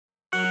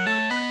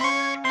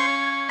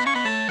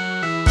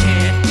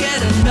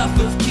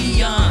enough of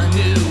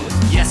Keanu.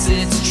 Yes,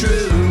 it's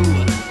true.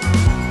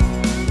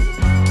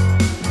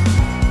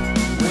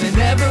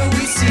 Whenever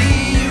we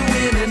see you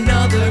in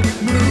another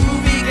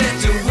movie, get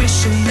to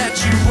wishing that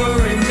you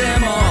were in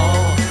them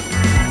all.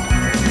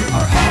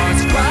 Our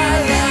hearts cry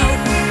out,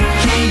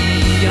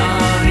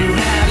 Keanu,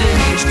 haven't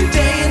aged a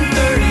day in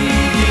 30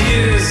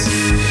 years.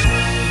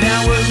 Now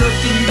we're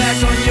looking back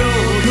on your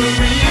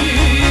career.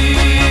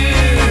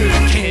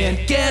 Can't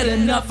get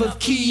enough of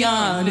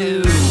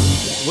Keanu.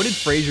 What did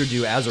Frasier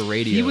do as a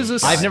radio? He was a.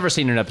 I've never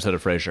seen an episode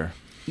of Frasier.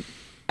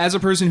 As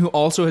a person who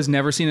also has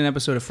never seen an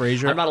episode of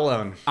Frasier, I'm not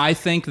alone. I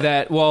think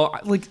that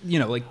What is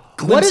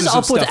glimpses of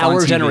up with stuff on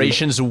our TV.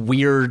 generation's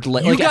weird?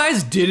 You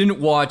guys didn't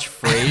watch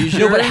Frasier?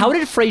 No, but how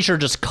did Frasier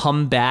just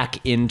come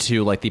back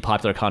into like the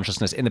popular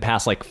consciousness in the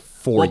past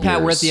 4 years?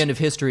 Pat, we're at the end of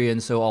history,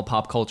 and so all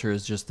pop culture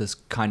is just this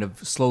kind of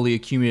slowly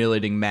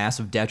accumulating mass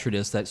of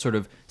detritus that sort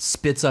of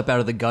spits up out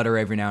of the gutter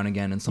every now and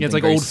again. And something it's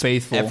like very Old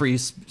Faithful.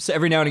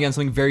 Every now and again,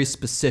 something very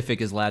specific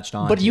is latched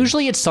on. But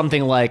usually it's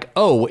something like,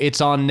 oh,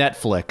 it's on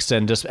Netflix,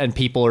 and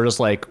people are just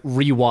like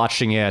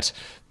rewatching it,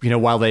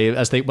 while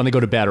when they go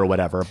to bed or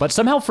whatever. But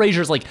somehow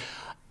Frasier's like,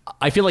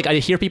 I feel like I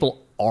hear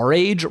people our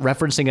age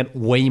referencing it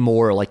way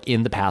more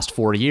in the past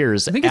 4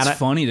 years. I think it's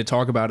funny to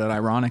talk about it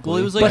ironically. Well,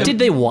 it was But did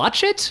they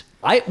watch it?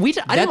 I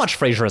didn't watch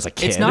Frasier as a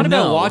kid. It's not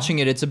about No. watching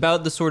it. It's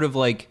about the sort of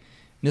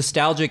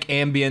nostalgic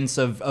ambience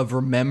of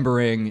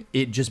remembering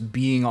it just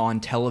being on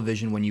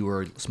television when you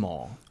were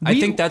small. I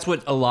think that's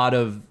what a lot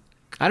of...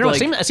 I don't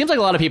know. It seems like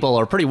a lot of people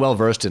are pretty well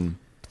versed in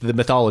the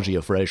mythology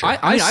of Frasier.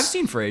 I mean, I've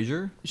seen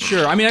Frasier.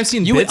 Sure. I mean, I've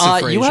seen bits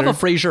of Frasier. You have a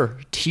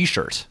Frasier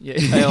T-shirt. Yeah. I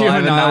You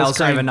have a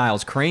Niles I have a Crane.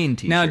 Niles Crane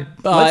t-shirt.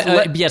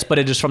 Now, Yes, but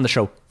it is from the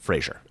show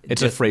Frasier.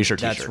 It's a Frasier T-shirt.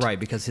 That's right,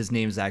 because his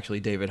name's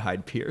actually David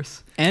Hyde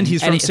Pierce. and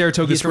he's from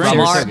Saratoga he's from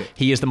Springs. Saratoga.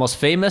 He is the most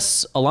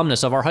famous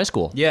alumnus of our high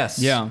school. Yes.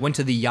 Yeah. Went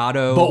to the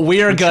Yaddo. But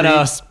we're retreat.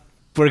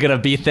 gonna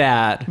beat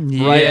that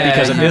right Yeah.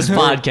 because of this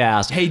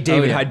podcast. Hey,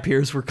 David yeah. Hyde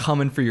Pierce, we're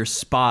coming for your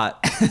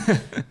spot.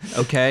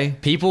 Okay?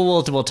 People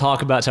will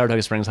talk about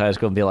Saratoga Springs High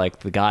School and be like,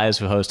 the guys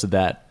who hosted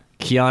that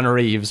Keanu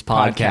Reeves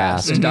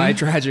podcast. and died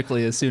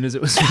tragically as soon as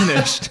it was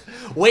finished.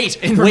 Wait,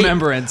 In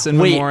remembrance and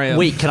memoriam.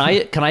 Wait, can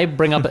I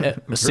bring up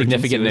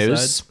significant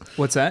news?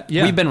 What's that?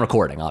 Yeah. We've been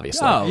recording,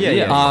 obviously. Oh,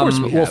 Yeah. Of course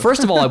we Well, have.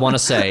 first of all, I want to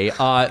say,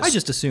 I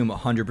just assume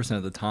 100%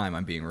 of the time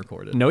I'm being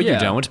recorded. no, you Yeah.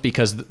 don't,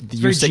 because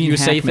very Gene you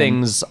say Hackman.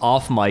 things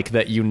off mic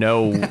that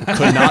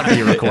could not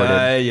be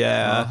recorded.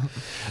 Yeah.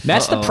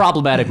 Matt's the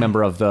problematic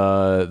member of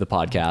the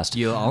podcast.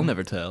 I'll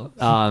never tell.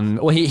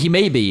 Well, he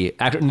may be.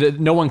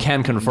 No one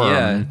can confirm.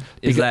 Yeah.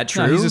 Is that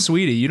true? No, he's a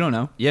sweetie. You don't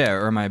know. Yeah,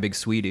 or am I a big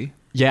sweetie?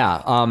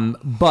 Yeah.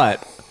 But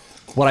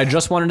what I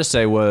just wanted to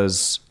say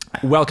was,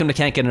 welcome to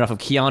Can't Get Enough of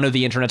Keanu,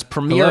 the internet's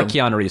premier Hello.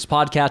 Keanu Reeves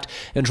podcast,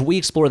 in which we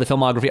explore the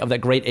filmography of that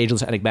great,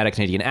 ageless, enigmatic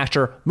Canadian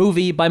actor,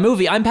 movie by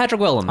movie. I'm Patrick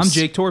Willems. I'm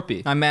Jake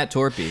Torpy. I'm Matt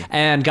Torpy.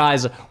 And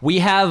guys, we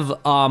have,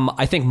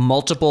 I think,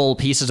 multiple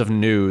pieces of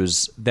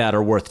news that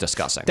are worth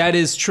discussing. That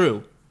is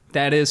true.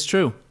 That is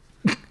true.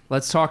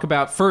 Let's talk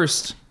about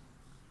first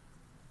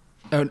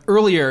an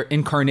earlier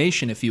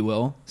incarnation, if you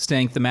will,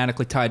 staying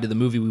thematically tied to the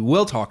movie we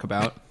will talk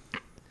about.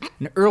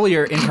 An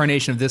earlier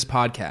incarnation of this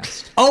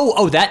podcast.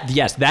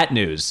 that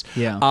news.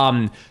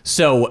 Yeah.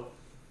 So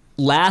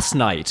last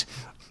night,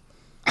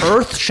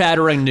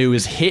 earth-shattering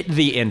news hit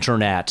the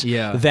internet.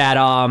 Yeah. That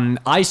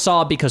I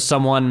saw because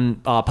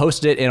someone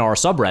posted it in our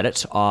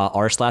subreddit,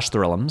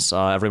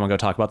 r/Thrillums. Everyone go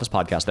talk about this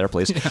podcast there,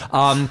 please.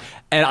 And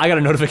I got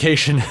a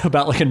notification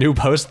about a new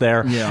post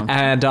there. Yeah.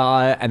 And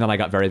then I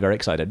got very, very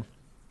excited.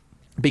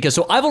 Because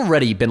so I've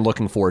already been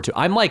looking forward to.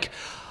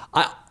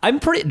 I'm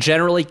pretty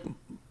generally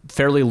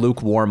fairly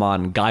lukewarm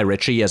on Guy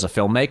Ritchie as a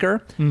filmmaker,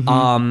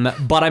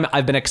 but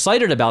I've been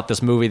excited about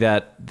this movie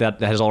that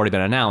has already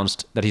been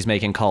announced that he's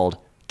making called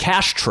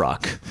Cash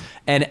Truck,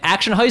 an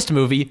action heist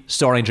movie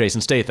starring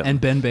Jason Statham. And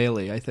Ben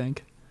Bailey, I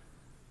think.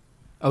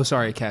 Oh,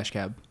 sorry, Cash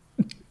Cab.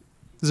 This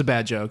is a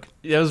bad joke.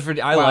 That was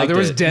pretty. I Wow, liked there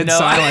was it. dead No,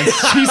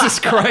 silence. Jesus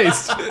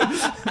Christ.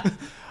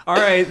 All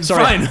right,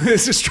 Sorry. fine.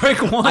 This is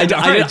strike one. I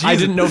All right, didn't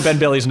Jesus. know Ben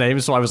Bailey's name,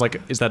 so I was like,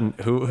 "Is that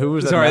who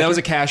was that?" Sorry, that actor? was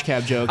a Cash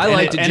Cab joke. I and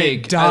liked it, and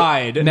Jake. it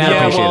died. Matt Yeah,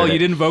 appreciated well, it. you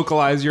didn't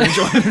vocalize your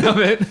enjoyment of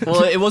it.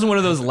 Well, it wasn't one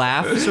of those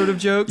laugh sort of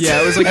jokes.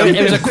 Yeah, it was like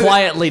It was a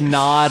quietly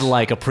nod,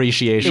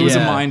 appreciation. It was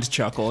Yeah. a mind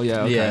chuckle.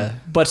 Yeah. Okay. Yeah.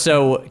 But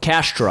so,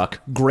 Cash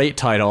Truck, great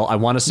title. I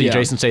want to see Yeah.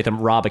 Jason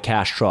Statham rob a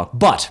cash truck.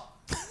 But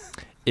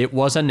it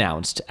was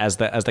announced as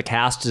the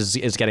cast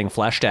is getting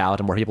fleshed out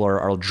and where people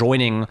are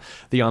joining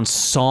the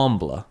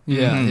ensemble.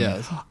 Yeah.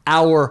 Yeah.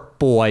 Our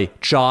boy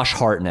Josh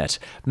Hartnett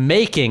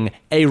making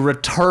a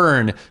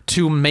return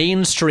to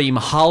mainstream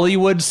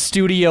Hollywood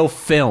studio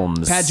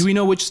films. Pat, do we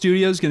know which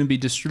studio is going to be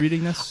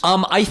distributing this?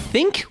 I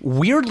think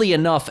weirdly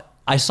enough,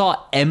 I saw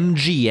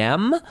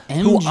MGM,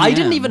 who I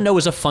didn't MGM. even know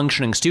was a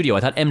functioning studio. I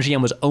thought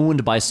MGM was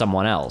owned by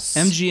someone else.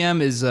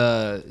 MGM is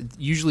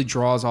usually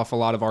draws off a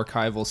lot of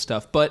archival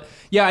stuff, but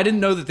yeah, I didn't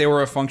know that they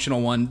were a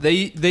functional one.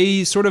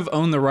 They sort of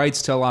own the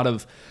rights to a lot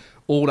of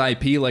old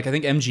IP. Like I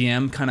think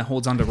MGM kind of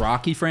holds on to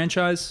Rocky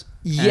franchise.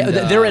 Yeah,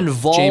 and, they're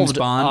involved. James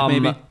Bond,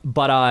 maybe.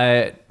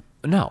 But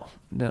No,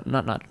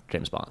 not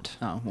James Bond.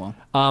 Oh well,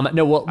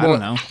 No, well, I don't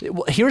know.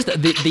 Well, here's the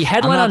I'm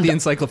headline not on the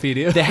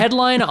encyclopedia. the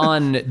headline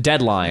on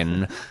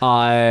Deadline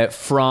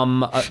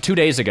from 2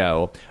 days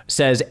ago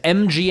says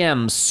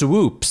MGM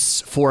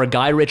swoops for a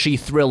Guy Ritchie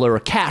thriller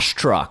Cash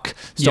Truck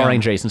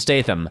starring Jason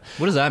Statham.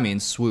 What does that mean?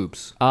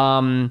 Swoops.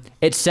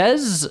 It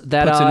says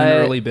that Puts in an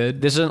early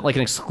bid. This isn't like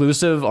an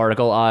exclusive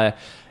article.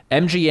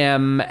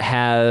 MGM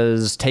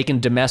has taken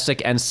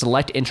domestic and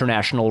select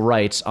international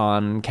rights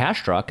on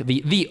Cash Truck, the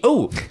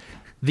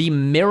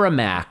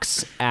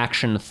Miramax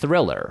action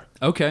thriller.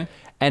 Okay.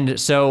 And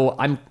so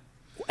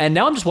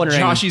now I'm just wondering.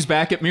 Joshy's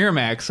back at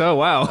Miramax. Oh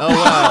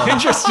wow.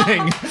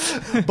 Interesting.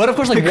 But of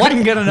course, like Couldn't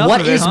what get enough what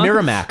of it, is huh?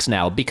 Miramax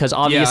now? Because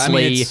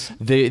obviously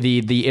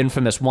the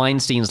infamous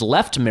Weinsteins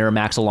left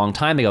Miramax a long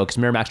time ago because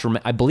Miramax,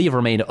 I believe,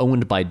 remained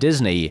owned by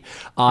Disney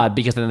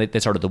because then they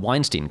started the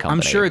Weinstein company.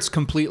 I'm sure it's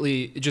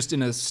completely, just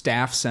in a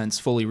staff sense,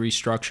 fully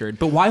restructured.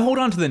 But why hold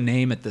on to the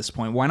name at this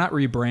point? Why not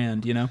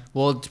rebrand, you know?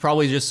 Well, it's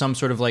probably just some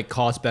sort of like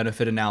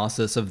cost-benefit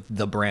analysis of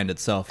the brand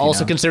itself. you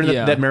Also, know? considering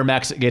Yeah. that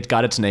Miramax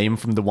got its name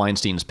from the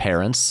Weinsteins'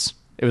 parents.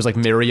 It was like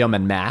Miriam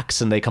and Max,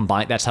 and they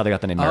combined. That's how they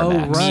got the name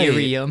Miramax. right.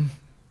 Miriam.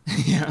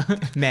 Yeah.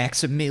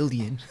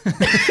 Maximilian.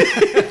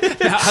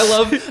 I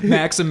love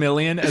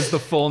Maximilian as the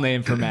full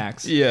name for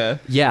Max. Yeah.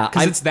 Yeah,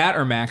 Because it's that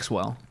or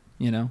Maxwell,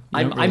 you know?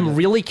 You don't I'm really-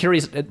 really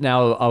curious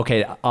now.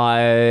 Okay,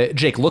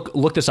 Jake,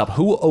 look this up.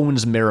 Who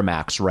owns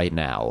Miramax right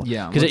now?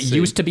 Yeah, because it let's see.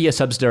 used to be a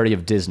subsidiary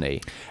of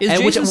Disney. Is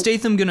And Jason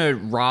Statham gonna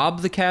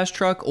rob the cash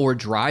truck or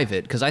drive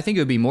it? Because I think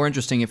it would be more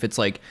interesting if it's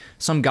like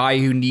some guy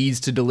who needs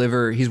to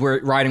deliver. He's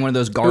riding one of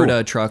those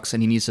Garda trucks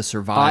and he needs to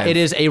survive. It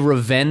is a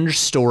revenge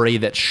story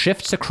that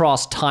shifts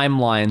across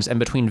timelines and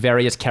between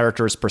various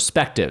characters'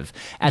 perspective.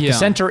 At the Yeah.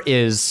 center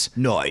is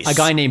Nice. a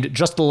guy named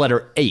just the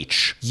letter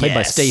H, played by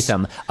Yes.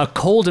 Statham, a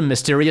cold and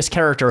mysterious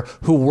character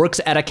who works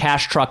at a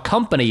cash truck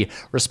company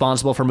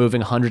responsible for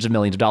moving hundreds of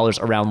millions of dollars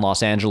around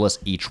Los Angeles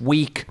each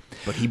week.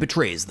 but he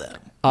betrays them.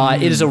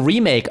 It is a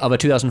remake of a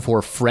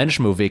 2004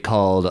 French movie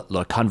called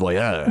Le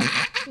Convoyeur.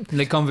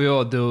 Les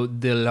Convoyeurs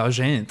de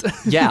l'Argent.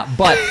 Yeah,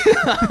 but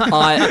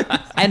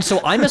and so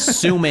I'm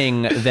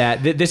assuming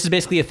that this is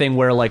basically a thing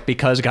where, like,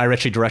 because Guy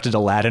Ritchie directed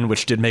Aladdin,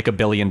 which did make $1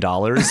 billion,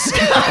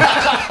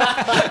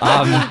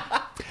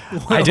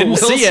 I didn't Will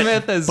see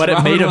Smith it, as but it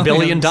Robin made $1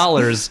 billion.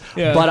 Williams.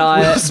 Yeah. But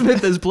Will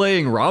Smith is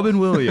playing Robin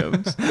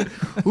Williams.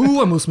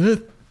 Ooh, I'm Will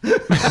Smith.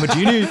 I'm a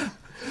genie.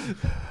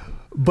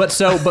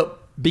 but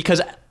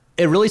because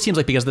it really seems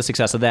like because of the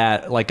success of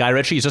that, like Guy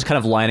Ritchie is just kind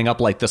of lining up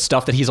like the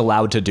stuff that he's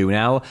allowed to do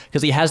now,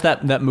 because he has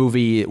that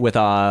movie with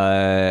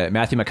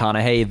Matthew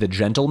McConaughey, The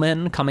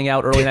Gentleman, coming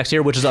out early next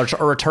year, which is a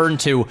return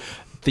to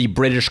the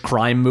British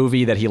crime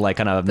movie that he like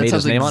kind of That made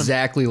his sounds name on.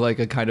 exactly like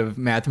a kind of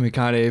Matthew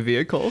McConaughey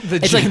vehicle.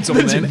 It's like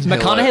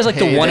McConaughey is like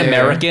the one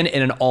American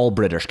in an all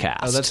British cast.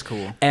 Oh, that's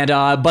cool. And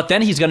but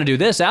then he's going to do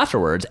this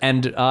afterwards.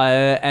 And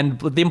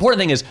the important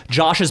thing is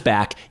Josh is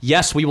back.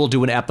 Yes, we will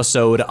do an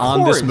episode on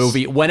this course.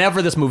 movie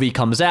whenever this movie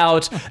comes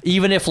out.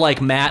 Even if like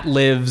Matt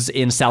lives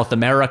in South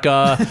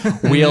America,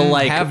 we'll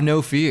like Have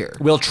no fear.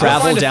 we'll I'll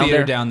travel find a down theater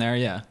there. down there,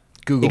 yeah.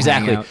 Google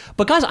Exactly. Hangout.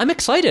 But guys, I'm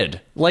excited.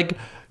 Like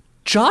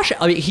Josh,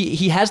 I mean,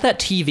 he has that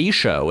TV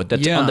show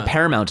that's Yeah. on the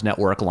Paramount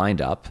Network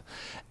lined up,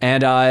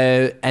 and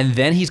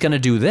then he's going to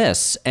do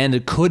this.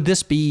 And could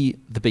this be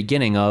the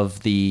beginning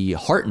of the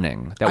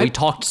heartening that we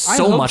talked I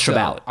so hope much so.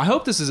 about? I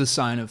hope this is a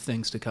sign of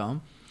things to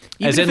come.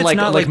 As Even in if it's like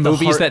not like the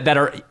movies heart-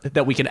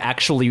 that we can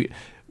actually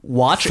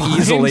watch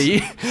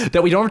easily,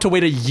 that we don't have to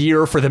wait a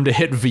year for them to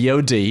hit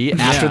VOD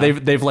after Yeah.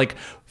 they've like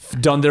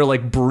done their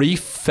like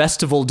brief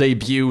festival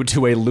debut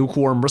to a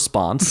lukewarm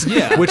response,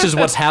 Yeah. which is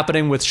what's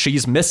happening with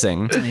She's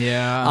Missing.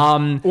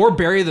 Yeah. Or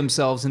bury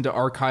themselves into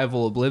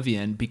archival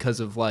oblivion because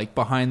of like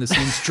behind the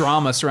scenes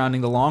drama surrounding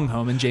the Long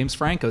Home and James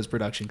Franco's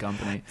production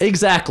company.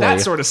 Exactly.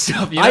 That sort of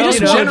stuff. You know? I just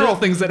Just want- general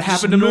things that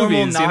happen to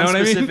movies. You know what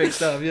I mean?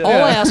 Stuff, yeah. All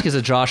I ask is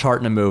a Josh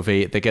Hartnett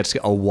movie that gets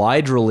a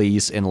wide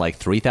release in like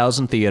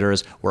 3,000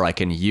 theaters where I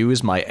can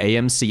use my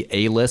AMC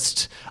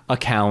A-list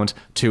account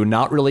to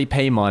not really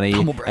pay money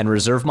and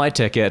reserve my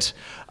ticket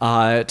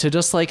to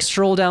just like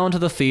stroll down to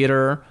the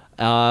theater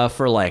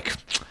for like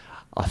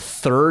a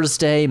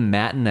Thursday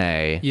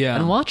matinee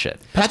and watch it.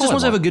 Pat just all I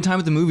wants to have a want. good time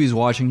at the movies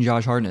watching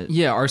Josh Hartnett.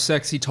 Yeah, our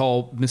sexy,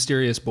 tall,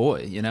 mysterious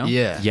boy, you know?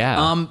 Yeah.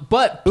 Yeah.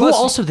 But Ooh, plus,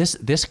 also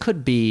this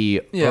could be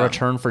Yeah. a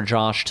return for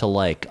Josh to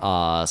like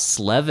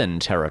Slevin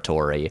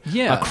territory.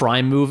 Yeah. A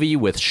crime movie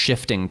with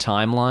shifting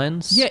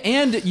timelines. yeah,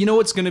 and you know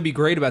what's going to be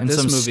great about And this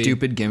some movie?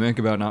 stupid gimmick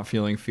about not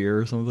feeling fear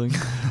or something.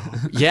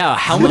 Yeah,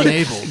 how I'm many?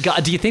 unable.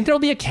 God, do you think there'll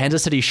be a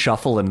Kansas City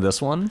Shuffle in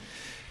this one?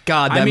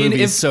 God, I that mean,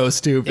 movie is if- so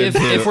stupid.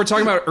 If we're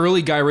talking about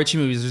early Guy Ritchie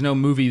movies, there's no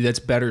movie that's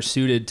better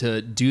suited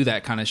to do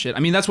that kind of shit. I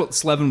mean, that's what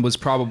Slevin was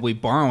probably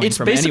borrowing It's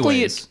from basically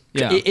anyways.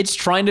 it's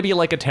trying to be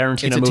like a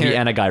Tarantino It's a movie Tar-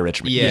 and a Guy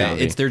Ritchie yeah,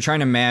 movie. it's they're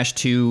trying to mash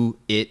two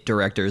It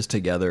directors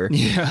together.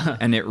 Yeah,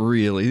 and it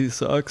really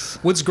sucks.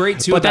 What's great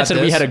too but about that said,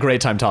 this, we had a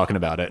great time talking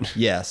about it.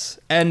 Yes,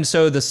 and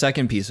so the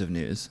second piece of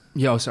news.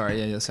 Yo,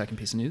 sorry, yeah, second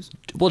piece of news.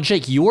 Well,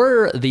 Jake,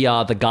 you're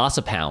the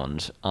gossip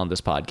hound on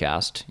this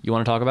podcast. You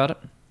want to talk about it?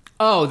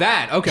 Oh,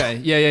 that. Okay.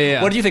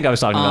 Yeah. What do you think I was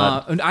talking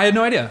about? I had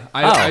no idea.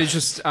 I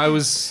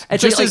was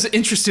It's just like- as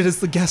interested as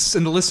the guests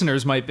and the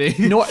listeners might be.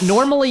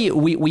 Normally,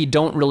 we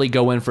don't really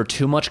go in for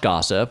too much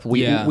gossip.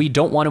 We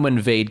don't want to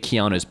invade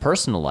Keanu's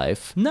personal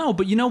life. No,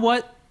 but you know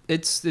what?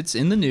 It's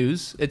in the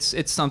news.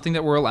 It's something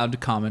that we're allowed to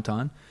comment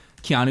on.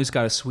 Keanu's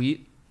got a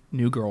sweet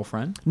new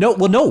girlfriend. No.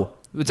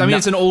 It's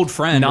an old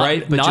friend,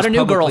 right? But not just a new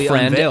publicly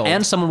girlfriend, unveiled.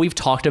 and someone we've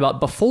talked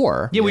about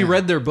before. Yeah, we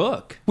read their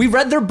book. We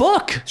read their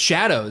book.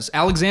 Shadows.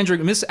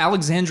 Miss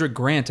Alexandra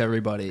Grant,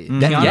 everybody. Mm-hmm.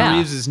 Keanu Yeah.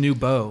 Reeves' new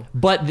beau.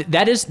 But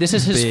this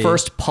is his Big.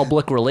 first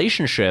public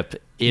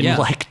relationship in Yeah.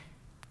 like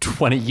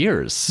 20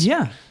 years.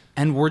 Yeah.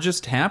 And we're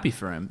just happy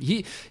for him.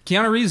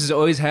 Keanu Reeves has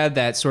always had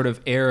that sort of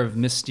air of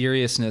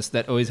mysteriousness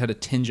that always had a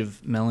tinge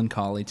of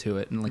melancholy to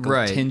it, and like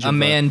Right. a tinge A of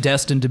man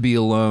destined to be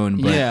alone.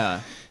 But Yeah.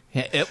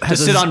 It To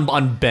has sit a-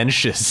 on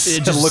benches.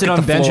 Just to look sit at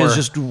on the benches, floor.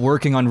 just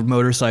working on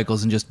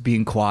motorcycles and just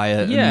being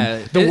quiet. and Yeah.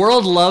 The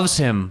world loves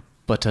him,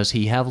 but does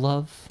he have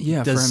love? Yeah,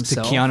 for does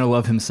himself. Keanu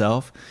love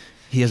himself?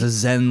 He has a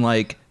Zen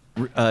like,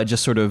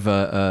 just sort of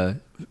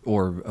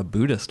or a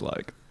Buddhist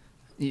like.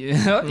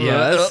 Yeah,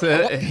 that's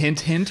a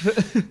hint.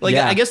 Like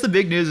Yeah. I guess the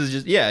big news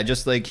is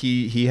just like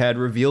he had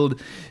revealed,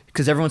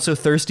 because everyone's so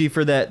thirsty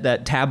for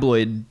that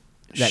tabloid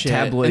Shit.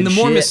 tabloid And the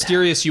more shit.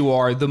 mysterious you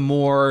are, the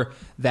more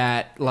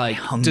that like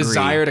Hungry.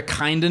 desire to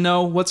kind of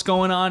know what's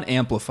going on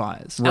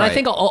amplifies. And I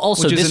think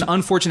also Which this is an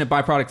unfortunate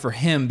byproduct for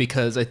him,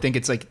 because I think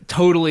it's like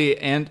totally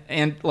and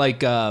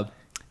like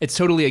it's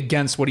totally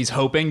against what he's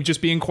hoping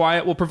just being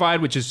quiet will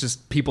provide, which is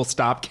just people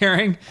stop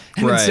caring,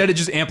 and Right. instead it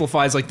just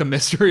amplifies like the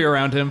mystery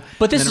around him.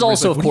 But this And is then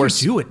everybody's also, like, of "What are you course,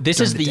 doing this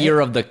is during the day?" year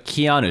of the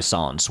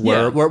Keanu-sance,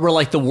 where, Yeah. where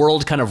like the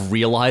world kind of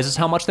realizes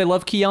how much they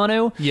love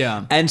Keanu.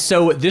 Yeah. And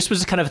so this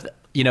was kind of,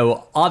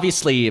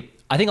 obviously,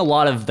 I think a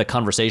lot of the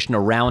conversation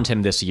around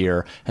him this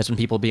year has been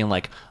people being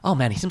like, "Oh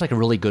man, he seems like a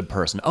really good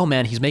person. Oh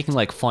man, he's making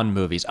like fun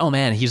movies. Oh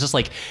man, he's just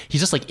like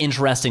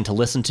interesting to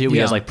listen to. He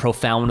Yeah. has like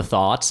profound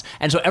thoughts."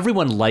 And so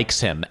everyone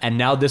likes him. And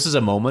now this is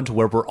a moment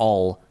where we're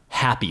all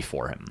happy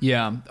for him.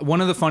 Yeah,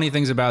 one of the funny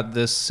things about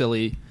this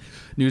silly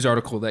news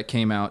article that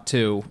came out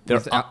too.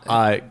 There,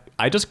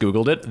 I just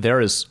Googled it. There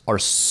are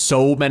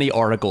so many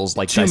articles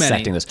like too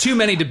dissecting many, this. too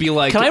many to be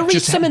like. Can I read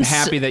just some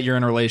happy that you're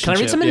in a Can relationship?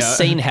 I read some Yeah.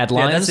 insane Yeah,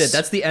 headlines? that's it.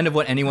 That's the end of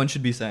what anyone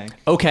should be saying.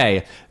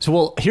 Okay,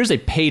 so here's a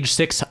page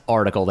 6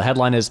 article. The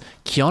headline is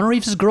Keanu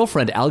Reeves'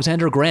 girlfriend,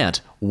 Alexandra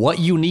Grant. What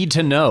you need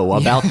to know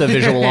about the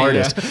visual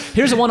artist.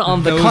 Here's one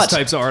on The Those Cut.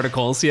 types of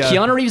articles. Yeah.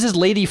 Keanu Reeves'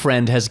 lady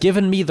friend has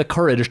given me the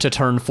courage to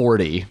turn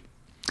 40.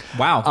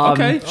 Wow.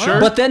 Okay. Sure.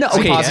 But then, Some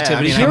okay,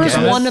 positivity. here's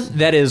I guess. one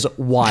that is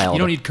wild. You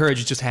don't need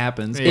courage. It just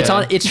happens.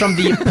 It's from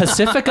the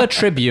Pacifica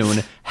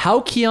Tribune.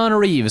 How Keanu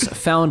Reeves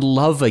found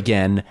love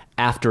again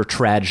after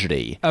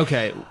tragedy.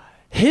 Okay.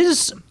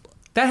 His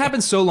That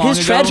happened so long His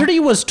ago. tragedy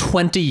was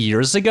 20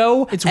 years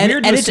ago. It's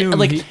weird to assume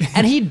like, he-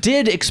 and he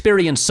did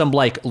experience some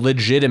like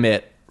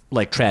legitimate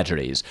like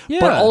tragedies. But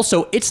Yeah.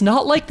 also, it's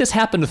not like this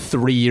happened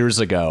 3 years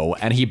ago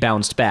and he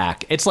bounced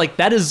back. It's like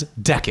that is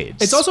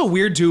decades. It's also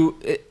weird to.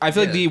 I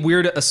feel like the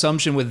weird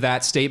assumption with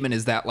that statement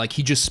is that like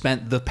he just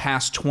spent the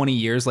past 20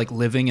 years like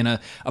living in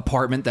a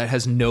apartment that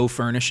has no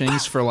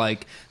furnishings for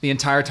like the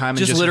entire time.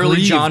 Just and literally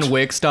grieved. John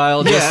Wick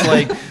style, just Yeah.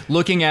 like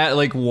looking at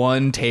like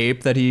one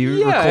tape that he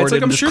recorded it's like,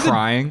 I'm and just sure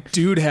crying. the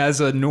dude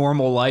has a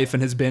normal life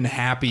and has been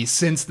happy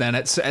since then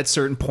at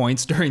certain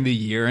points during the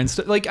year and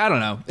stuff. Like I don't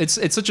know. It's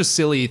such a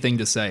silly thing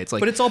to say. It's like,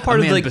 But it's all a part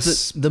of man like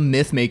the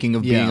myth making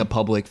of being Yeah. a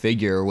public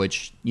figure,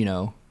 which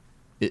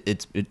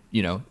it's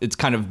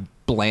kind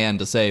of bland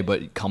to say,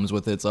 but it comes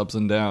with its ups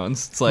and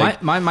downs. It's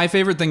like my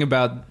favorite thing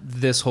about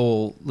this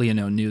whole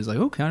news, like,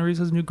 oh, Keanu Reeves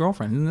has a new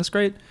girlfriend, isn't this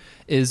great?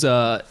 Is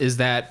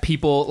that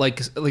people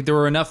like there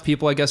were enough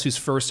people, I guess, whose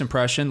first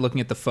impression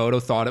looking at the photo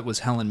thought it was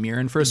Helen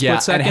Mirren for a split yeah.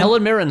 second. And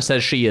Helen Mirren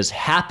says she is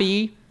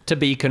happy to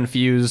be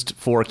confused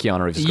for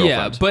Keanu Reeves'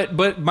 girlfriend. Yeah, but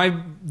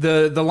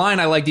the line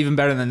I liked even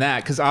better than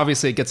that, because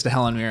obviously it gets to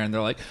Helen Mirren.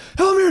 They're like,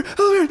 Helen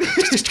Mirren.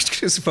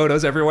 Just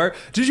photos everywhere.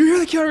 Did you hear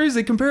that Keanu Reeves?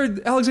 They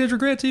compared Alexandra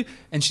Grant to you.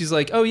 And she's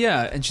like, oh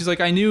yeah. And she's like,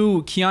 I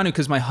knew Keanu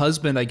because my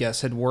husband, I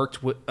guess, had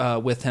worked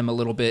with him a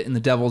little bit in The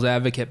Devil's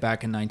Advocate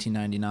back in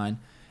 1999.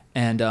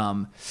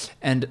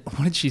 And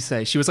what did she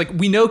say? She was like,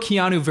 we know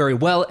Keanu very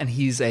well, and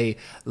he's a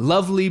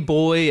lovely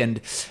boy, and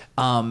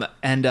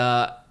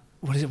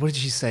what did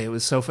she say? It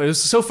was so funny. It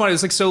was so funny. It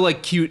was like so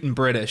like cute and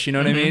British. You know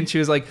what I mean? She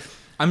was like,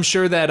 I'm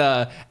sure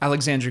that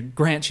Alexandra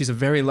Grant, she's a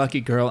very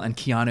lucky girl, and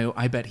Keanu,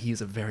 I bet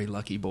he's a very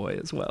lucky boy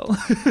as well.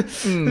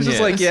 It's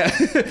just like, yeah.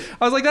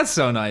 I was like, that's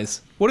so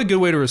nice. What a good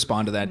way to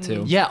respond to that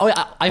too. Yeah,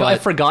 I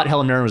forgot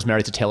Helen Mirren was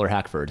married to Taylor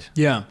Hackford.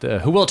 Yeah.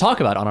 Who we'll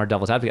talk about on our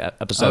Devil's Advocate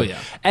episode. Oh, yeah.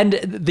 And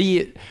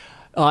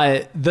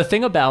the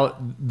thing about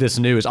this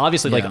news,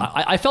 obviously, like Yeah.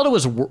 I felt it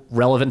was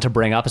relevant to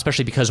bring up,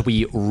 especially because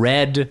we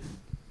read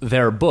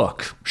their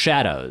book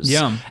Shadows.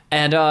 Yeah.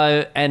 And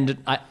I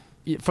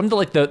from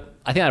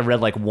I think I read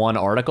like one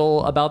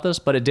article about this,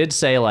 but it did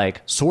say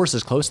like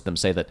sources close to them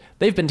say that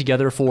they've been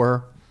together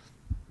for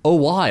a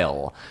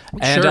while.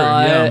 And, Sure,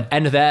 yeah.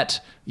 and that,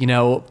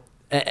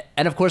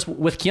 and of course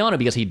with Keanu,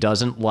 because he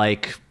doesn't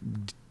like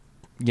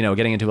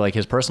getting into like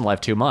his personal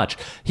life too much.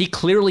 He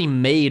clearly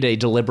made a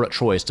deliberate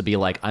choice to be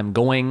like, I'm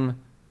going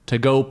to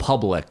go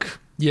public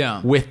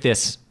Yeah. with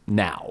this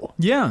now.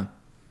 Yeah.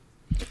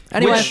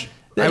 Anyway, Which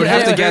I would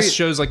have to guess very-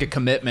 shows like a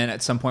commitment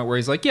at some point where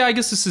he's like, yeah, I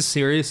guess this is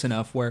serious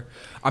enough where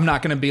I'm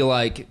not going to be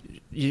like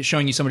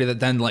showing you somebody that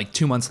then like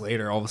 2 months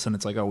later, all of a sudden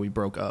it's like, oh, we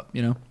broke up,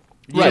 you know?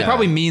 Right. It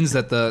probably means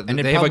that And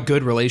it they have a prob-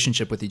 good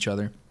relationship with each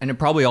other. And it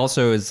probably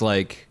also is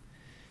like,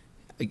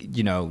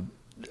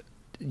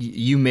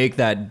 you make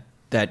that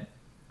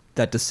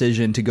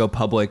decision to go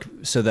public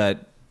so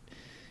that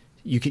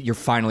you're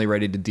finally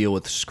ready to deal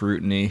with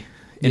scrutiny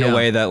in Yeah. a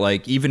way that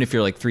like even if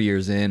you're like 3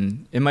 years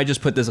in, it might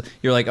just put this.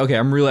 You're like, okay, I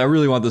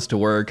really want this to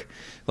work.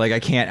 Like I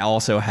can't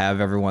also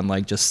have everyone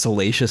like just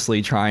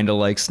salaciously trying to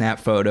like snap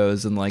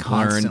photos and like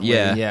learn. Constantly,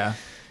 Yeah, yeah.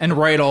 And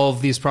write all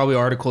of these probably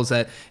articles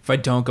that if I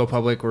don't go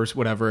public or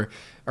whatever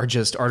are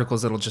just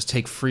articles that'll just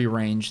take free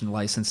range and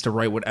license to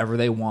write whatever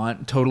they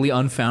want, totally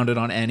unfounded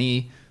on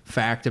any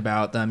fact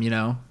about them, you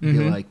know? Be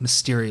like,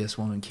 mysterious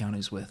woman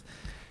Keanu's with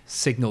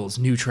signals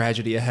new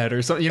tragedy ahead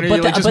or something. You know, But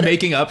you're like the- just but-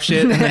 making up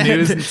shit in the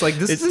news. And it's like,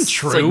 this isn't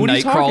true. It's like What are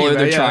you talking Nightcrawler. about?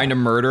 They're Yeah. trying to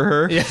murder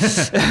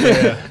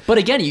her. But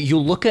again, you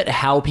look at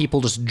how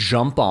people just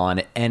jump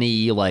on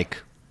any like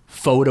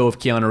photo of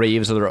Keanu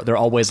Reeves, or they're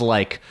always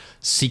like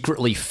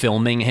secretly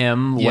filming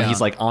him when Yeah. he's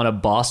like on a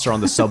bus or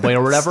on the subway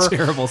or whatever. It's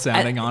terrible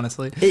sounding,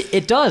 honestly.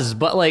 It does,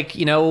 but like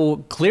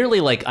clearly,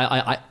 like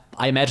I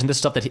imagine this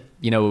stuff that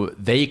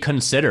they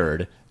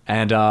considered,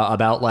 and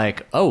about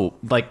like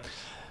like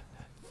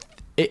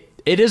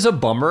it is a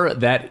bummer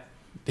that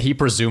he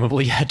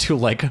presumably had to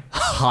like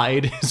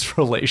hide his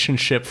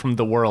relationship from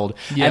the world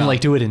Yeah. and like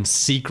do it in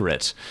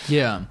secret.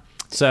 Yeah.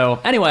 So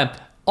anyway,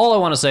 all I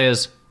want to say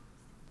is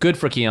good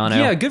for Keanu.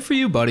 Yeah, good for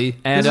you, buddy.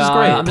 And, this is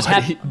great. I'm just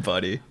happy.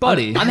 buddy.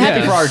 buddy. I'm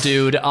happy Yeah. for our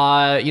dude.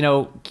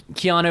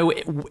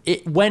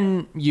 Keanu,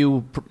 when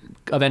you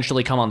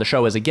eventually come on the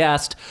show as a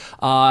guest,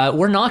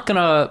 we're not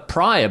gonna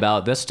pry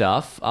about this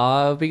stuff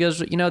because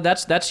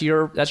that's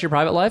your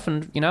private life,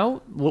 and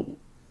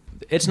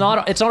it's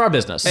not our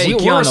business. Hey, We'll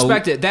Keanu-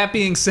 respect it. That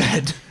being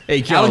said,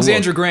 Hey, Keanu,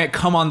 Alexandra look. Grant,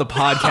 come on the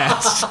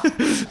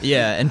podcast.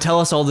 Yeah, and tell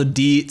us all the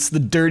deets, the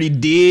dirty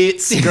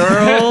deets,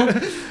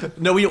 girl.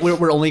 No,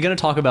 we're only gonna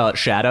talk about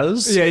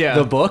Shadows, Yeah.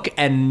 the book,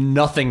 and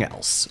nothing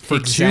else for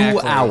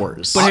Exactly. 2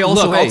 hours. But hey,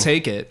 also, Look, hey, I'll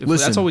take it. If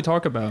listen. that's all we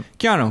talk about.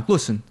 Keanu,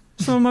 listen,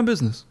 it's none of my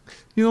business.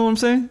 You know what I'm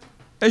saying?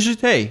 It's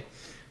just, hey,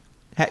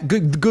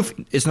 good.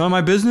 It's none of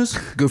my business.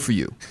 Good for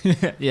you,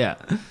 Yeah.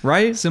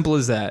 right? Simple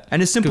as that.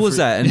 And as simple Good as for-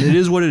 that. And it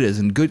is what it is.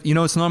 And good,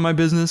 it's none of my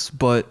business,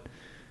 but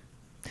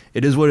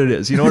it is what it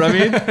is. You know what I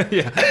mean?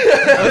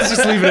 Let's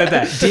just leave it at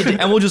that.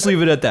 And we'll just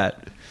leave it at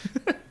that.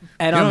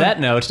 And on that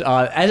note,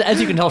 as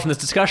you can tell from this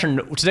discussion,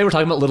 today we're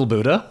talking about Little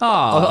Buddha,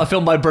 a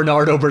film by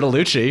Bernardo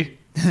Bertolucci.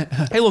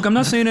 Hey, look, I'm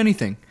not saying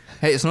anything.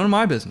 Hey, it's none of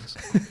my business.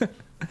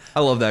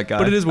 I love that guy.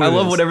 But it is what I it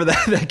love is. whatever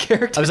that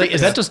character. I was like,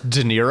 is that just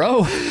De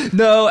Niro?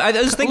 No, I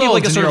was thinking little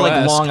like a sort of like De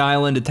Niro-esque. Long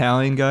Island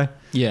Italian guy.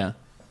 Yeah.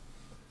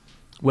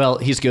 Well,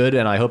 he's good,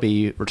 and I hope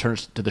he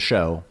returns to the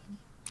show.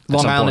 at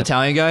Long some Island point.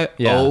 Italian guy.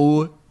 Yeah.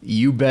 Oh,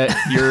 you bet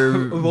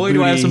your Boy,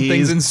 do I have some booty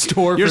things he's- in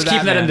store You're for just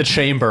keeping that in man. the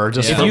chamber,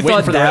 just If for, you waiting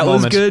thought for the that right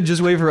was moment. good,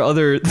 just wait for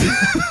other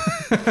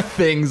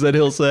things that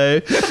he'll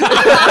say.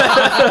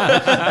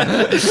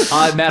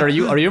 Matt, are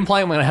you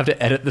implying I'm going to have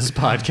to edit this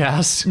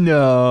podcast?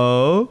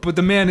 No. But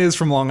the man is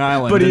from Long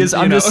Island. But he and, is. you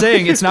I'm know. just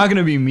saying, it's not going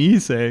to be me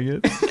saying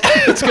it.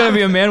 It's going to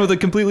be a man with a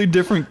completely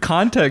different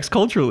context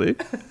culturally,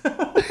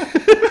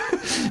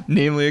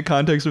 namely a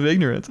context of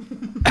ignorance.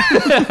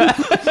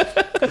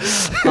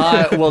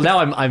 Well, now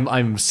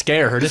I'm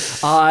scared.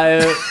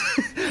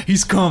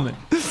 He's coming.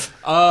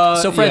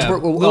 So, friends, yeah. we're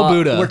Little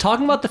Buddha. We're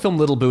talking about the film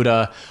Little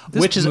Buddha,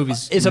 which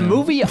movie's- is a yeah.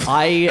 movie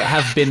I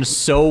have been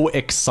so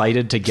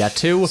excited to get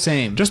to.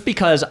 Same. Just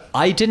because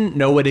I didn't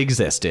know it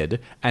existed,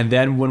 and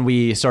then when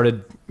we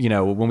started,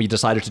 when we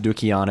decided to do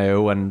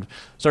Keanu and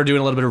started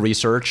doing a little bit of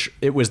research,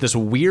 it was this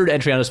weird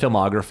entry on his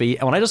filmography.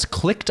 And when I just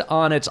clicked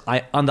on the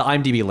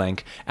IMDb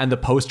link, and the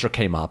poster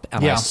came up,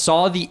 and I Yeah.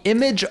 saw the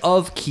image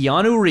of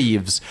Keanu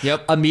Reeves,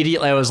 Yep.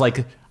 immediately I was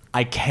like,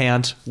 I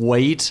can't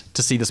wait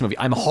to see this movie.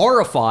 I'm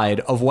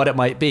horrified of what it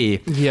might be,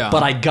 Yeah.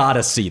 but I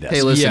gotta see this.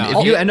 Hey, listen, Yeah.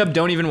 if you end up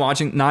not even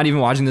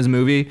watching this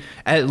movie,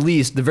 at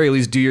least, the very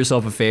least, do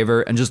yourself a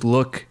favor and just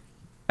look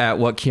at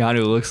what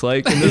Keanu looks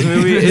like in this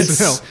movie.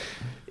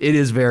 It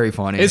is very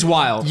funny. It's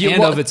wild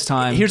and of its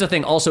time. Here's the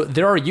thing. Also,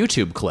 there are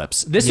YouTube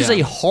clips. This is Yeah.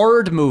 a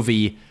hard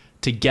movie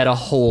to get a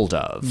hold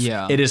of.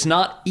 Yeah. It is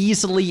not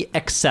easily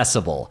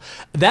accessible.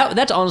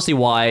 That's honestly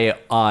why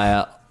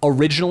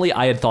originally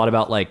I had thought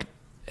about like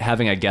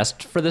having a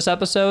guest for this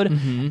episode,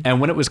 and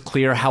when it was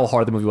clear how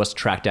hard the movie was to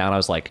track down, I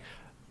was like,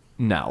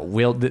 no,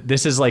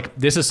 this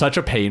is such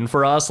a pain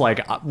for us. Like,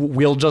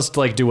 we'll just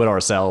like do it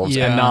ourselves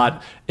Yeah. and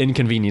not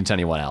inconvenience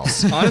anyone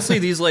else. Honestly,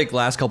 these like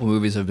last couple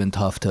movies have been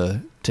tough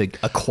to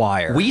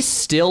acquire. We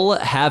still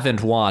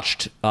haven't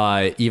watched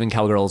Even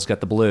Cowgirls Get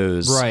the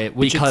Blues. Right,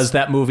 which Because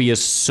that movie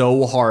is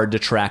so hard to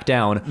track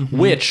down,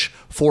 which,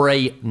 for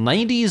a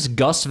 90s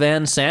Gus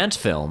Van Sant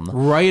film,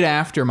 right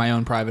after My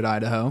Own Private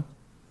Idaho.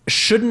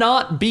 should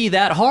not be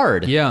that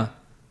hard. Yeah.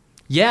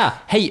 Yeah.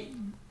 Hey,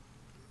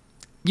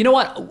 you know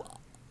what?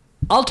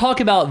 I'll talk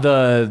about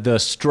the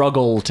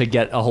struggle to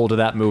get a hold of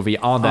that movie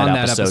on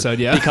that episode.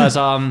 Yeah. Because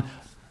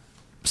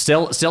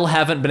still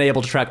haven't been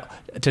able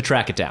to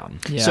track it down.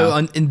 Yeah. So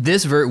in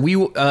this we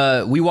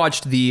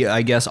watched the,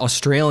 I guess,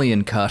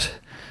 Australian cut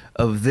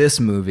of this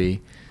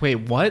movie. Wait,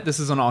 what? This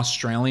is an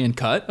Australian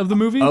cut of the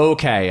movie?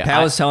 Okay.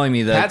 Pat was telling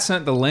me that Pat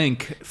sent the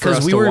link for us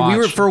because we to were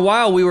watch. for a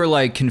while we were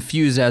like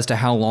confused as to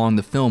how long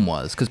the film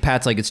was, because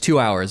Pat's like, it's 2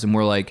 hours, and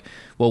we're like,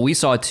 well, we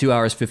saw 2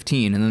 hours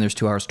 15, and then there's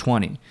 2 hours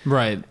 20,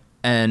 Right.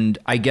 and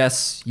I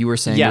guess you were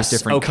saying Yes,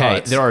 there's different okay.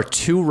 cuts. There are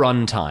 2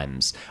 run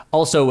times.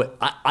 Also,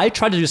 I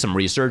tried to do some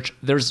research.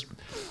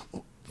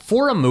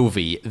 For a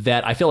movie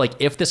that I feel like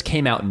if this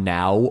came out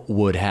now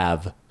would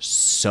have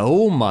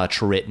so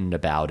much written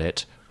about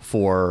it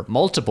for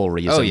multiple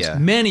reasons. Oh, yeah.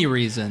 Many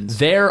reasons.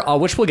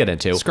 Which we'll get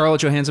into. Scarlett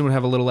Johansson would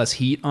have a little less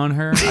heat on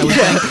her, I would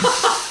think.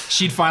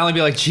 She'd finally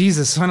be like,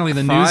 Jesus, finally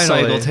the news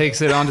Finally. cycle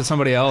takes it on to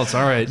somebody else.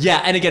 All right.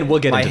 Yeah, and again, we'll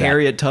get My into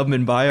Harriet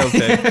Tubman biopic.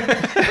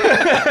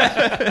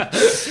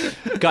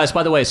 that. Guys,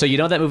 by the way, so you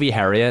know that movie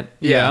Harriet?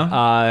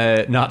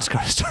 Yeah. Not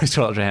Scarlett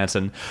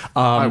Johansson.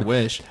 I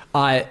wish.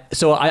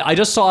 So I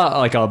just saw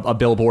like a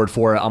billboard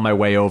for it on my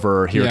way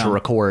over here Yeah. to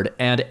record,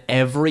 and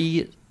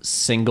every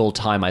single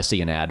time I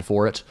see an ad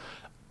for it,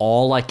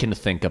 all I can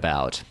think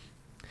about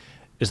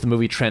is the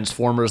movie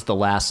Transformers: The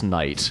Last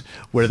Night,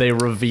 where they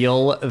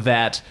reveal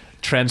that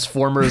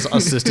Transformers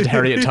assisted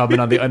Harriet Tubman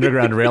on the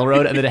Underground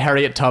Railroad, and that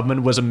Harriet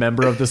Tubman was a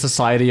member of the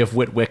Society of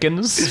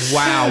Witwickens.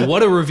 Wow,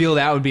 what a reveal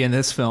that would be in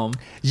this film.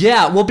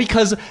 Yeah, well,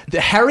 because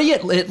the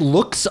Harriet, it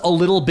looks a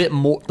little bit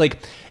more like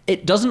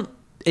it doesn't.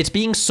 It's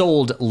being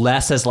sold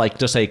less as like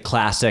just a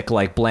classic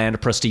like bland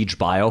prestige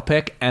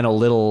biopic, and a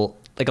little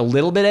bit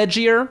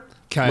edgier.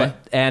 Okay.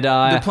 And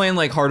They're playing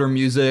like harder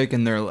music,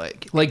 and they're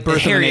like Like Birth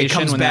of a Harriet Nation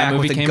comes when that back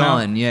movie with a came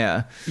gun. out?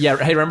 Yeah. yeah,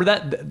 hey, remember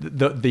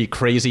that the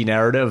crazy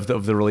narrative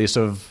of the release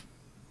of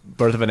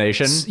Birth of a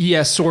Nation?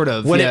 Yeah, sort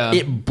of. When yeah.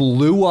 it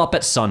blew up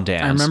at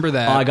Sundance. I remember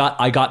that.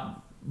 I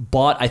got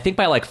bought, I think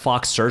by like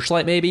Fox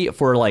Searchlight maybe,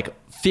 for like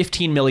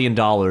 $15 million,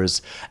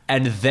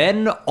 and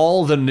then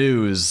all the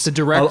news The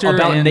director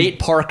about and- Nate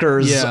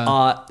Parker's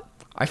Yeah.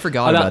 I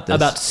forgot about this.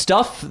 about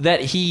stuff that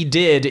he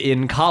did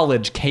in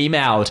college came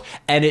out,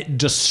 and it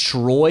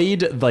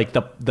destroyed like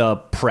the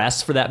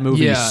press for that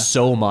movie Yeah.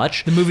 so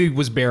much. The movie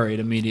was buried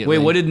immediately.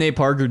 Wait, what did Nate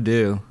Parker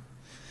do?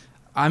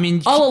 I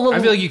mean, Oh, I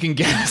feel like you can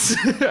guess.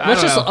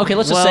 Let's just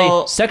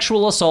Well- say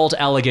sexual assault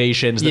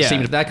allegations that Yeah,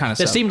 seemed that kind of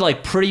that stuff. seemed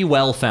like pretty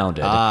well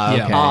founded.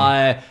 Yeah.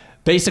 Okay.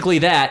 Basically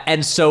that,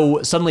 and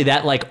so suddenly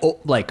that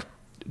like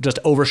just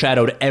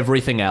overshadowed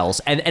everything else,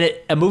 and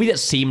a movie that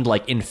seemed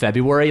like in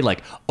February,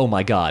 like, oh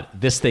my god,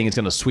 this thing is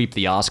going to sweep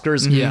the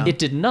Oscars. Yeah. It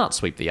did not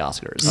sweep the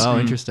Oscars. Oh,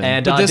 interesting.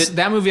 And But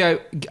that movie,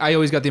 I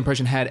always got the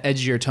impression had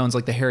edgier tones,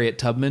 like the Harriet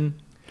Tubman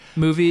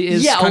movie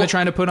is Yeah, kind of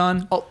trying to put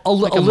on. like a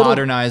little-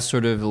 modernized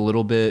sort of a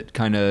little bit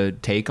kind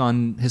of take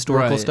on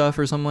historical Right. stuff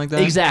or something like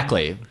that.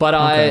 Exactly, but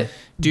Okay.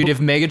 Dude, if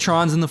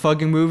Megatron's in the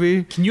fucking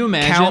movie, Can you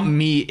imagine? count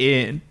me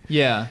in.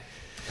 Yeah.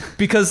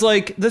 Because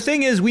like the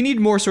thing is, we need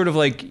more sort of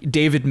like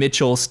David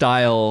Mitchell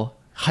style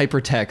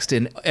hypertext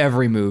in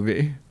every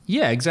movie.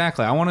 Yeah,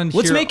 exactly. I want to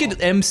Let's make it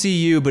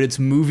MCU, but it's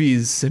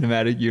movies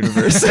cinematic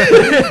universe.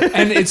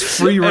 and it's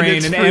free reign,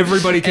 it's and free-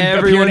 everybody can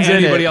appear in everyone's in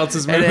anybody it,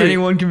 else's and movie.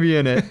 anyone can be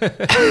in it.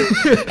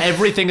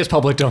 everything is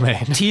public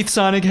domain. Teeth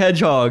Sonic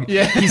Hedgehog.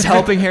 Yeah. He's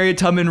helping Harriet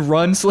Tubman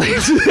run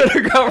slaves to the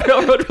Underground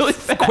Railroad really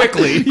fast.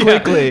 quickly.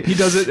 Quickly. He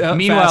does it.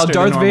 Meanwhile, faster than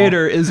Darth normal.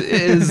 Vader is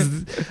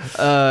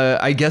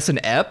I guess an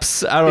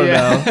Epps. I don't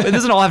Yeah. know. It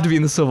doesn't all have to be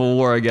in the Civil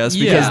War, I guess,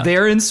 because Yeah.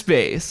 they're in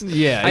space.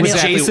 Yeah, and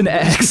exactly. Jason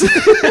X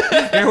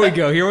Here we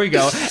go. Here we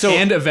go.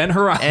 And Event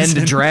Horizon.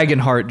 and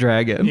Dragonheart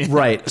Dragon.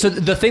 Right. So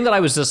the thing that I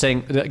was just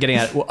saying, getting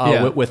at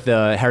Yeah. with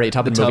the Harriet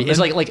Tubman movie is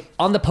Tubman? like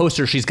on the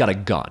poster she's got a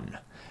gun.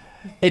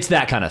 It's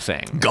that kind of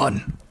thing.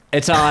 Gun.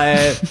 It's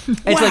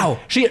it's Wow. like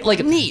she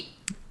like neat.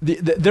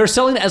 They're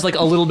selling it as like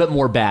a little bit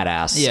more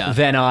badass Yeah.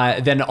 than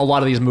a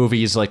lot of these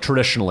movies like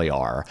traditionally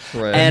are.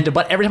 Right.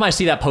 But every time I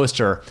see that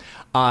poster,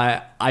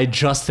 I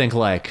just think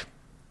like,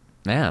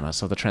 man,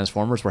 so the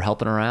Transformers were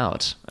helping her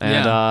out,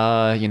 and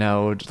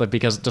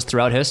because just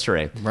throughout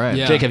history. Right.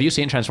 Yeah. Jake, have you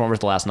seen Transformers: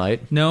 The Last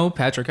Night? No,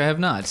 Patrick, I have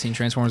not seen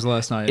Transformers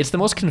last night. It's the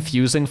most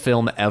confusing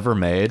film ever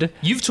made.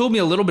 You've told me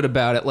a little bit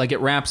about it. Like it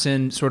wraps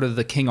in sort of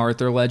the King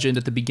Arthur legend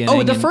at the beginning.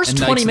 Oh, the and- first and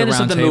 20 Knights minutes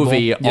of the Round Table.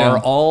 movie Yeah. are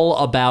all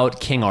about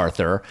King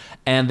Arthur,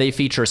 and they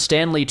feature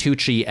Stanley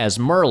Tucci as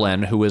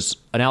Merlin, who is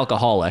an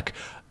alcoholic.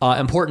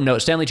 Important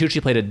note, Stanley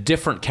Tucci played a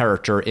different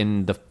character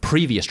in the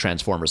previous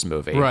Transformers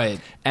movie. Right.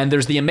 And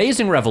there's the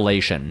amazing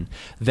revelation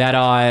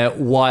that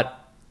what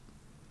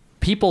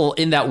people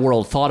in that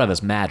world thought of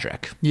as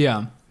magic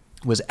Yeah.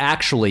 was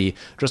actually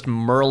just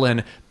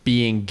Merlin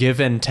being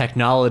given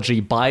technology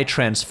by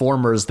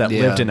Transformers that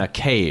lived in a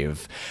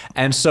cave.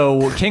 And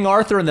so King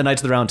Arthur and the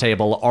Knights of the Round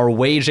Table are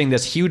waging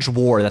this huge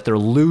war that they're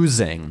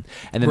losing.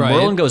 And then Right.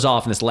 Merlin goes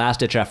off in this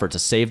last-ditch effort to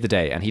save the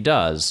day, and he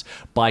does,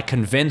 by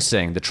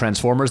convincing the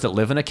Transformers that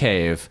live in a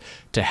cave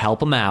to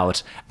help him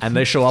out, and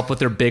they show up with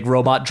their big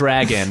robot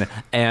dragon,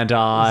 and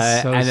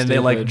then they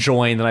like stupid.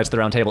 join the Knights of the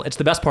Round Table. It's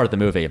the best part of the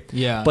movie.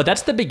 Yeah. But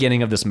that's the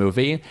beginning of this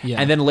movie. Yeah.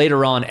 And then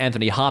later on,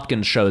 Anthony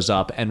Hopkins shows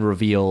up and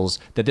reveals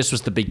that this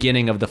was the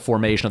beginning of the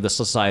formation of the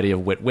Society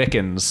of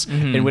Witwickens,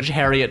 in which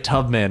Harriet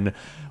Tubman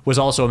was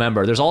also a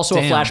member. There's also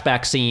a Damn.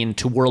 flashback scene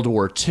to World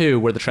War II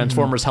where the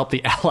Transformers helped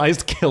the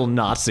Allies kill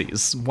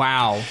Nazis.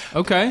 Wow.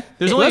 Okay.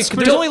 There's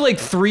only like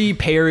 3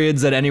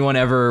 periods that anyone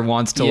ever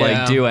wants to Yeah.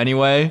 like do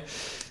anyway.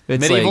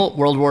 It's Medieval, like,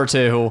 World War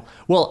II.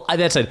 Well,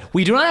 that's it.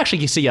 We do not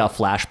actually see a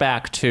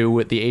flashback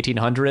to the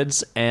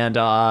 1800s and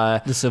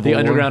the Civil War.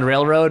 Underground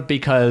Railroad,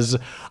 because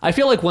I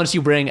feel like once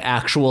you bring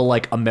actual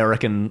like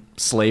American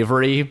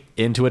slavery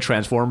into a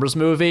Transformers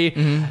movie,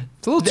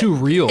 It's a little too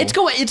real.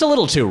 it's a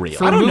little too real.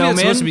 For a I don't movie know, that's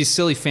supposed man. to be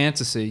silly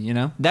fantasy, you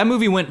know? that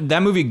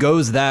movie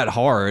goes that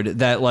hard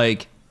that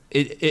like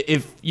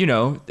if you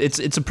know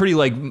it's a pretty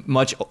like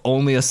much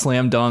only a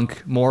slam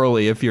dunk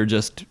morally if you're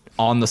just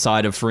on the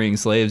side of freeing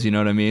slaves, you know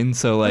what I mean?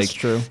 So like, That's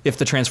true. if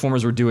the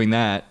Transformers were doing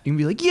that, you can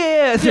be like,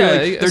 yeah, they're, Yeah, I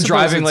like, they're suppose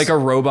driving it's- like a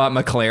robot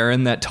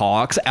McLaren that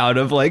talks out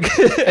of like.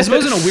 I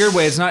suppose in a weird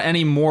way, it's not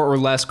any more or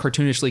less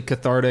cartoonishly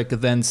cathartic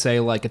than, say,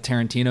 like a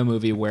Tarantino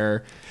movie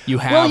where you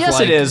have. Well, yes,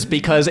 like, it is,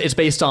 because it's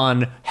based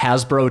on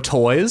Hasbro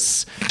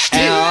toys,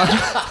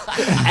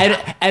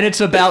 and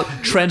it's about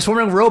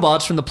transforming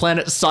robots from the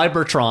planet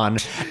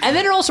Cybertron. And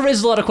then it also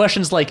raises a lot of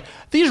questions, like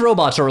these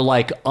robots are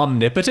like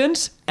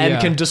omnipotent and Yeah.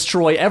 can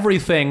destroy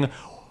everything.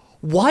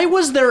 Why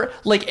was there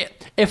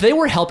like if they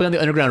were helping on the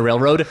Underground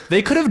Railroad,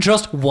 they could have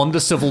just won the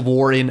Civil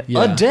War in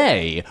Yeah. a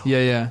day.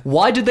 Yeah.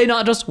 Why did they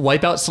not just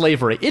wipe out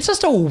slavery? It's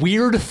just a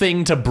weird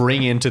thing to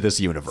bring into this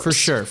universe. For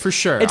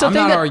sure. It's a I'm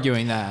thing not that-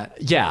 arguing that.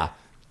 Yeah.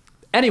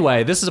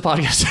 Anyway, this is a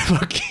podcast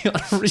about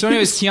Keanu Reeves. So,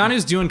 anyways,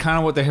 Keanu's doing kind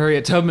of what the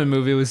Harriet Tubman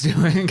movie was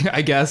doing,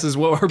 I guess, is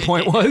what her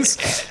point was.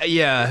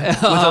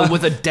 yeah,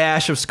 with a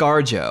dash of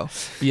ScarJo.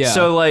 Yeah.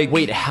 So like,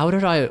 Wait,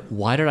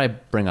 why did I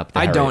bring up the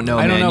I don't know,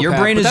 I don't man. know, Your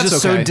Pat, brain but is that's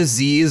just okay. so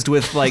diseased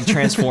with like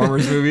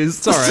Transformers movies.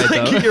 It's all right,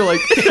 though. You're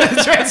like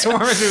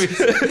Transformers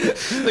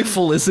movies. like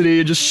Felicity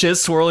and just shit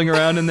swirling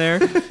around in there.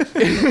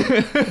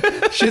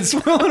 Shit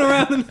swirling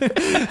around in there.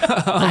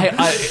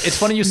 It's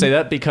funny you say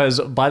that,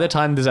 because by the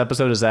time this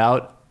episode is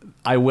out,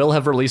 I will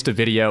have released a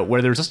video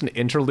where there's just an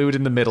interlude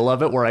in the middle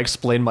of it where I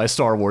explain my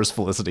Star Wars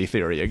Felicity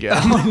theory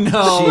again.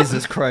 No.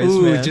 Jesus Christ,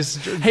 Ooh, man. just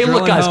Hey, look,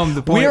 drilling guys, home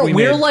the point we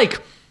we're made.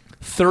 like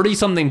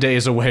 30-something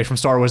days away from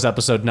Star Wars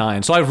Episode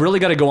 9, so I've really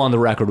got to go on the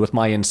record with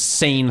my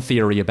insane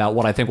theory about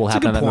what I think will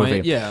happen in good that point,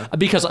 movie. yeah.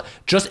 Because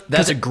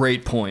That's a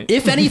great point.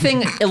 if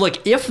anything,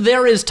 like if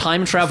there is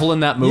time travel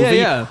in that movie,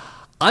 yeah.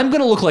 I'm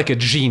gonna look like a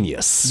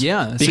genius.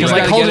 Yeah, so because you I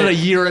gotta called get it a it-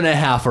 year and a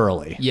half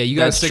early. Yeah, you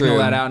got to That's signal true.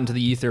 that out into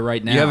the ether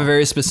right now. You have a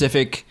very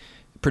specific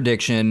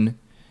prediction.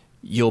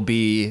 You'll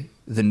be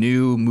the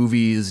new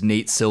movie's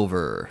Nate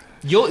Silver.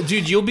 You'll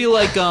be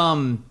like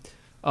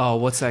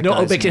what's that No,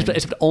 guy's but name?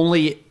 it's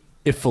only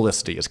if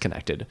Felicity is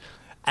connected.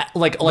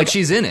 Like Like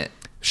she's in it,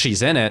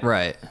 she's in it,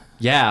 right?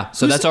 Yeah.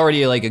 So that's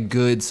already like a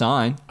good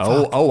sign.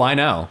 Oh, I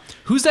know.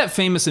 Who's that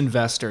famous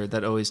investor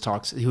that always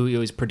talks, who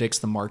always predicts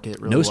the market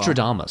really well?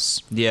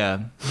 Nostradamus.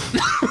 Yeah.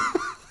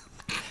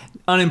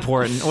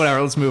 Unimportant.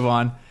 Whatever, let's move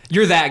on.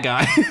 You're that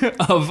guy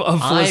of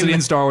Felicity I'm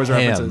and Star Wars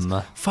references.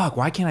 him. Fuck,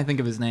 why can't I think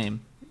of his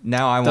name?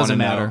 Now I want to Doesn't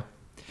know. matter.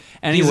 He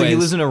Anyways,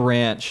 lives in a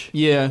ranch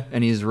yeah,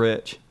 and he's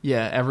rich.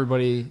 yeah,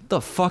 everybody,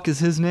 The fuck is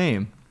his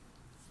name?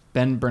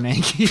 Ben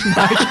Bernanke.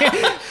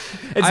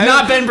 It's I-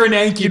 not Ben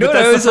Bernanke, You know but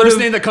what I that's always the thought first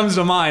of- name that comes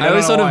to mind. I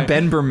always don't thought know of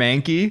Ben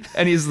Bernanke,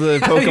 and he's the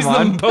why. He's the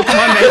Pokemon.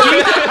 Pokemon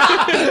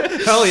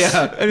Mankey. Hell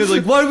yeah. And he's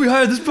like, why did we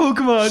hire this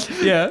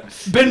Pokemon? Yeah.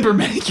 Ben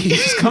Bernanke.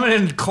 He's coming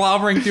in and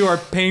clobbering through our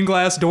pane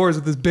glass doors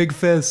with his big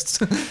fists.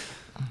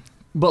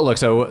 But look,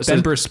 so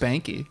Ben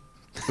Berspanky.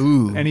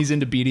 Ooh. And he's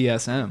into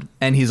BDSM.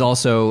 And he's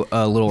also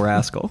a little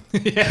rascal.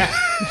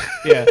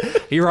 Yeah.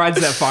 He rides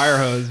that fire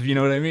hose, if you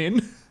know what I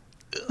mean.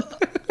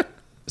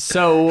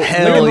 so Hell Look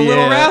at the Little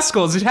yeah.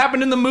 Rascals. It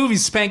happened in the movie.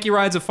 Spanky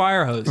rides a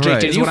fire hose. Right.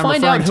 did is you what I'm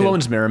find out referring who to.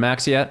 owns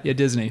Miramax yet? Yeah,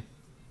 Disney.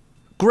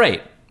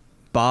 Great.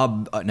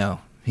 Bob, no,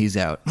 he's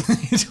out.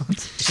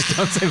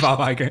 Don't say Bob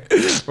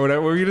Iger. Or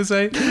whatever. What were you going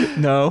to say?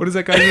 No. What is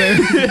that guy's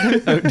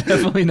name?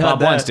 Definitely not Bob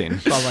that. Weinstein.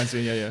 Bob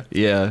Weinstein. Yeah.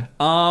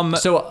 Yeah.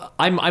 So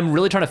I'm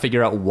really trying to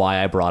figure out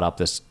why I brought up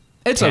this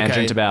It's tangent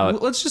okay.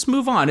 about Let's just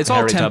move on. It's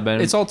Harry all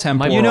Tubman. It's all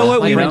temporal. You know what?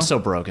 My We brain's know- so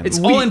broken. It's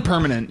all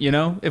impermanent, you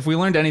know? If we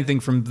learned anything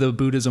from the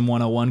Buddhism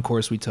 101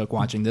 course we took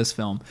watching this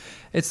film,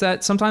 it's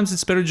that sometimes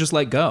it's better to just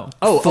let go.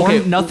 Form,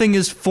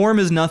 okay. Form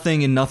is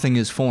nothing, and nothing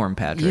is form,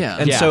 Patrick. Yeah.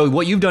 And Yeah. so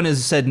what you've done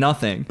is said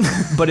nothing,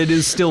 but it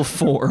is still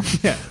form.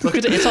 Yeah. Look,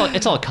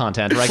 it's all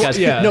content, right, guys?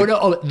 Yeah. No.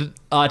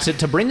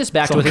 To bring this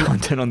back to a thing,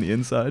 content on the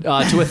inside.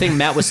 to a thing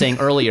Matt was saying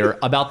earlier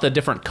about the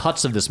different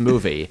cuts of this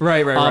movie.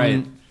 Right.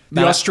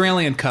 The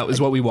Australian cut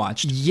was what we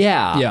watched.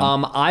 Yeah. Yeah.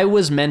 I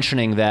was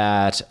mentioning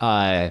that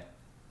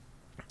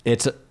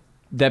it's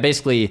that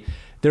basically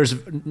there's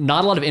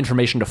not a lot of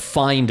information to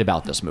find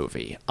about this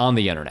movie on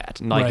the internet.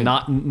 Like Right.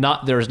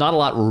 not there's not a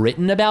lot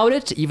written about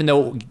it, even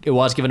though it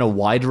was given a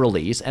wide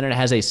release, and it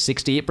has a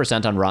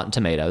 68% on Rotten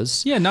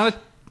Tomatoes. Yeah, not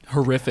a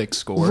horrific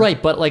score.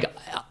 Right, but like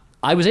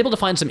I was able to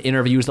find some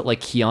interviews that like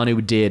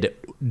Keanu did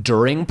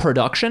during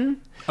production.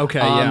 Okay,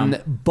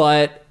 yeah.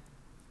 But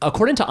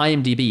according to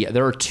IMDb,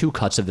 there are two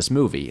cuts of this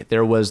movie.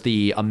 There was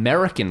the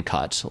American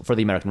cut for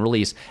the American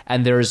release,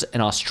 and there's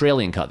an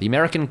Australian cut. The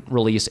American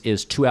release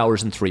is 2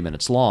 hours and 3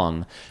 minutes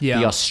long. Yeah.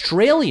 The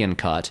Australian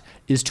cut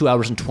is 2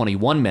 hours and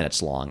 21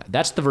 minutes long.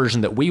 That's the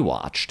version that we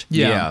watched.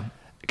 Yeah.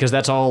 Because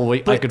that's all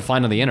I could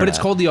find on the internet. But it's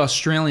called the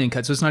Australian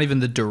cut, so it's not even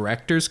the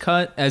director's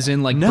cut, as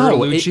in like No,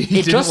 Bertolucci it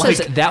did, just like,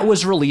 says that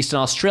was released in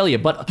Australia,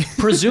 but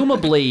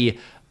presumably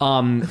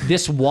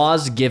this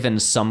was given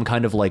some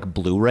kind of like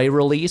Blu-ray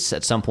release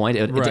at some point.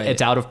 Right.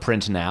 It's out of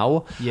print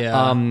now.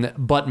 Yeah.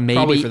 But maybe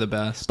Probably for the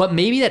best. But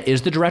maybe that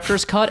is the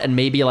director's cut, and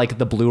maybe like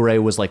the Blu-ray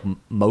was like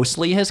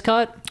mostly his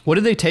cut. What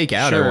did they take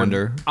out? Sure. I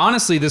wonder.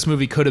 Honestly, this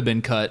movie could have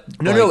been cut.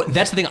 No,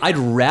 that's the thing. I'd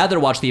rather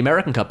watch the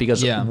American cut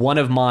because Yeah. one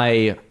of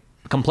my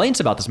complaints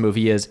about this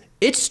movie is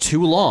it's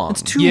too long.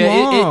 It's too Yeah,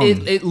 long.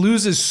 it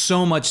loses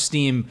so much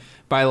steam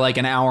by like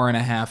an hour and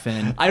a half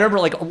in. I remember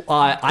like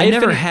I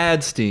never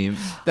had Steam.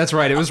 That's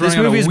right. It was This running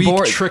on a movie's weak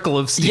boring. trickle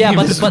of steam. Yeah,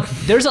 but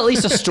there's at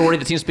least a story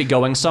that seems to be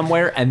going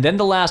somewhere, and then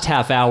the last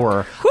half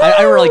hour,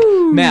 I remember like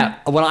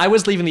Matt, when I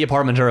was leaving the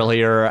apartment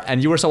earlier,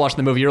 and you were still watching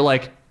the movie, you're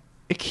like,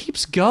 it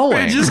keeps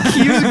going. It just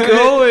keeps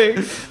going.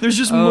 There's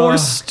just more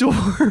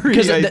story,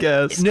 I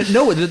guess.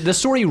 No, the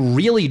story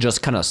really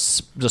just kind of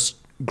just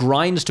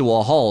grinds to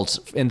a halt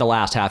in the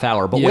last half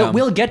hour, but Yeah.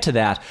 we'll get to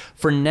that.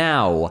 For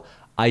now,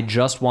 I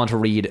just want to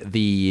read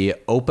the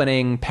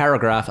opening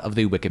paragraph of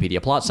the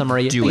Wikipedia plot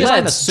summary. Do because it.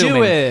 I'm Let's do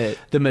assuming it.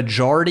 the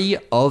majority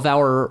of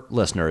our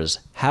listeners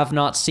have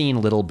not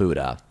seen Little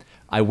Buddha.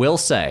 I will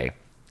say,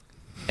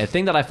 a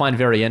thing that I find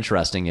very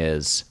interesting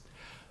is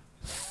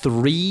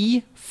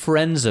 3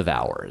 friends of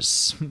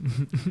ours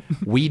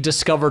we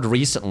discovered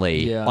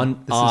recently Yeah,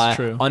 this is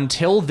true.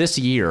 until this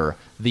year,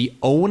 the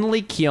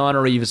only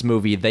Keanu Reeves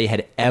movie they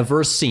had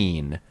ever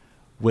seen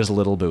was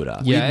Little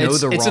Buddha. yeah, know it's,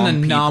 the it's an wrong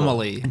people.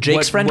 anomaly.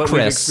 Jake's friend what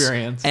we've Chris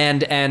experienced.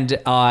 and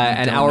don't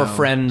our know.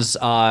 friends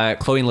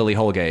Chloe and Lily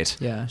Holgate.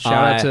 Yeah, shout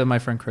out to my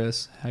friend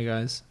Chris. Hi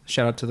guys.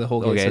 Shout out to the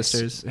Holgate Holgates,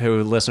 sisters.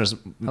 who listeners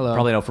Hello.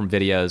 probably know from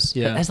videos.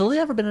 Yeah. Has Lily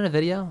ever been in a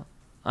video?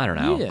 I don't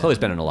know. Yeah. Chloe's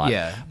been in a lot.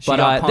 Yeah, she But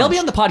got they'll be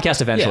on punched. the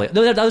podcast eventually.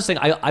 Yeah. The other thing,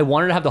 I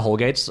wanted to have the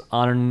Holgates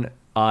on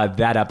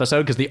that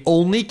episode because the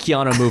only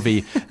Keanu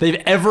movie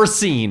they've ever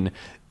seen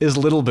is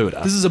Little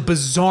Buddha. This is a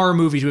bizarre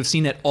movie to have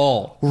seen at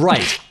all.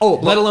 Right. Oh,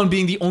 Let alone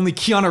being the only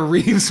Keanu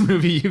Reeves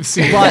movie you've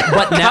seen.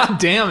 but now, God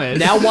damn it.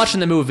 Now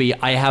watching the movie,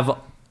 I have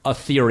a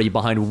theory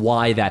behind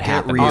why that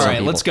happened. to all some right,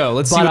 people. let's go.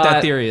 Let's see But, what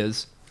that theory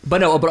is.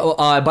 But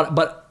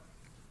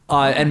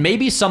and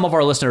maybe some of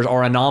our listeners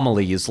are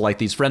anomalies like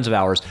these friends of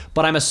ours,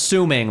 but I'm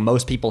assuming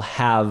most people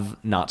have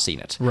not seen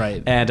it.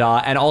 Right. And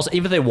also,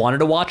 even if they wanted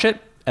to watch it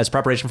as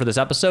preparation for this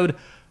episode,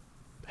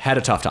 had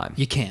a tough time.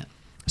 You can't.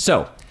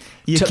 So,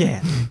 You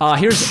can't.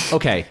 Here's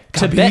okay.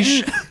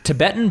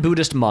 Tibetan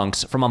Buddhist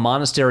monks from a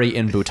monastery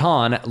in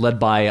Bhutan, led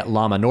by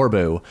Lama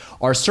Norbu,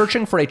 are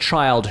searching for a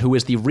child who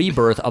is the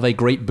rebirth of a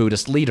great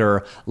Buddhist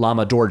leader,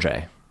 Lama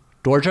Dorje.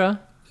 Dorje?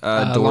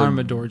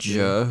 Lama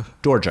Dorje.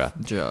 Dorje.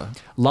 Ja.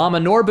 Lama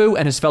Norbu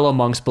and his fellow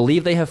monks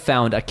believe they have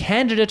found a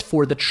candidate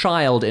for the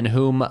child in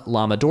whom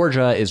Lama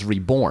Dorje is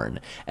reborn,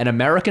 an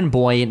American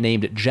boy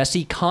named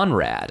Jesse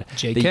Conrad.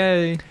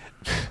 JK.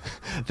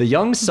 The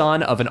young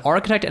son of an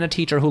architect and a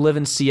teacher who live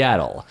in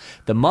Seattle.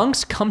 The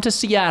monks come to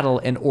Seattle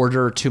in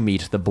order to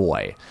meet the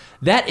boy.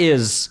 That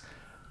is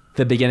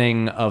the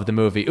beginning of the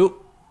movie. Ooh.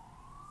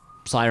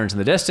 Sirens in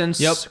the distance.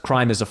 Yep.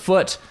 Crime is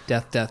afoot.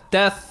 Death, death,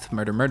 death.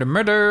 Murder, murder,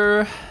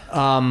 murder.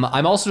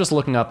 I'm also just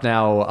looking up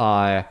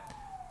now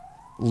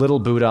Little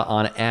Buddha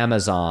on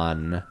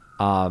Amazon.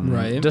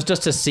 Right. Just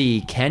to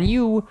see, can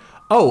you...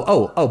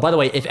 Oh, by the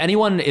way, if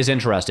anyone is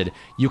interested,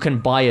 you can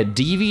buy a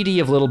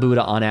DVD of Little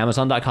Buddha on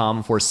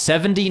Amazon.com for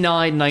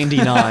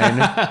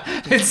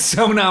 $79.99. It's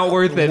so not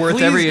worth it. Worth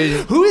Please, every-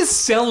 Who is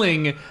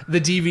selling the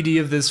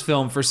DVD of this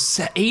film for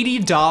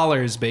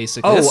 $80,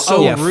 basically? That's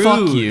so yeah, rude.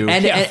 fuck you.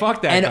 And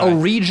fuck that and guy. a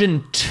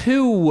Region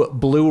 2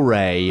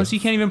 Blu-ray So you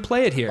can't even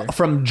play it here.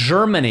 from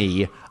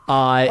Germany is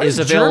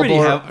does Germany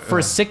available have- for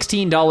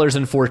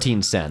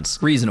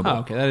 $16.14. Reasonable. Oh,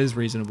 okay, that is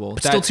reasonable.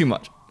 Still too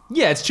much.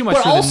 Yeah, it's too much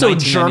But for the also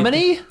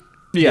 1990 Germany?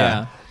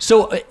 Yeah.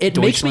 So it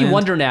makes me Deutschland.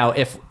 wonder now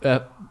if,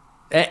 I'm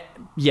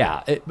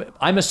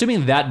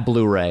assuming that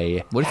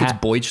Blu-ray. What if it's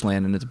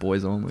Deutschland and it's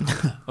boys only?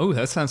 Oh,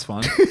 that sounds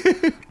fun.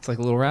 It's like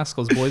Little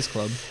Rascals Boys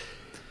Club.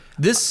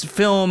 This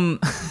film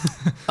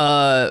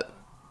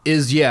is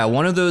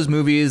one of those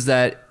movies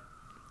that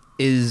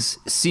is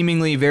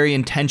seemingly very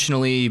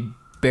intentionally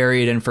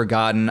buried and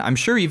forgotten. I'm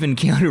sure even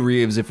Keanu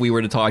Reeves, if we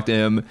were to talk to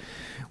him,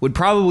 would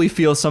probably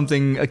feel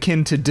something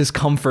akin to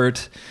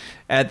discomfort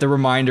at the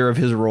reminder of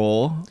his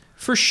role.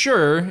 For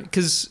sure,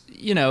 because,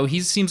 he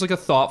seems like a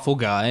thoughtful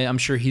guy. I'm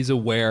sure he's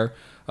aware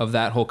of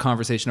that whole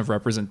conversation of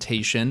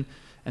representation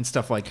and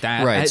stuff like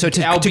that. Right. So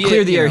to Albeit,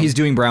 clear the air, he's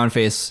doing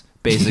brownface.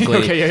 Basically,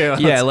 Okay,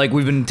 yeah. Like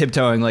we've been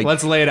tiptoeing. Like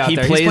Let's lay it out he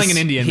there. He's playing an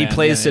Indian He man.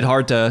 plays Yeah, yeah.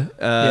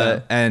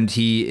 Siddhartha, and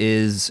he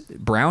is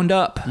browned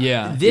up.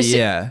 Yeah.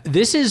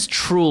 This is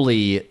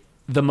truly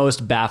the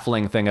most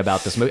baffling thing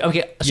about this movie.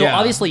 Okay, so Yeah.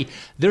 obviously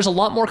there's a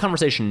lot more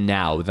conversation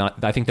now than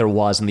I think there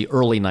was in the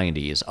early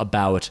 90s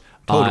about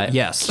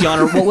yes.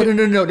 Keanu.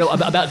 Well, no,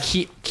 about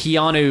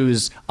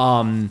Keanu's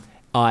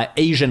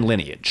Asian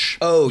lineage.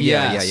 Oh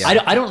Yes.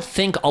 I don't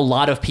think a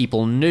lot of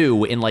people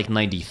knew in like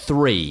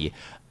 93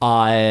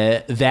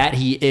 that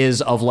he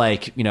is of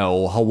like,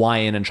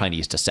 Hawaiian and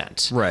Chinese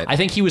descent. Right. I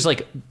think he was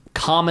like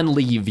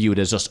commonly viewed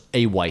as just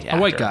a white actor.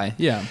 A white guy,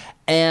 yeah.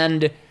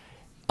 And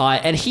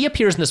he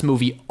appears in this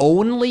movie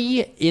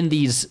only in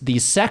these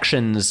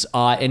sections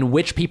in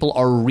which people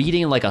are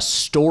reading like a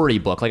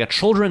storybook, like a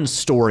children's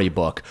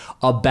storybook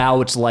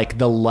about like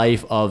the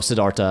life of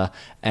Siddhartha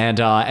and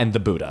the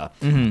Buddha.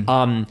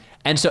 And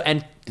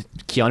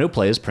Keanu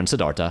plays Prince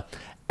Siddhartha,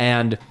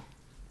 and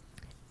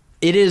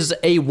it is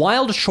a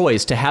wild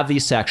choice to have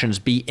these sections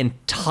be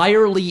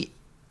entirely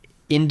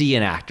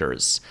Indian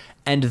actors,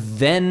 and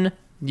then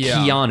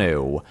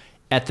Keanu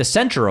at the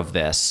center of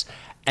this.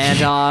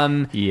 And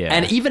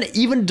and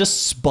even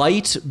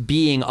despite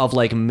being of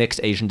like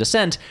mixed Asian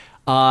descent,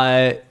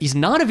 he's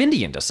not of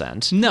Indian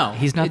descent. No.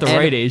 He's not the And-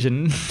 right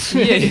Asian.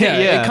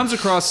 Yeah. It comes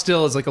across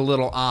still as like a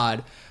little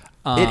odd.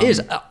 It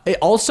is.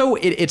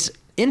 It's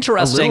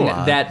interesting little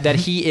odd. that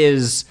he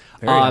is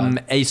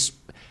odd.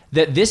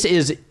 that this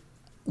is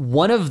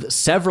one of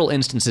several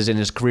instances in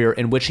his career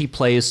in which he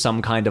plays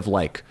some kind of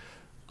like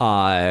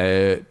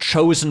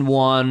chosen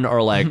one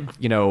or like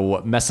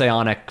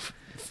messianic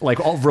like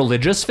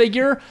religious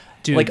figure.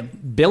 Dude.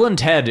 Like Bill and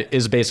Ted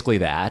is basically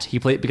that.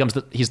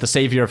 He's the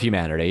savior of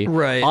humanity.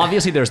 Right.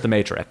 Obviously, there's The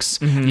Matrix,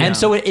 and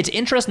so it's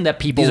interesting that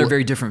people These are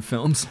very different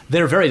films.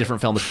 they're very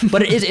different films,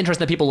 but it is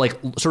interesting that people like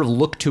sort of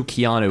look to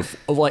Keanu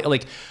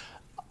like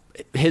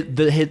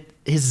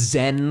his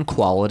Zen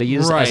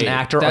qualities as Right. an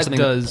actor are That something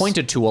does-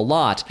 pointed to a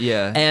lot.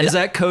 Yeah. and is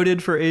that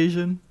coded for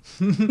Asian?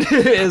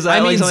 Is that I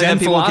like mean, something Zen that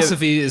people give-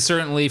 philosophy is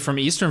certainly from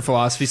Eastern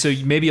philosophy, so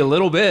maybe a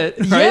little bit,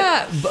 right?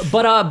 Yeah,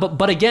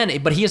 but again,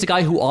 he is a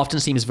guy who often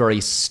seems very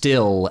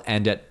still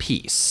and at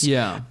peace.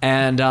 Yeah.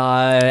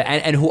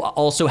 and who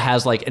also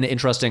has like an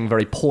interesting,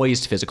 very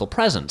poised physical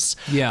presence.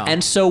 Yeah.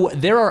 and so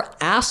there are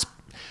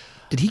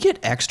Did he get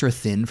extra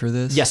thin for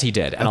this? Yes, he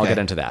did, and I'll Okay. get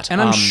into that. And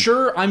I'm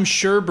sure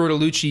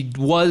Bertolucci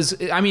was.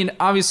 I mean,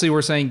 obviously,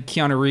 we're saying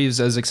Keanu Reeves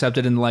as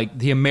accepted in like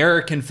the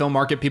American film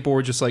market. People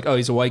were just like, "Oh,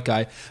 he's a white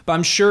guy." But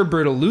I'm sure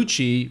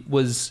Bertolucci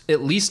was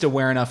at least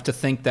aware enough to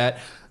think that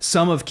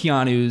some of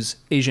Keanu's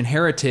Asian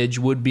heritage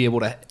would be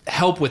able to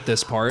help with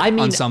this part I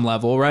mean, on some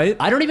level, right?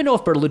 I don't even know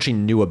if Bertolucci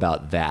knew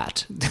about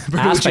that aspect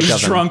Bertolucci's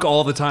of him. drunk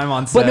all the time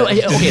on set. But no, okay.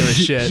 Doing his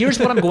shit. Here's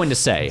what I'm going to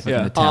say.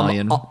 Yeah.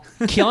 Italian.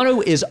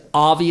 Keanu is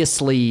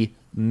obviously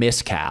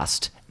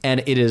miscast,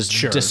 and it is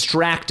Sure.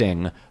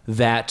 distracting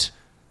that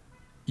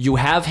you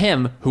have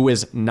him who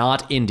is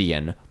not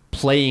Indian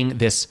playing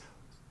this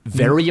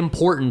very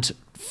important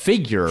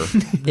figure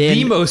the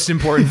in most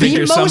important the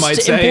figure, some most might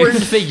say,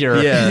 important figure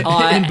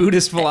in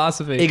Buddhist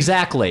philosophy.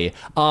 Exactly.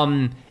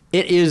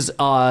 It is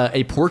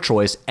a poor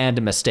choice and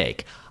a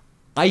mistake.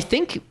 I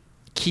think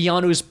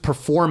Keanu's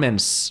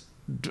performance,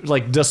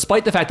 like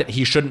despite the fact that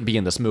he shouldn't be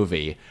in this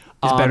movie,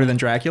 Is better than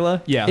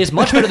Dracula? Yeah. is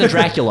much better than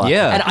Dracula.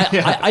 Yeah. And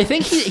I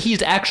think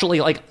he's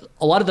actually like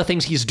a lot of the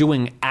things he's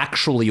doing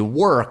actually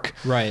work.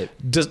 Right.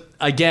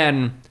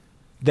 Again,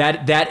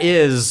 that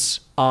is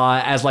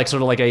as like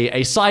sort of like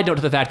a side note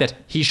to the fact that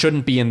he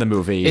shouldn't be in the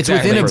movie. It's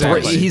Exactly, within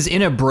exactly. he's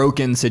in a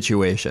broken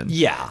situation.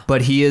 Yeah.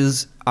 But he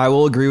is, I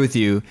will agree with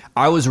you.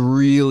 I was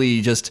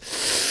really just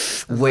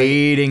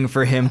waiting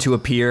for him to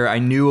appear. I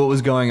knew what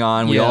was going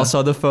on. We Yeah. all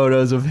saw the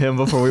photos of him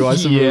before we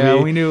watched the movie.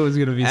 Yeah, we knew it was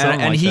going to be something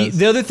And like he, this.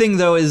 the other thing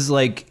though is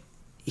like,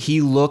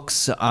 he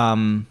looks,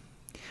 I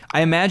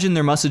imagine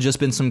there must have just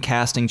been some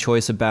casting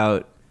choice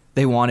about,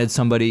 they wanted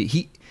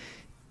somebody,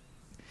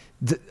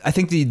 I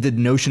think the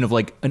notion of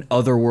like an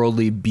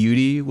otherworldly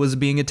beauty was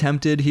being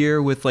attempted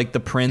here with like the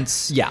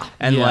prince. Yeah.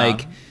 And Yeah.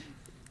 like,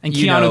 And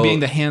you Keanu know- being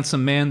the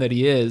handsome man that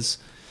he is,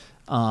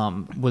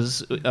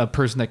 was a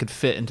person that could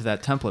fit into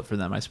that template for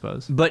them, I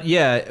suppose. But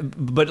yeah,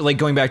 but like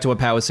going back to what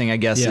Pat was saying, I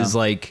guess Yeah. is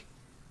like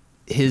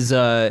his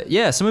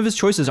some of his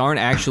choices aren't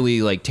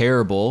actually like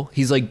terrible.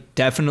 He's like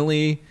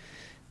definitely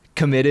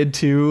committed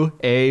to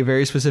a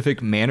very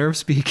specific manner of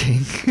speaking.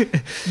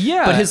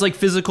 Yeah. But his like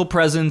physical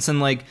presence and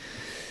like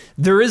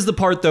There is the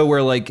part though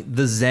where like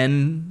the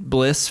Zen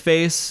Bliss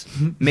face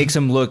makes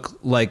him look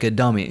like a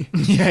dummy.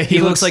 Yeah, he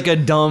looks like a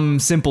dumb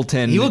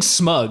simpleton. He looks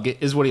smug,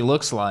 is what he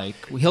looks like.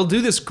 He'll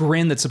do this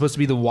grin that's supposed to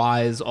be the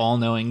wise,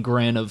 all-knowing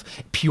grin of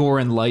pure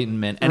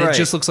enlightenment, and it Right.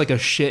 just looks like a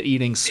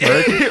shit-eating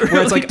smirk, where it's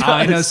really like,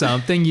 I know does.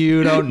 something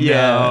you don't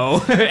Yeah.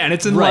 know, and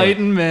it's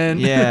enlightenment.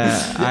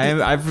 Yeah,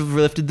 I've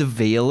lifted the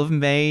veil of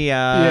Maya,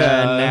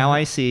 and now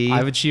I see.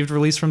 I've achieved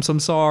release from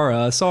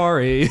samsara.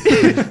 Sorry.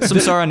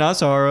 Samsara, not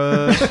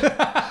Sara.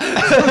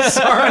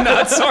 Samsara,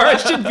 not Sara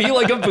should be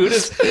like a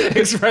Buddhist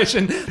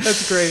expression.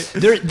 That's great.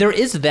 There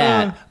is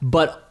that,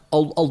 but a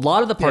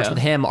lot of the parts Yeah. with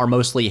him are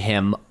mostly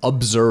him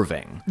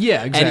observing.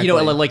 Yeah, And you know,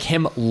 exactly. like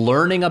him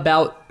learning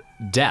about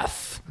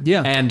death.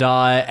 Yeah. and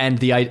like And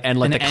the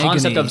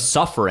concept agony. of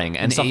suffering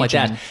and stuff like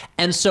aging. that.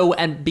 And so,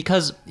 and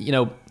because you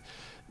know,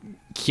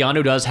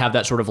 Keanu does have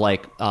that sort of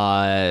like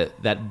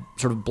that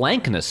sort of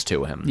blankness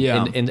to him.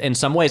 Yeah. In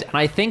some ways, and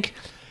I think.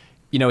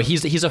 You know,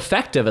 he's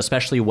effective,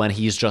 especially when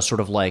he's just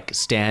sort of like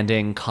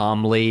standing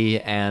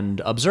calmly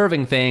and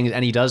observing things.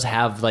 And he does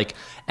have like,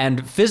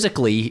 and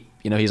physically,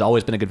 you know, he's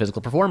always been a good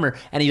physical performer,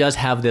 and he does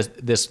have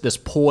this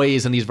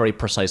poise and these very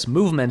precise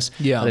movements.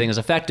 Yeah. that I think is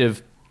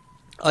effective.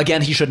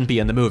 Again, he shouldn't be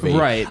in the movie,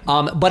 Right.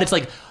 But it's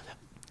like.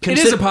 It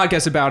is a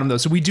podcast about him, though,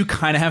 so we do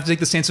kind of have to take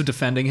the stance of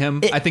defending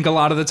him. I think a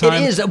lot of the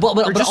time, It is, but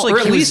or, just, but or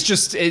at here's- least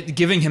just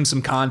giving him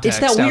some context.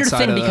 It's that weird outside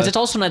thing of because the- it's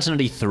also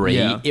 1993.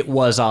 Yeah. It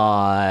was,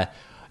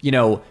 you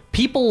know,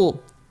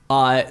 people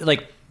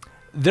like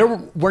there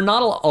were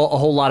not a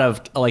whole lot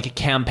of like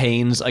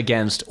campaigns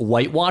against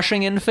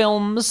whitewashing in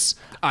films.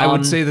 I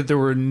would say that there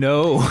were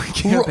no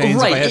campaigns.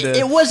 Right, If I had to,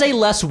 it was a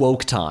less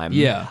woke time.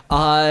 Yeah.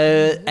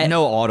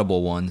 No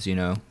audible ones, you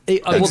know.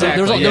 Well,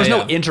 Exactly, there was yeah,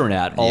 no yeah.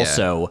 internet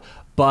also,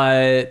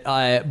 but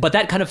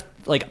that kind of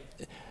like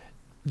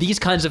these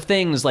kinds of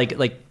things like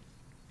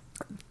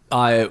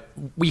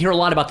we hear a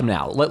lot about them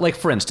now. Like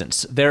for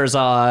instance, there's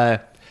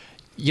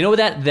you know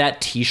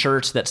that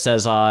T-shirt that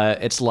says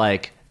it's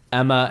like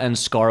Emma and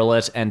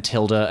Scarlett and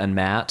Tilda and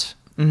Matt.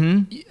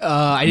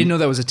 I didn't know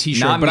that was a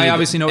T-shirt, Not but me. I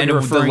obviously know what and you're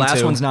referring the last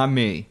to. one's not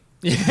me.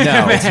 No,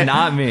 It's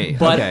not me.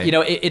 But Okay. you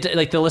know, it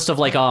like the list of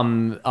like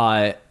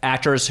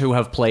actors who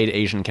have played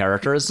Asian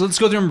characters. So let's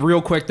go through them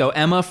real quick, though.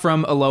 Emma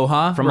from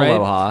Aloha. From right?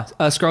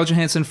 Aloha. Scarlett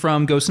Johansson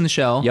from Ghost in the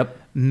Shell. Yep.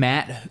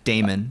 Matt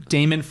Damon,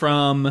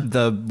 from...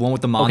 the one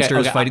with the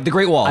monsters Okay, fighting the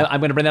Great Wall. I'm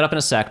going to bring that up in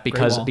a sec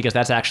because Wall.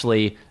 that's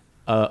actually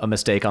a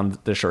mistake on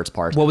the shirt's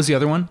part. What was the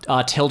other one?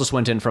 Tilda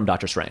Swinton from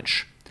Doctor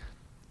Strange.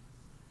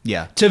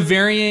 yeah. To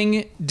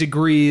varying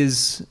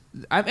degrees...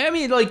 I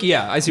mean, like,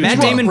 yeah, I see what Matt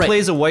you mean. Damon Right.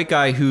 plays a white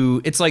guy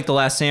who it's like the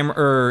Last Sam,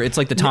 or it's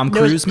like the Tom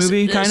No, Cruise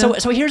movie, kind of.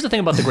 So here's the thing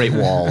about the Great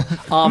Wall.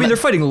 I mean, they're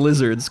fighting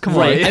lizards. Come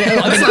right.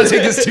 on. Let's not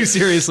take this too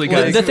seriously,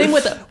 guys. The thing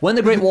with when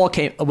the Great Wall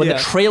came, when Yeah. the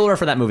trailer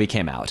for that movie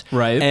came out,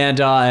 Right.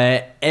 and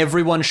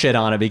everyone shit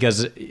on it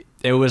because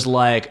it was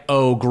like,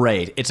 oh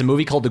great, it's a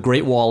movie called The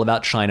Great Wall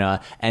about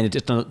China, and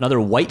it's another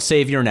white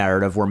savior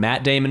narrative where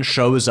Matt Damon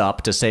shows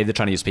up to save the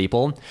Chinese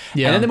people.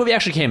 Yeah. And then the movie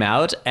actually came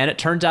out, and it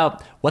turns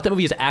out what the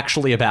movie is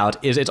actually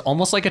about is it's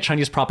almost like a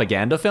Chinese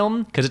propaganda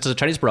film because it's a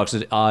Chinese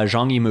production.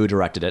 Zhang Yimou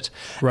directed it.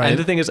 Right. And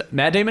the thing is,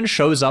 Matt Damon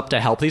shows up to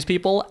help these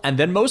people, and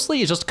then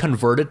mostly is just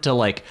converted to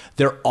like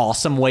their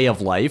awesome way of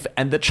life,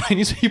 and the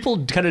Chinese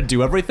people kind of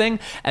do everything,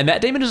 and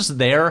Matt Damon is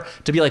there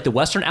to be like the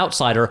Western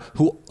outsider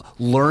who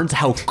learns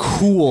how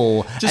cool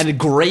and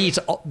great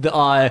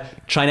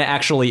China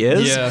actually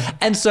is. Yeah.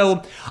 And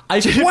so I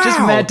Just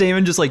Matt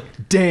Damon just like,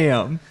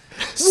 damn.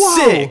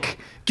 Sick.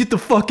 Get the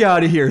fuck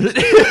out of here.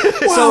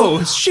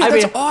 Whoa, shit, I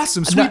that's mean,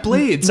 awesome. Sweet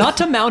blades. Not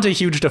to mount a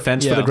huge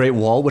defense for Yeah. the Great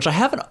Wall, which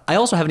I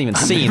also haven't even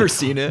seen. never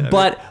seen it.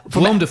 But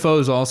Willem Dafoe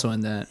is also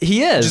in that.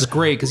 he is. Which is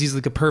great because he's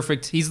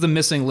like he's the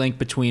missing link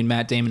between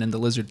Matt Damon and the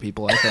lizard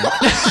people, I think.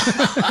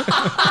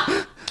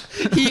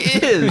 He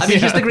is. I mean,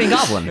 he's the Green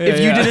Goblin. if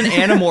you did an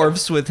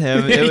Animorphs with him,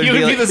 it would He be, would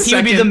be like, the he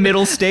would be the second-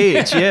 middle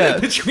stage. Yeah.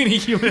 Between a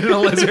human and a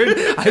lizard,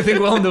 I think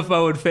Willem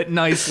Dafoe would fit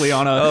nicely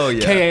on a yeah.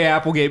 K.A.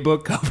 Applegate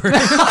book cover.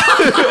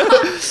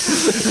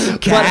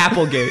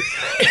 Applegate.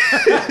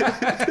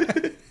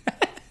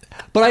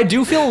 But I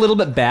do feel a little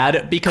bit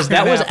bad because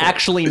that was Apple.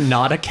 actually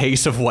not a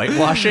case of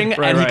whitewashing,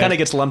 and he right. kind of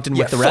gets lumped in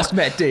with the rest.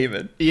 Matt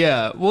Damon.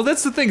 Yeah, well,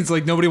 that's the thing. It's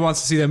like nobody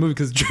wants to see that movie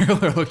because the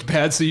trailer looked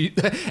bad. So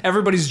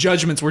everybody's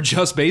judgments were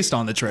just based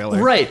on the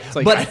trailer, Right. It's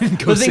like, But I didn't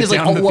go the thing sit is, like,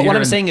 down in the what theater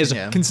I'm and saying is,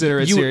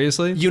 consider it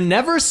seriously. You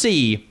never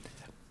see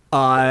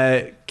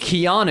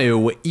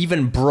Keanu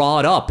even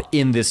brought up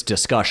in this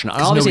discussion.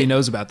 And obviously, nobody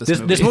knows about this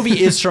movie. This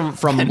movie is from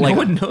like No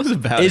one knows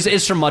about it.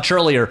 is from much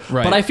earlier.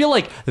 Right. But I feel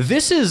like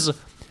this is,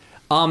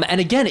 and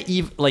again,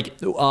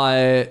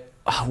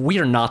 we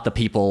are not the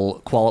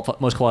people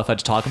most qualified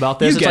to talk about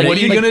this. You get it. What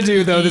are you gonna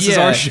do, though? This is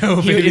our show,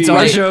 baby. It's our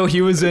Right. show.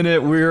 He was in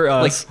it. We're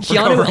Like us. We're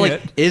Keanu covering like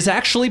it. is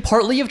actually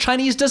partly of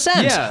Chinese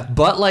descent. Yeah.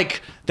 But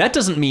like that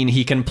doesn't mean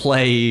he can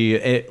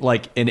play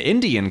like an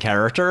Indian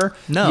character.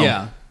 No.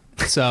 Yeah.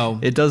 So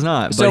It does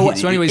not. So- But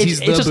so anyways, he's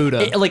the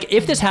Buddha. like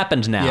if this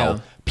happened now, Yeah.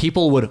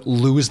 people would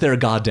lose their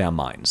goddamn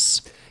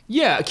minds.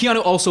 Yeah,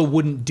 Keanu also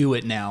wouldn't do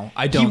it now.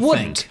 I don't He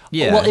wouldn't. think.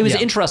 Yeah. Well, it was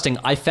Yeah. interesting.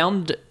 I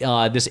found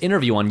this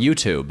interview on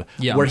YouTube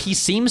Yeah. where he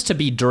seems to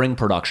be during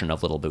production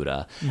of Little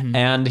Buddha, Mm-hmm.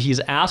 and he's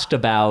asked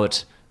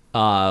about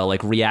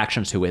like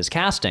reactions to his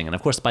casting, and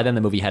of course by then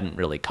the movie hadn't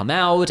really come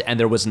out, and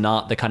there was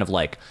not the kind of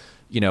like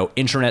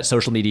internet,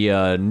 social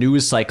media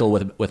news cycle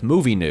with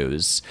movie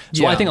news.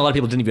 So I Yeah. think a lot of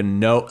people didn't even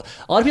know.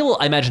 A lot of people,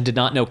 I imagine, did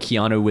not know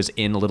Keanu was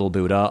in Little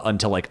Buddha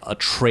until like a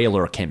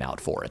trailer came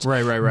out for it.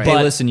 Right. Hey,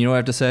 But- listen, you know what I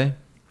have to say?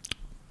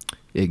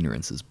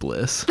 Ignorance is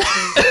bliss.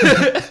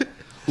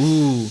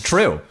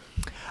 True.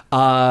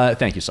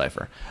 Thank you,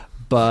 Cypher.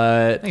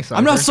 But Thanks,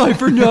 I'm not Cypher.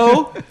 Cypher,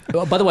 no.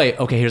 Oh, by the way,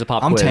 okay, here's a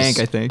pop I'm quiz. Tank,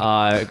 I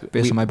think,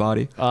 based on my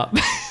body.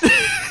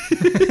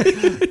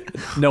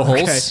 No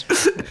holes.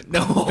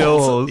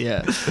 No.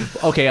 Yeah.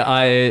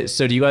 Okay,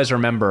 so do you guys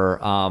remember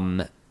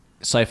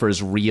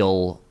Cypher's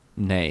real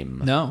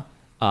name? No.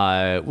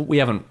 We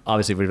haven't,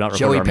 obviously, we've not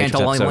Joey recorded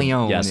our Matrix episode.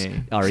 Pantaleone. Yes,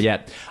 or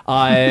yet.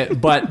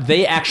 But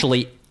they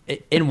actually,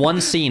 in one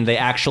scene, they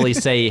actually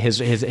say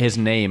his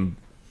name.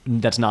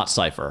 That's not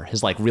Cypher.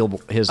 His like real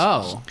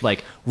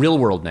real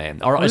world name,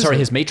 or is sorry, it?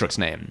 his Matrix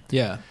name.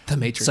 Yeah. The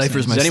Matrix.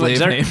 Cypher's name. my Does anyone,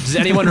 slave name. does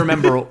anyone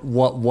remember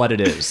what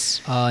it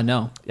is?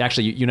 No.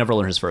 Actually, you never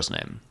learned his first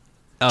name.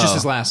 Just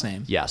his last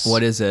name. Yes.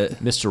 What is it?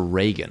 Mr.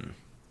 Reagan.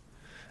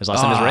 His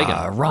last name is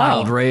Reagan.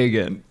 Ronald Oh.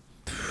 Reagan.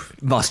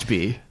 Must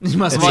be.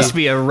 Must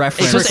be a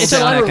reference. It's just Trickle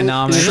down a line,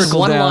 economics. there's just Trickle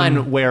one down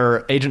line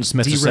where Agent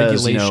Smith just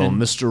says, deregulation.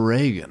 Mr.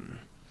 Reagan.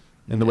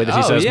 In the way that he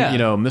Oh, says, yeah.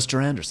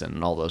 Mr. Anderson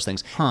and all those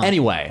things. Huh.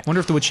 Anyway, Wonder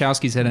if the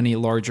Wachowskis had any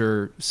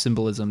larger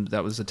symbolism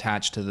that was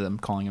attached to them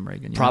calling him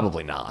Reagan. you know?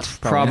 probably not.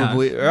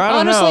 Probably. not. I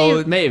don't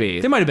Honestly, know.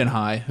 maybe. They might have been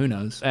high. Who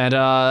knows? And,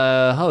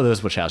 those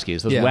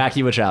Wachowskis, those Yeah.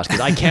 wacky Wachowskis.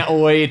 I can't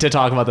wait to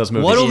talk about those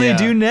movies. What'll Yeah.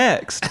 they do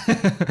next?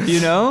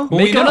 You know? Well,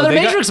 we Make know another they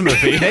got- Matrix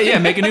movie. Yeah,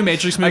 make a new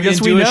Matrix movie guess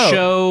and we do a know.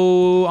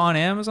 show on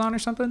Amazon or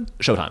something.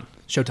 Showtime.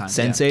 Showtime.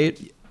 Sense8?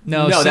 Yeah.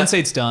 No, No, that-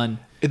 Sense8's done.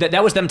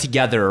 That was them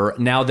together.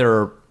 Now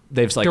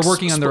they've like They're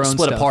working on their own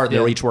split stuff, apart.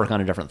 They're yeah. each working on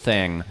a different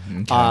thing.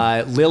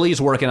 Lily's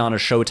working on a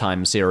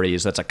Showtime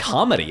series that's a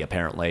comedy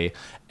apparently,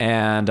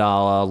 and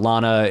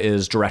Lana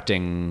is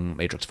directing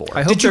Matrix 4.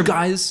 I hope Did you they're-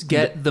 guys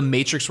get the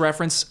Matrix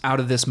reference out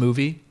of this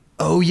movie?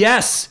 Oh,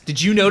 yes.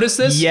 Did you notice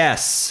this?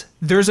 Yes.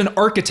 There's an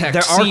architect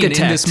Their scene in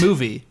architect. this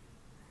movie.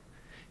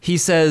 He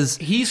says,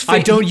 He's I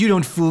fa- don't, you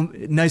don't fool,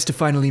 nice to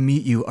finally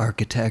meet you,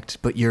 architect,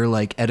 but your,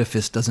 like,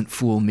 edifice doesn't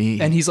fool me.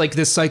 And he's like,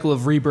 this cycle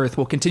of rebirth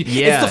will continue.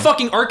 Yeah. It's the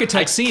fucking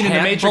architect scene in the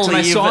Can't Matrix, and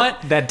I believe saw it.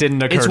 That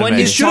didn't occur It's to when me.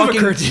 he's It should have talking-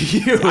 occurred to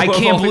you. I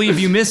can't believe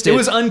you missed it. It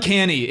was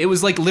uncanny. It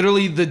was like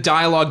literally the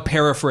dialogue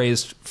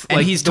paraphrased. And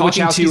Like he's the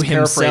talking to Wachowskis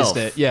paraphrased himself,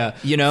 it. Yeah.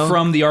 you know?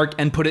 From the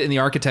and put it in the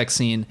architect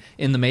scene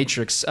in the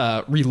Matrix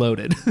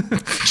Reloaded.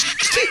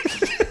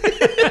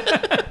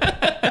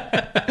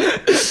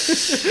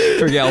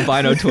 For the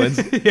albino twins.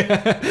 Dude,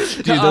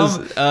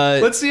 those,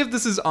 Let's see if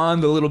this is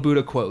on the Little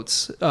Buddha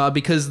quotes,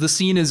 because the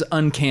scene is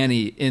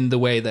uncanny in the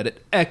way that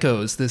it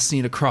echoes this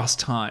scene across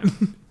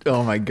time,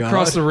 oh my God.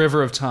 across the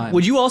river of time.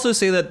 Would you also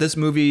say that this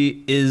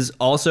movie is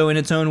also in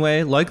its own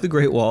way, like The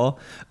Great Wall,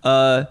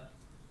 although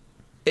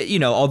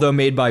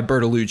made by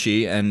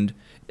Bertolucci and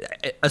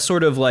a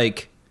sort of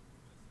like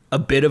a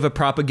bit of a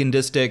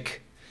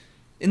propagandistic,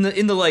 in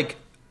the like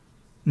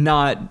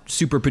not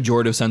super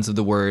pejorative sense of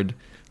the word,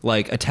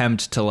 like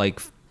attempt to like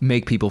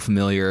make people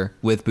familiar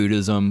with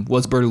Buddhism?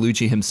 Was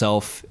Bertolucci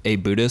himself a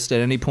Buddhist at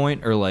any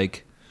point, or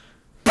like?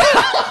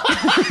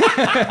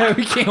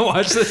 We can't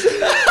watch this.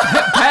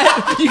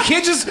 Pat, you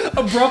can't just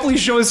abruptly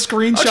show us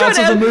screenshots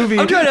of the movie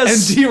I'm trying to and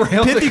ask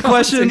derail the pithy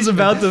questions conversation.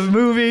 about the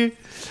movie.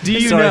 Do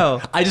you Sorry,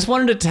 know? I just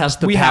wanted to test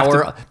the We have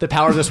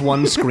power of this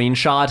one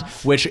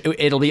screenshot, which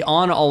it'll be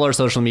on all our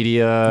social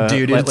media.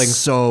 Dude, like, it's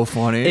so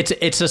funny.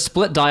 It's a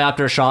split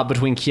diopter shot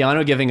between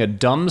Keanu giving a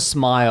dumb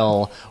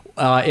smile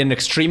in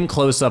extreme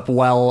close-up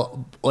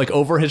while, like,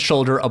 over his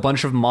shoulder, a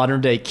bunch of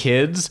modern-day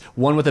kids,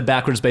 one with a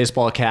backwards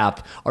baseball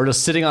cap, are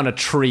just sitting on a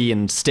tree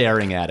and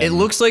staring at him. It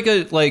looks like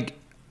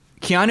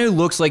Keanu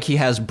looks like he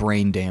has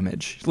brain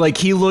damage. Like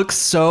he looks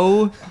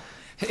so.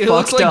 It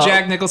looks fucked like up.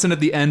 Jack Nicholson at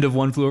the end of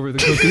One Flew Over the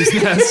Cuckoo's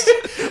Nest.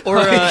 or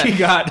Like he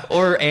got.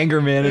 or anger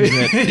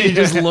management. He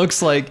just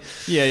looks like.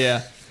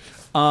 Yeah.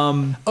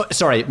 Oh,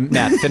 sorry,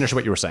 Matt, finish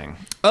what you were saying.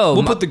 Oh,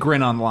 We'll put the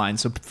grin online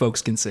so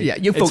folks can see. yeah.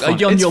 You It's folks, fun-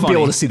 you'll it's be able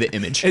funny. to see the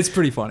image. It's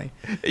pretty funny.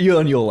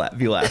 You'll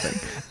be laughing.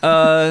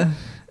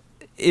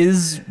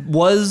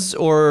 Was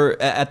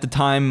at the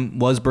time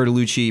was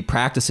Bertolucci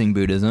practicing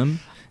Buddhism?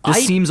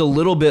 This seems a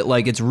little bit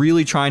like it's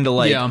really trying to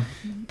like. Yeah.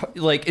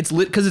 Like it's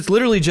because it's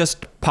literally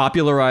just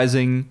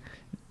popularizing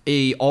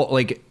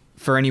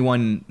for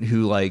anyone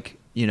who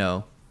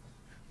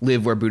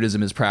live where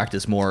Buddhism is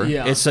practiced more.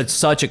 Yeah. It's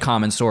such a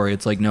common story.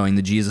 It's like knowing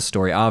the Jesus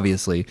story,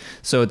 obviously.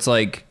 So it's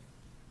like,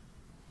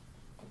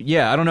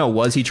 yeah, I don't know.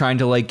 Was he trying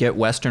to like get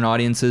Western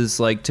audiences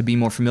like to be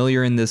more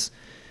familiar in this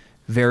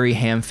very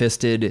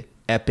ham-fisted,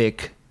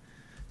 epic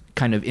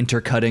kind of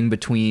intercutting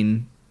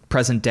between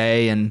present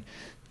day and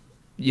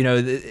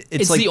it's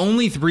It's like the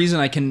only reason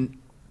I can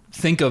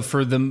think of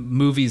for the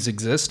movie's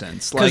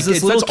existence. 'Cause Like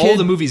this that's little all kid-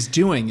 the movie's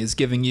doing is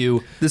giving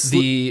you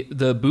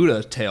the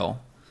Buddha tale.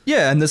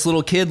 Yeah, and this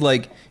little kid,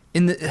 like,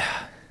 in the...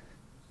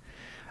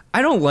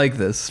 I don't like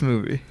this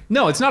movie.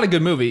 No, it's not a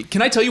good movie.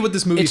 Can I tell you what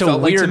this movie It's a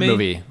felt like to weird me?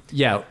 movie.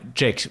 Yeah,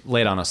 Jake,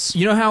 lay it on us.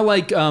 You know how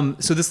like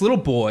so this little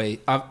boy,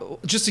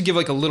 just to give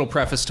like a little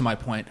preface to my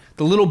point,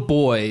 the little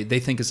boy they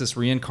think is this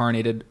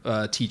reincarnated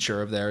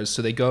teacher of theirs.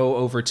 So they go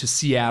over to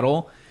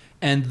Seattle,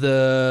 and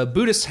the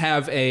Buddhists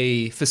have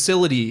a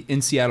facility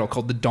in Seattle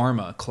called the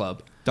Dharma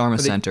Club. Dharma Or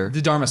the- Center.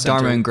 The Dharma Center.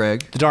 Dharma and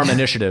Greg. The Dharma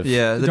Initiative.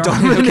 Yeah, the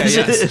Dharma- Dharma. okay,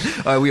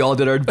 Initiative. We all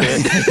did our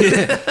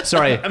bit.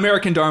 Sorry.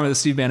 American Dharma, the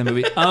Steve Bannon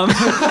movie. I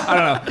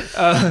don't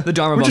know. The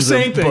Dharma We're just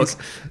Bums saying book.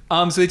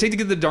 things. So they take to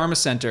get the Dharma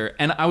Center,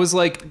 and I was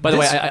like, By the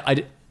way,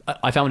 this-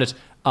 I found it.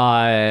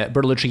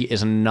 Bertolucci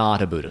is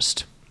not a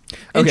Buddhist.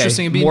 Okay,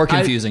 interesting. more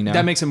confusing now.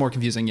 That makes it more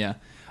confusing, yeah.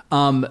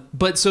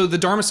 But so the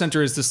Dharma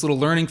Center is this little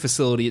learning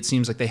facility, it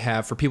seems like they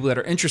have for people that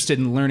are interested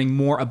in learning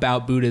more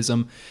about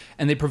Buddhism.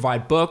 And they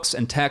provide books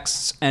and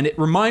texts. And it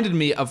reminded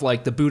me of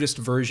like the Buddhist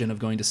version of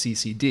going to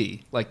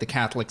CCD, like the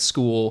Catholic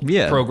school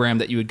Yeah. program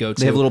that you would go to.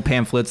 They have little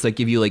pamphlets that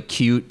give you like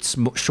cute,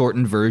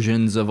 shortened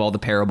versions of all the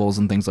parables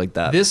and things like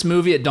that. This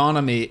movie, it dawned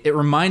on me, it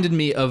reminded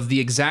me of the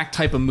exact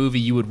type of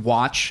movie you would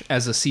watch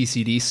as a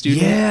CCD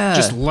student. Yeah.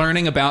 Just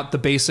learning about the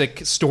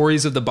basic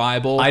stories of the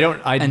Bible. I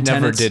and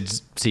never tenets.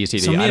 did CCD.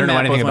 So me I don't and know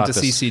Matt anything both about went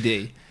to this.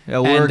 CCD. Yeah,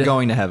 we're And,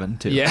 going to heaven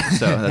too. Yeah,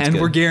 so that's and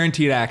good. we're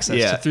guaranteed access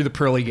Yeah. through the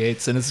pearly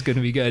gates, and it's going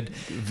to be good.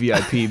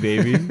 VIP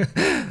baby.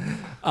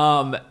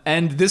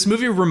 And this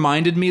movie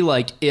reminded me,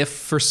 like, if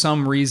for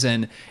some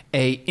reason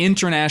a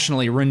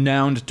internationally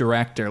renowned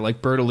director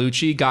like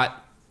Bertolucci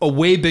got a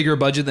way bigger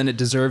budget than it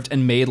deserved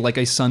and made like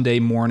a Sunday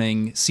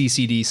morning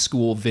CCD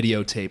school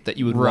videotape that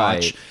you would Right.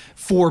 watch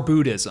for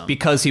Buddhism.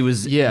 because he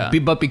was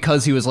but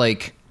because he was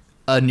like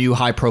a new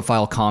high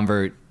profile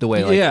convert, the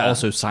way like Yeah.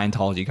 also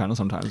Scientology kind of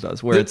sometimes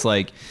does, where The- it's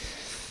like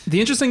The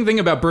interesting thing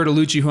about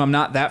Bertolucci, who I'm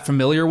not that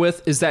familiar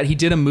with, is that he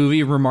did a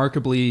movie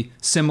remarkably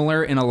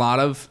similar in a lot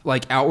of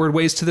like outward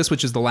ways to this,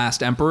 which is The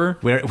Last Emperor.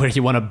 Where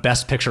he won a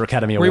Best Picture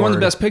Academy Award. Where he won the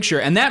Best Picture.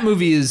 And that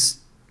movie is,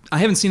 I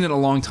haven't seen it in a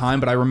long time,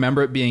 but I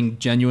remember it being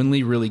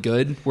genuinely really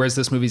good, whereas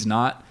this movie's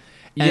not.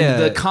 And Yeah.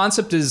 the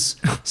concept is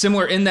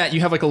similar in that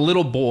you have like a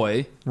little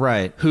boy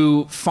right.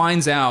 who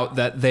finds out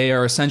that they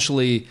are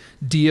essentially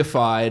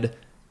deified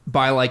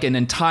by like an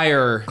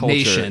entire Culture,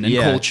 nation and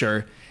yeah.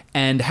 culture,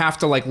 and have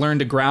to like learn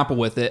to grapple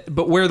with it.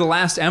 But where The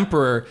Last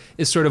Emperor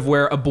is sort of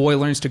where a boy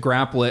learns to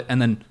grapple it,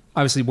 and then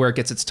obviously where it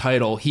gets its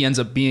title, he ends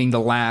up being the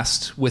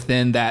last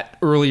within that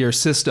earlier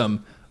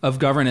system of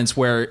governance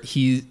where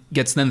he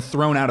gets then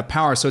thrown out of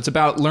power. So it's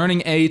about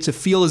learning to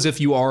feel as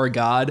if you are a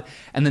god,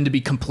 and then to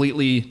be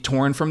completely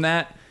torn from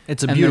that.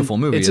 It's a And beautiful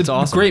then movie. It's It's a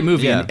awesome. great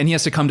movie, Yeah. and he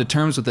has to come to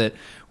terms with it.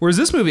 Whereas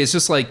this movie is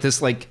just like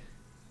this like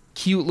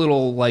cute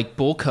little like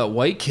bowl cut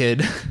white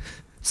kid.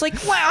 It's like,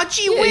 wow,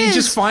 gee He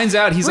just finds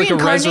out he's like a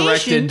Reincarnation.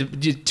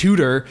 resurrected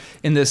tutor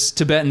in this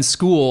Tibetan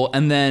school,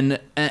 and then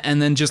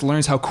just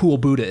learns how cool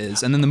Buddha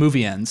is, and then the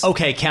movie ends.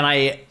 Okay, can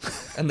I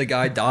and the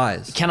guy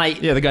dies.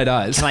 Yeah, the guy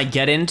dies. can I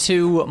get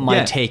into my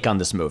Yeah. take on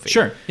this movie?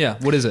 Sure. Yeah.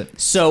 What is it?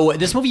 So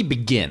this movie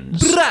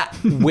begins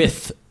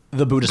with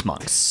the Buddhist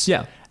monks.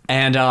 Yeah.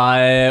 And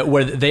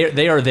where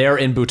they are there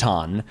in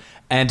Bhutan,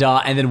 and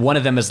then one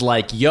of them is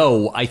like,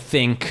 "Yo, I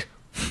think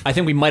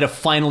we might have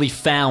finally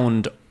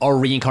found a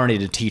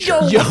reincarnated teacher."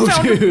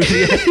 dude.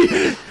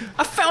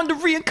 I found a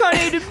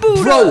reincarnated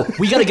Buddha. Bro,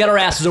 we gotta get our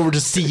asses over to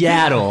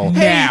Seattle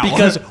Now.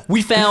 because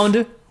we found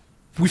the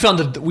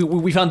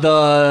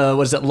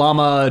what is it,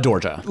 Lama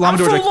Dorja. Lama I'm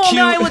from Dorja, Long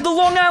cue- Island. The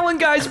Long Island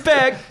guy's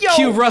back. Yo,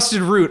 Cue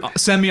Rusted Root.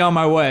 Send me on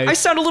my way. I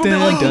sound a little bit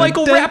like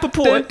Michael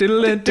Rappaport.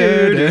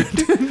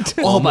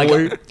 Oh my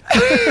god!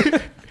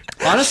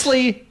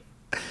 Honestly,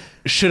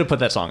 should have put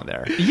that song in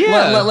there.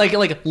 Yeah. like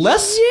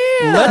less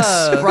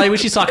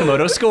Ryuichi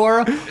Sakamoto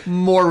score,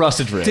 more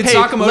Rusted Root. Did Hey,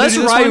 Sakamoto less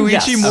do this one? Ryuichi,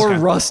 Yes. more Okay.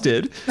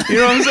 rusted. You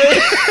know what I'm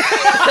saying?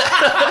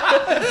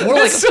 More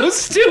like, so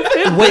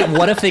stupid. wait,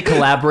 what if they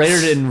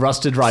collaborated in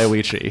Rusted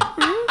Ryuichi?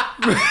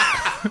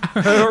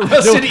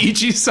 Rusted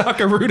Ichi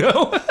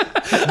Sakaruto.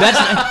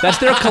 That's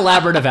their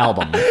collaborative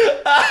album.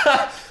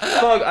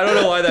 Fuck, I don't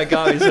know why that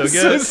got me so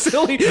so good.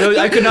 silly. No,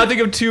 I could not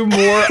think of two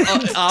more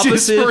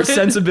opposite Disparate.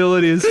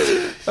 sensibilities.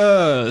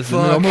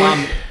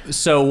 Fuck.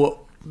 So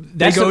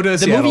that's go to the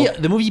Seattle. movie.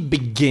 The movie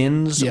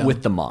begins Yeah.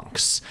 with the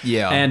monks.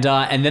 Yeah.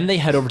 and then they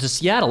head over to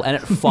Seattle, and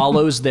it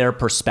follows their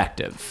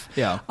perspective.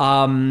 Yeah.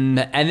 And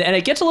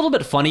it gets a little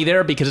bit funny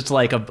there because it's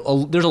like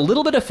there's a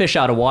little bit of fish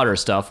out of water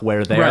stuff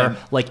where they're Right.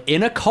 like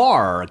in a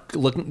car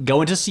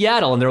going to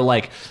Seattle, and they're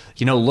like,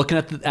 looking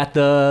at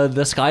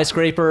the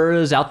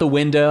skyscrapers out the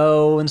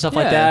window and stuff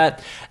like Yeah.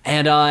 that,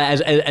 and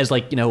as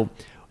like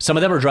some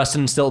of them are dressed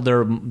in still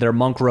their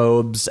monk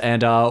robes,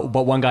 and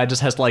but one guy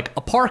just has like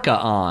a parka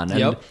on, and,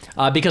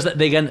 Yep. because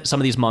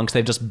some of these monks,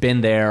 they've just been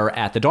there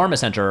at the Dharma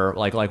Center,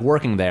 like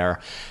working there,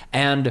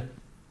 and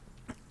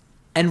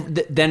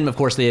then of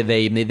course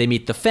they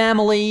meet the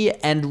family,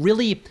 and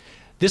really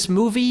this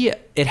movie,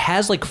 it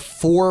has like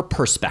four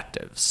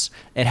perspectives.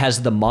 It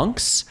has the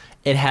monks,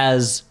 it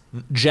has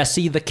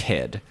Jesse the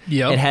Kid.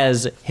 Yep. It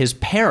has his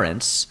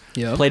parents,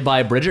 Yep. played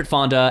by Bridget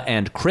Fonda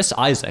and Chris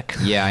Isaac.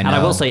 Yeah, I And I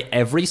know. will say,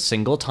 every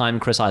single time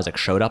Chris Isaac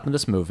showed up in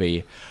this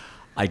movie,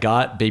 I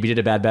got Baby Did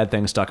a Bad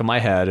Thing stuck in my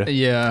head.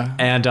 Yeah.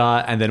 And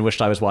then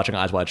wished I was watching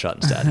Eyes Wide Shut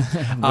instead.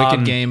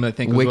 Wicked Game, I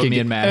think, was what me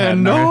and Matt had.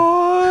 And in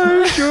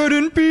our- I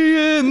shouldn't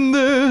be in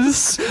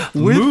this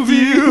with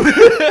you.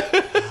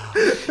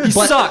 He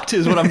sucked,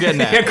 is what I'm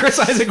getting at. Yeah, Chris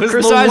Isaac was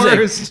Chris the Isaac,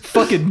 worst.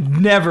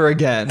 fucking never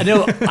again.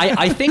 No,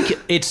 I think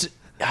it's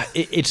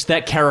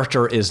that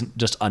character is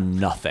just a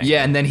nothing.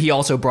 Yeah, and then he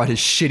also brought his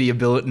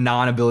shitty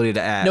non-ability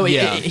to act. No,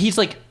 Yeah. he's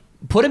like,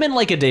 put him in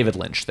like a David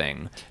Lynch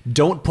thing.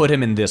 Don't put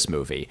him in this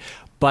movie.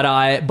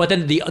 But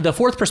then the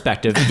fourth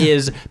perspective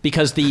is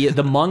because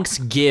the monks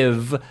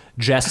give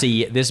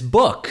Jesse this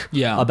book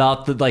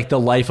about the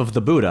life of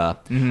the Buddha.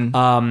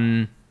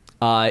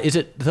 Is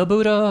it the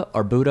Buddha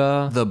or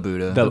Buddha? The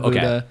Buddha.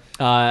 Okay.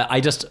 Buddha.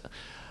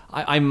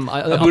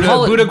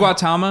 Buddha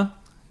Gautama?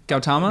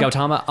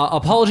 Gautama.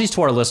 Apologies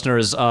to our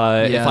listeners if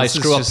I this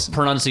is screw up just-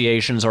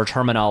 pronunciations or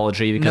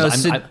terminology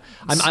because No,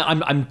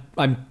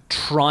 I'm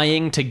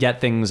trying to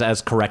get things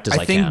as correct as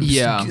I I think can.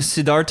 Yeah.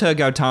 Siddhartha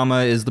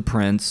Gautama is the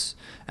prince,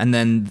 and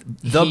then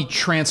He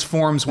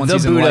transforms once the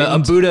he's Buddha. A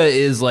enlightened. Buddha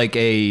is like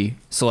a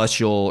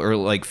celestial or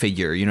like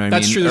figure. You know what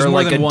That's I mean? true. There's or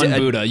more like than one a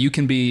Buddha. You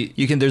can be...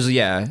 You can and There's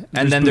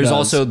then there's Buddhas.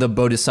 also the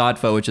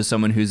Bodhisattva, which is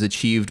someone who's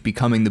achieved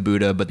becoming the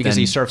Buddha, but because then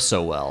he surfs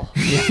so well.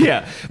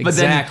 yeah,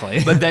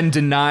 Exactly. but then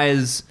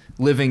denies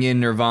living in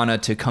nirvana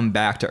to come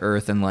back to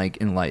earth and like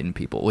enlighten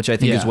people, which I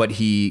think is Yeah. what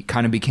he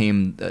kind of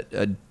became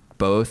a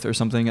both or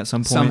something at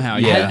some point. Somehow,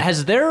 yeah.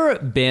 Has there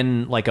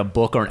been like a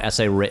book or an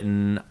essay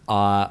written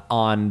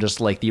on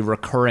just like the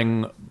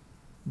recurring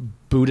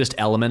Buddhist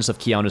elements of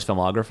Keanu's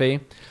filmography?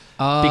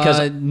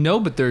 Because no,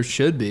 but there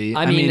should be.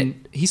 I I mean-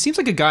 mean, he seems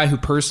like a guy who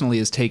personally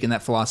has taken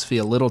that philosophy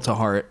a little to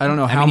heart. I don't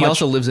know I how mean, he much.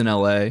 also lives in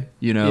L.A.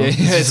 You know, Yeah, It's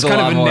it's just a kind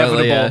of lot more,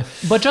 inevitable. yeah.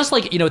 But just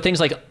like, things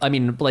like, I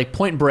mean, like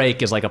Point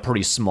Break is like a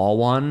pretty small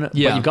one,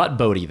 Yeah. but you've got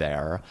Bodhi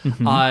there.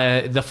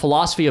 The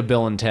philosophy of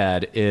Bill and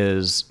Ted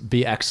is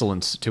be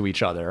excellent to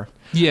each other.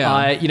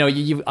 Yeah.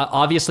 You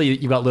obviously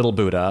you've got Little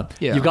Buddha.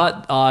 Yeah. You've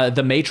got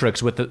the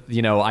Matrix with the,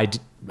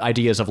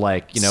 ideas of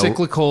like,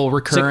 cyclical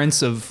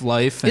recurrence of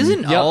life.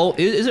 And,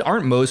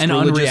 Aren't most And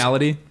religious,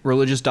 unreality.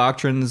 religious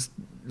doctrines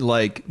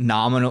like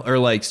nominal or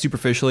like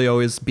superficially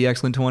always be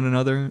excellent to one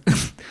another?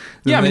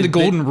 Yeah, I mean, the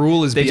golden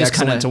rule is they be just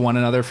excellent kinda- to one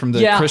another from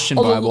the Christian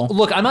Bible.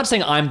 Look, I'm not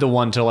saying I'm the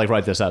one to like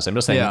write this essay. I'm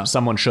just saying Yeah.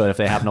 someone should if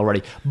they haven't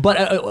already. But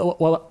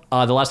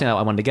the last thing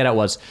I wanted to get at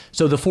was,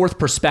 so the fourth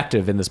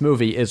perspective in this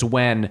movie is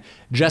when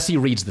Jesse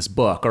reads this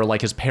book, or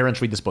like his parents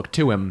read this book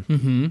to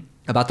him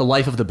about the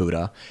life of the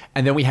Buddha,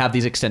 and then we have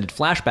these extended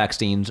flashback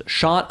scenes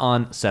shot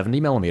on 70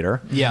 millimeter,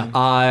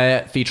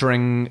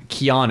 featuring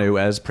Keanu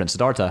as Prince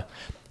Siddhartha,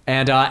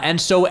 and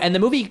the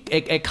movie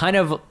it kind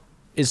of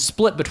is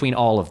split between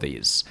all of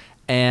these.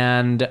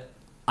 And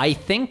I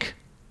think,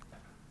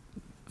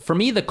 for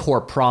me, the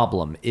core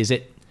problem is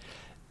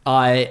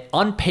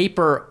on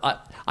paper,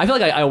 I feel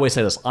like I always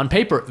say this, on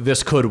paper,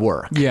 this could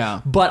work.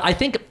 Yeah. But I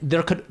think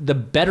the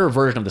better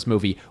version of this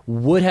movie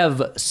would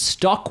have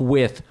stuck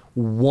with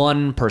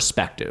one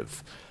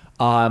perspective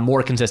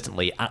more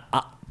consistently.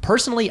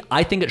 Personally,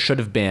 I think it should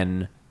have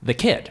been the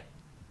kid.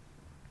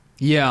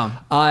 Yeah.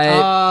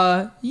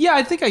 I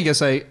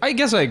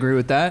guess I agree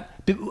with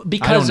that.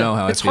 Because I don't know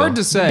how I It's feel. hard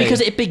to say. Because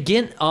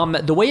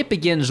the way it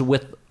begins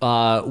with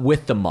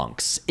the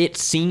monks, it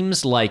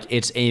seems like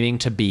it's aiming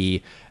to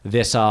be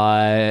this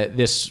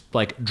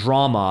like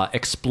drama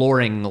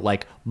exploring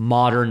like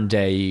modern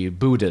day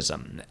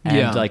Buddhism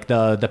and like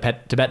the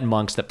Tibetan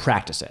monks that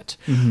practice it.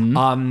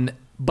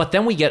 But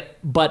then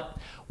but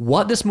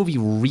what this movie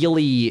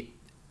really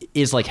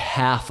is like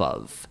half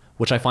of,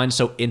 which I find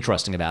so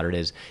interesting about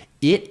it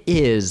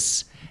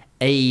is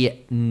a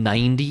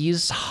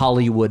 90s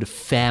Hollywood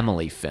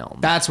family film.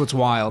 That's what's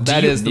wild.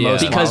 That is the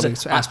most because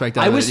wild aspect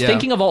of it. I was yeah.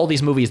 thinking of all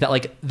these movies that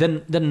like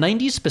the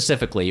 90s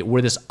specifically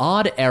were this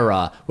odd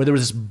era where there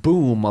was this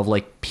boom of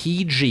like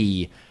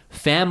PG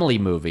family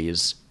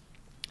movies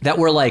that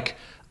were like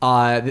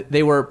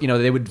they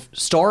would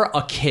star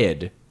a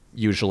kid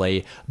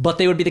usually, but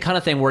they would be the kind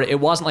of thing where it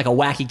wasn't like a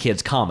wacky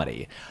kids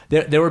comedy.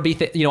 There would be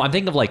I'm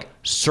thinking of like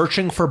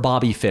Searching for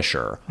Bobby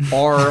Fischer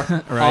or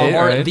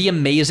Right. The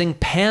Amazing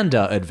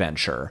Panda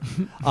Adventure.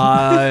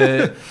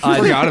 I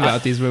forgot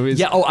about these movies.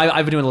 Yeah. Oh,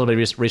 I've been doing a little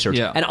bit of research.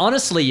 Yeah. And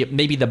honestly,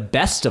 maybe the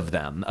best of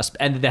them,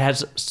 and that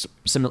has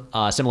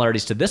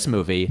similarities to this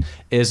movie,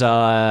 is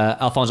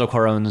Alfonso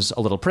Cuarón's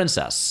A Little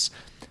Princess.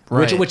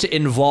 Right. Which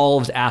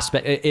involves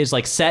is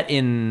like set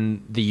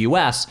in the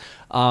U.S.,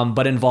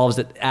 but involves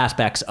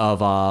aspects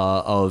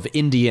of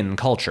Indian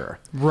culture.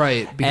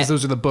 Right, because And-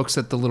 those are the books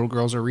that the little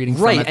girls are reading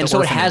from Right, at the and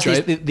so it has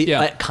orphanage, these,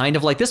 right? kind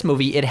of like this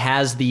movie. It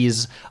has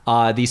these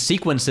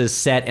sequences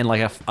set in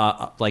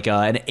like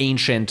an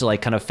ancient,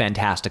 like kind of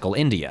fantastical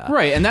India.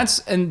 Right,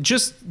 and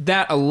just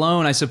that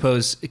alone, I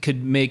suppose, it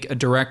could make a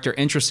director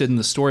interested in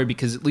the story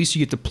because at least you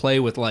get to play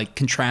with like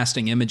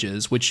contrasting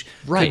images, which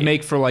Right. could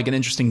make for like an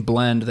interesting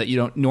blend that you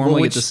don't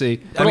normally get to see.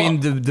 I mean,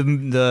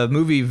 the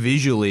movie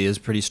visually is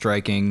pretty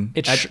striking.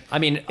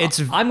 I'm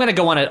going to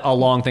go on a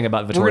long thing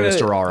about Vittorio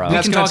Storaro. We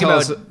That's can gonna talk tell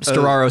about us,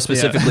 Storaro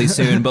specifically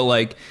soon, but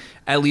like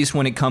at least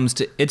when it comes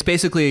to, it's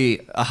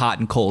basically a hot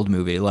and cold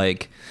movie.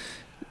 Like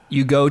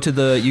you go into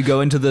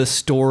the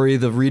story,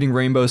 the Reading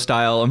Rainbow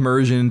style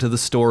immersion into the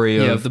story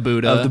of the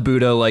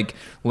Buddha, like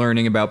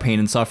learning about pain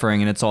and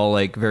suffering, and it's all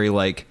like very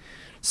like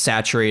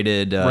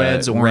saturated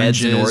Reds, and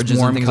oranges, oranges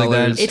warm and things colors.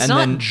 like that. It's and not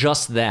then,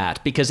 just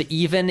that, because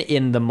even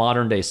in the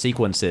modern day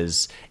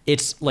sequences,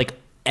 it's like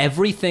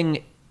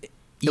everything.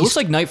 it looks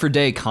like night for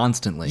day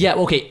constantly. Yeah,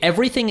 okay.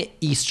 Everything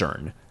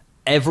Eastern,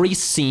 every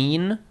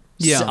scene,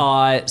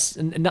 Yeah.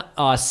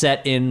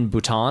 set in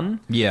Bhutan.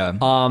 Yeah.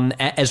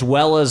 As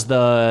well as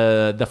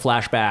the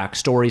flashback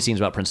story scenes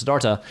about Prince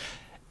Siddhartha.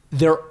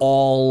 They're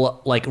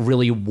all like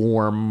really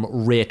warm,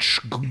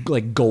 rich,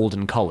 like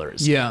golden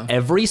colors. Yeah.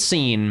 Every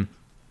scene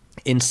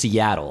in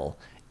Seattle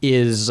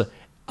is,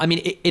 I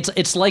mean,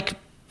 it's like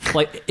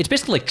it's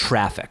basically like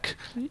traffic.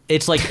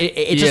 It's like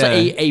it's just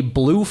Yeah. a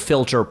blue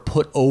filter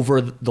put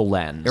over the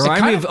lens. It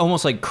reminds me of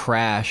almost like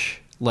Crash,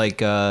 like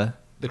The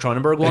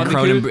Cronenberg one.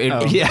 Cronenberg.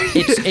 Oh. Yeah.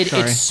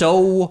 It's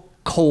so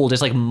cold.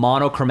 It's like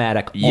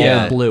monochromatic,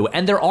 Yeah. all blue.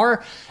 And there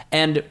are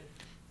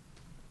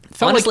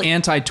Felt honestly, like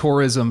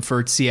anti-tourism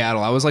for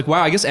Seattle. I was like,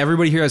 wow, I guess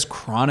everybody here has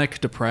chronic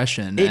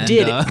depression. it and,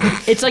 did. uh,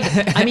 It's like,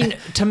 I mean,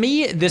 to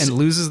me, this and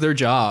loses their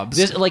jobs.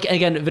 This, like,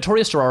 again,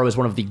 Vittorio Storaro is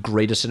one of the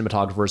greatest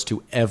cinematographers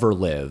to ever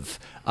live.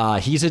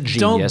 He's a genius.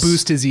 Don't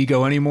boost his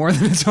ego any more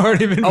than it's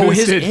already been Oh,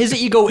 boosted. his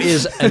ego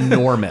is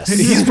enormous.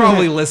 He's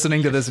probably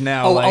listening to this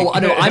now. Oh, like, oh,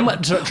 no,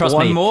 trust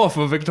one me. more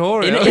for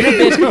Victoria. In a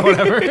bit,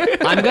 whatever.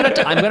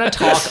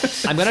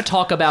 I'm gonna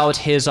talk about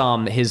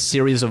his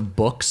series of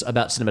books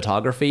about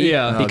cinematography.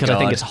 Yeah. because Oh, I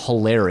think God. it's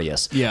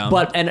hilarious. Yeah.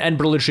 But and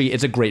Bertolucci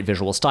is a great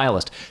visual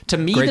stylist. To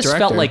me, Great this director.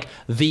 felt like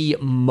the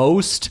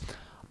most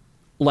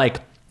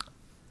like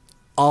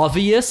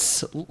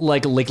obvious,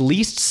 like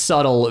least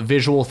subtle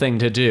visual thing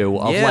to do.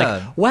 Of Yeah.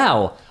 like,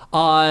 wow,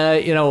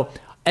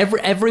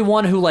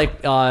 everyone who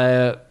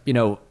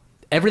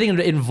everything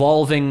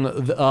involving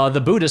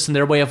the Buddhists and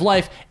their way of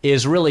life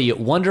is really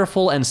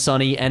wonderful and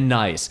sunny and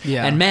nice.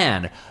 Yeah. And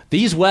man,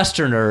 these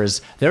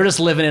Westerners, they're just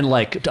living in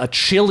like a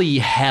chilly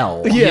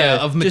hell. yeah,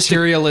 of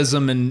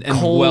materialism and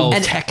cold wealth.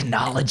 and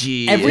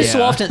technology. Every so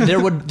Yeah. often there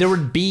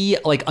would be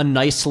like a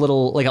nice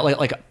little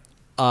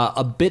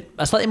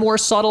a slightly more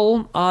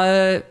subtle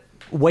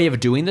way of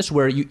doing this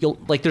where you'll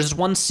like there's this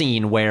one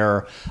scene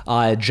where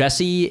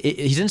Jesse,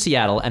 he's in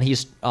Seattle and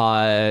he's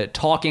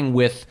talking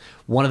with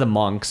one of the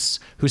monks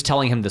who's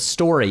telling him the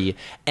story,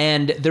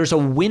 and there's a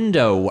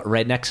window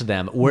right next to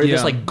them where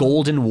this Yeah. like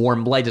golden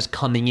warm light is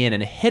coming in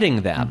and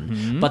hitting them.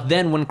 Mm-hmm. But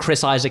then when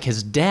Chris Isaac,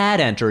 his dad,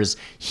 enters,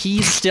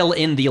 he's still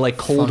in the like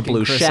cold Fucking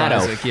blue Chris shadow.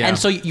 Isaac, yeah. And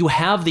so you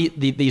have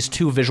these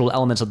two visual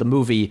elements of the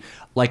movie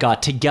like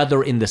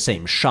together in the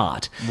same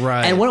shot.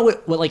 Right. And when it would,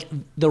 like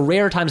the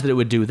rare times that it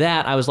would do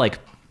that, I was like,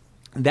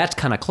 that's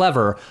kind of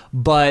clever.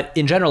 But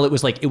in general, it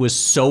was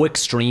so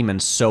extreme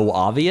and so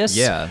obvious.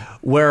 Yeah.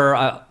 Where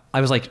I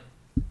was like,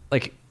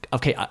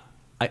 okay,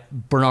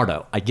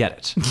 Bernardo, I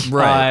get it.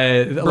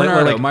 Right.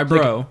 Bernardo, my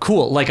bro. Like,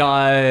 cool. Like,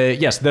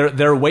 yes,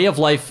 their way of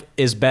life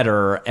is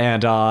better,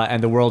 and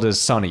the world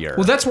is sunnier.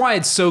 Well, that's why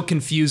it's so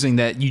confusing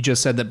that you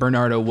just said that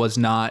Bernardo was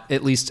not,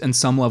 at least in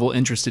some level,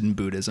 interested in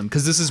Buddhism.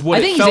 Because this is what I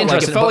it think he's felt like. It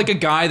interested, felt but- like a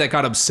guy that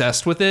got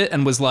obsessed with it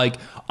and was like,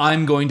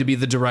 I'm going to be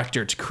the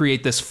director to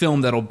create this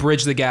film that'll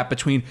bridge the gap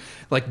between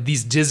like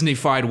these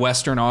Disney-fied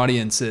Western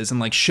audiences and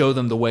like show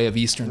them the way of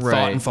Eastern thought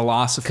Right. and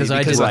philosophy. Because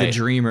I did Right. the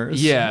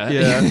Dreamers. Yeah.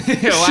 Yeah.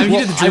 Well, I mean, you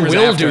did the I Dreamers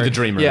will after. do the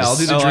Dreamers. Yeah, I'll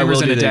do the Oh, I Dreamers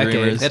will in do a the decade.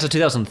 Dreamers. That's a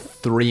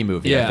 2003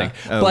 movie, I Yeah. think.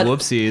 Oh,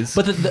 whoopsies.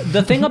 But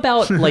the thing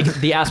about like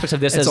the aspects of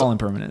this It's is all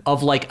impermanent.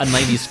 of like a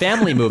 90s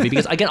family movie,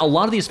 because again, a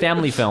lot of these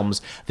family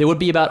films, they would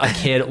be about a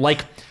kid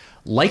like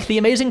The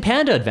Amazing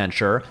Panda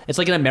Adventure. It's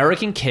like an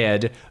American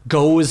kid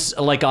goes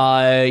like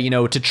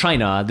to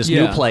China, this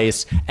new Yeah.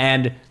 place,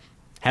 and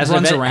has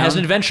Runs an around.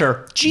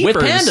 adventure with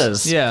Jeepers.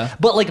 pandas. Yeah.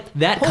 But like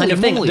that kind Holy of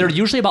thing, moly. they're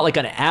usually about like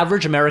an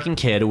average American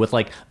kid with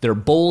like their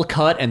bowl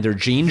cut and their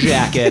jean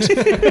jacket.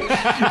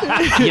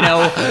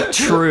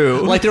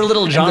 True. Like their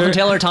little Jonathan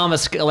Taylor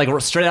Thomas, like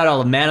straight out of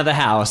the Man of the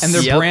House. And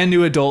their Yep. brand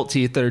new adult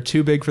teeth that are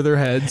too big for their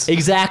heads.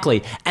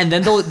 Exactly, and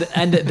then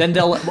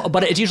they'll,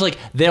 but it's usually like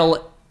they'll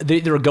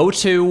go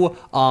to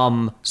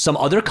some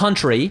other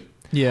country,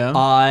 Yeah.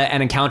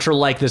 and encounter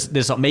like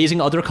this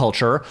amazing other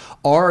culture,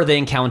 or they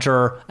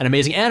encounter an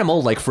amazing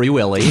animal like Free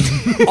Willy,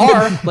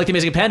 or like the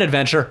Amazing Panda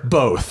Adventure,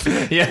 both.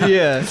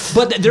 Yeah.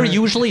 But they're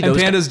usually And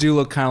those. pandas do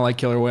look kind of like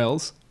killer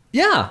whales.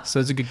 Yeah. So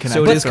it's a good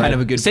connection. So it is kind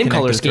of a good same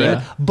color connector scheme,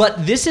 thread.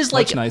 but this is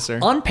like nicer.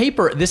 on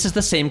paper. This is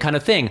the same kind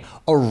of thing.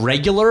 A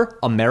regular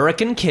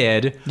American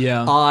kid,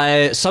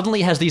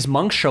 suddenly has these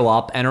monks show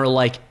up and are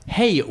like,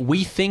 "Hey,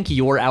 we think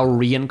you're our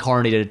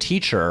reincarnated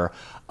teacher,"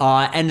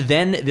 and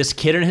then this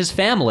kid and his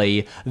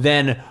family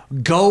then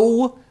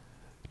go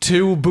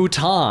to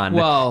Bhutan.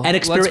 Well,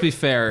 and let's be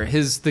fair.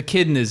 The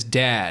kid and his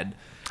dad.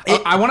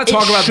 I want to It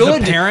talk about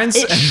should- the parents.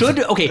 It should.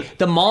 Okay,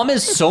 the mom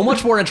is so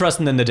much more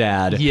interesting than the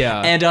dad.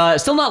 Yeah. and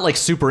still not like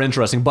super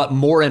interesting, but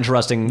more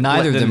interesting.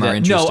 Neither of than them are the-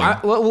 interesting.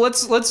 No,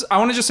 let's. I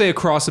want to just say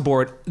across the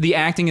board, the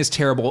acting is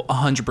terrible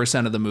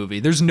 100% of the movie.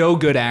 There's no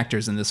good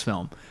actors in this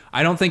film.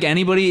 I don't think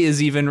anybody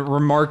is even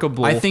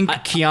remarkable. I think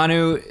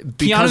Keanu,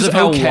 because Keanu's of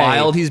how okay.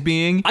 wild he's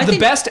being, the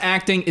best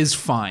acting is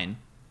fine.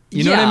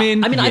 You know Yeah, what I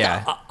mean? I mean,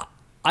 Yeah.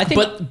 I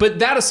think. But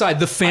that aside,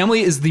 the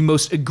family is the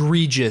most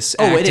egregious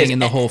Oh, it is. acting in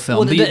the whole film.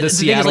 Well, the thing is,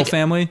 Seattle like,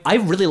 family. I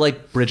really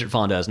like Bridget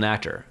Fonda as an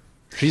actor.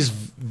 She's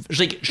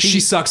like She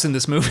sucks in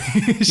this movie.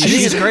 I think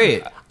it's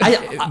great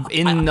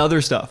in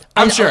other stuff.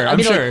 I'm sure.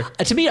 Like,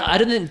 to me, I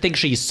didn't think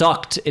she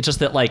sucked. It's just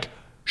that like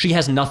she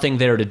has nothing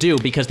there to do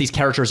because these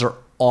characters are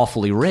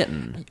awfully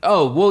written.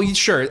 Oh well,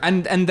 sure,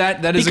 and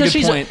that is Because a good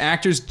she's point.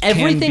 Actors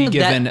can be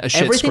given a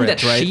shit everything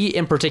script, that right? she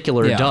in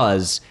particular Yeah.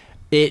 does.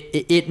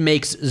 It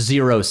makes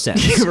zero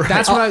sense.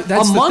 That's what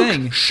that's a the monk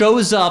thing.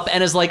 shows up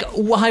and is like,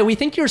 "Why? We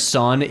think your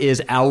son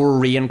is our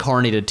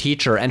reincarnated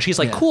teacher." And she's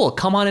like, Yeah. "Cool,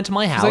 come on into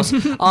my house.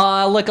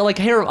 like,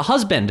 here,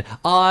 husband,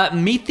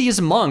 meet these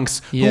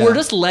monks Yeah. who we're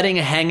just letting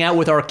hang out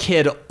with our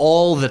kid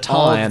all the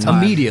time."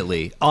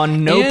 Immediately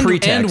on no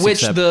pretext, and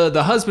which except-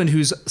 the husband,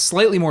 who's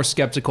slightly more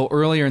skeptical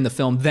earlier in the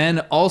film, then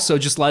also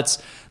just lets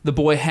the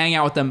boy hang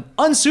out with them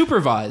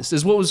unsupervised.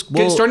 Is what was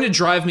starting to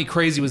drive me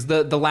crazy, was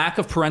the lack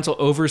of parental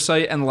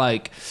oversight and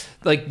like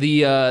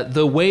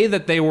the way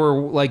that they were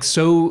like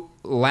so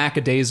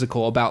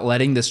lackadaisical about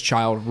letting this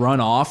child run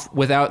off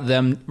without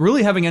them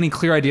really having any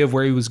clear idea of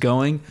where he was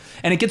going.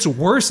 And it gets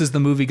worse as the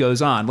movie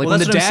goes on. Like Well, when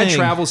the that's what I'm dad saying.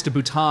 travels to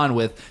Bhutan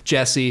with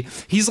Jesse,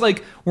 he's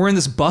like, we're in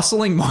this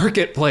bustling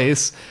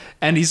marketplace.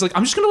 And he's like,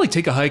 I'm just gonna like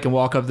take a hike and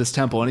walk up this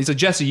temple. And he's like,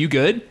 Jesse, you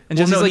good? And Well,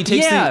 Jesse's no, like, he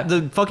takes yeah.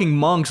 the fucking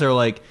monks are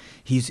like,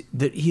 he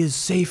is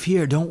safe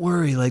here. Don't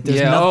worry. Like, there's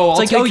Yeah, nothing. oh, It's I'll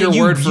like, take your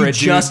you, word for you it, dude.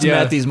 just Yeah.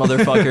 met these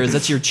motherfuckers.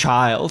 That's your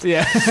child.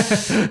 yeah.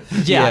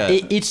 Yeah, Yeah.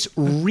 it's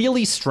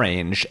really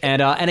strange,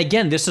 and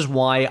again, this is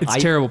why It's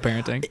terrible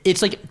parenting.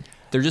 It's like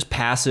They're just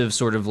passive,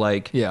 sort of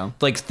like, Yeah.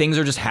 like things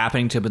are just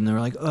happening to them, and they're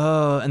like,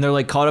 oh, and they're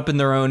like caught up in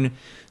their own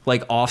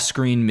like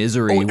off-screen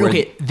misery. Oh, where-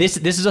 okay, this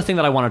is a thing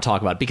that I want to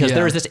talk about because Yeah.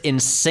 there is this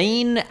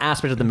insane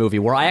aspect of the movie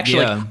where I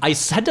actually Yeah. I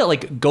had to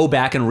like go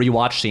back and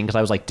rewatch scene because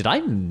I was like, did I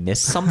miss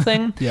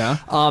something? Yeah.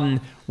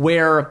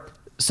 Where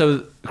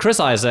so Chris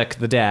Isaac,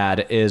 the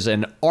dad, is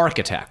an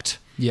architect.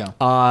 Yeah.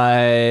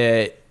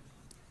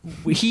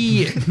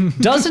 He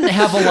doesn't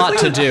have a lot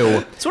to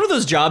do. It's one of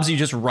those jobs you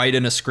just write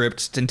in a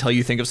script until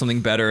you think of something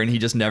better, and he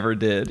just never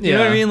did. You know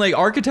what I Yeah. mean? Like,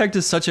 architect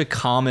is such a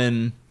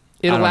common.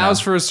 It I don't allows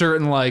know. for a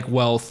certain like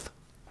wealth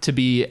to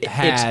be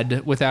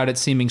had without it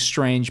seeming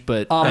strange,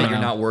 but that you're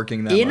not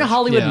working that In much.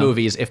 Hollywood Yeah.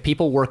 movies, if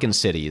people work in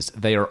cities,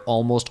 they are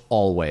almost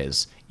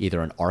always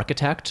either an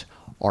architect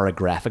or a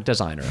graphic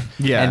designer.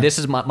 Yeah. And this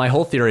is my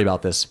whole theory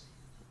about this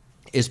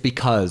is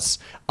because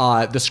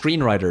the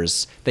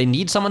screenwriters, they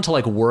need someone to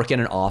like work in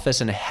an office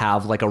and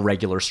have like a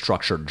regular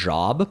structured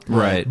job.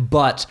 Right.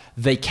 But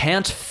they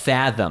can't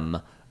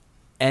fathom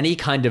any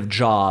kind of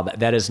job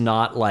that is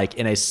not like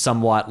in a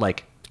somewhat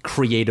like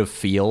creative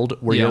field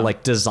where Yeah. you're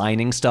like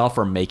designing stuff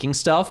or making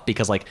stuff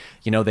because like,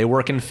 you know, they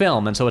work in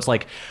film. And so it's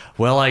like,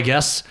 well, I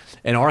guess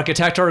an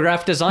architect or a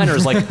graphic designer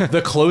is like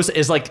the close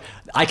is like,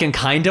 I can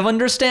kind of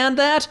understand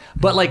that,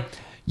 but like,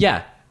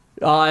 yeah,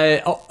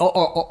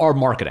 or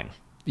marketing.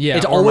 Yeah,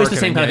 It's or always the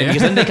same marketing, kind of thing yeah,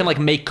 because then they can like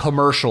make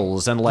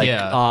commercials and like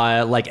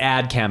Yeah. like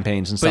ad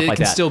campaigns and but stuff it like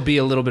can that. still be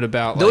a little bit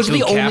about Those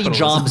like, are the only capitalism.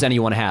 jobs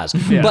anyone has.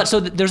 Yeah. But so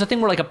there's a thing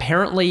where like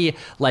apparently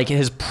like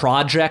his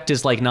project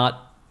is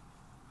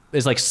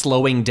like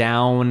slowing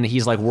down.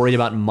 He's like worried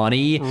about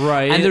money.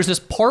 Right. And there's this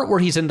part where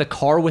he's in the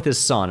car with his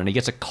son and he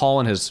gets a call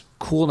on his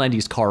cool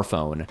 90s car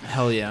phone.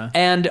 Hell yeah.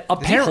 And Is he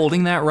apparently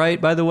holding that right,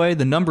 by the way?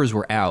 The numbers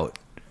were out.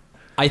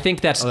 I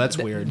think that's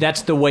weird.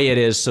 That's the way it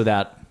is so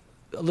that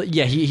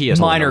yeah, he is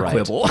holding Minor it right.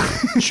 quibble.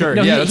 Sure.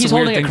 No, yeah, he- that's he's a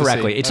weird holding it thing to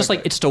correctly. see. It's just like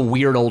it's just a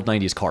weird old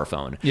 90s car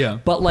phone. Yeah.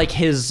 But like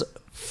his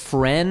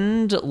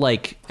friend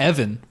like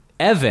Evan.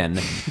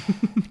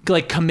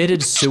 like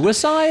committed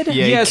suicide?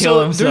 Yeah, he so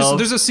kill himself.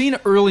 there's a scene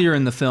earlier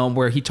in the film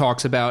where he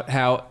talks about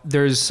how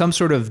there's some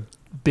sort of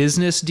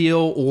business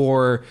deal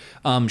or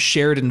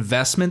shared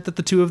investment that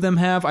the two of them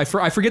have. I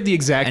forget the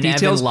exact And Evan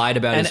details. lied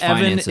about and his Evan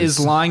finances. is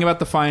lying about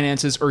the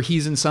finances, or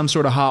he's in some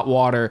sort of hot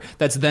water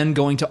that's then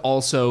going to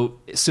also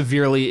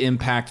severely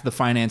impact the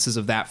finances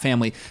of that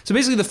family. So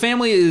basically, the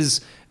family is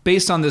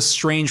based on this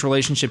strange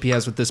relationship he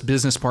has with this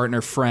business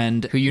partner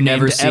friend who you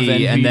never named see, Evan, and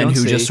you then don't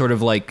who see. just sort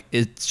of like,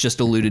 it's just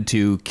alluded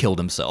to, killed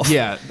himself.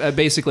 Yeah,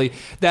 basically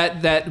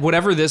that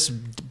whatever this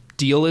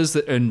deal is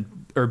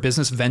or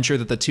business venture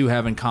that the two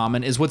have in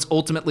common is what's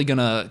ultimately going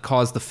to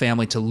cause the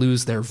family to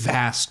lose their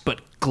vast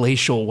but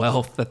glacial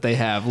wealth that they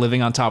have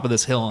living on top of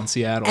this hill in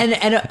Seattle. And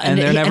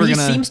they're never he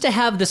gonna. seems to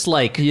have this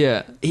like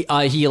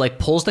he like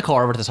pulls the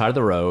car over to the side of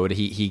the road.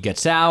 He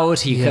gets out.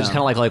 He just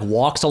kind of like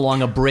walks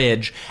along a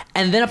bridge,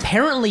 and then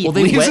apparently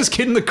leaves his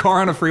kid in the car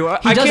on a freeway.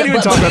 I does can't it,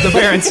 even but- talk about the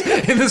parents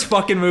in this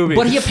fucking movie.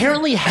 But he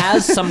apparently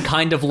has some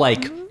kind of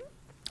like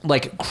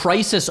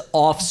crisis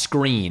off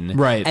screen,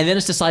 Right. And then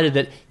it's decided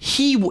that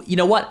you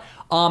know what,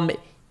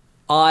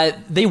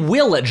 they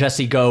will let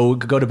Jesse go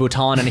to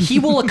Bhutan, and he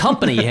will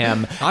accompany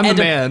him. I'm the And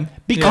man.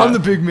 Because, I'm the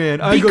big man.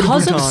 I go to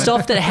because of Bhutan.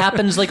 stuff that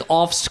happens like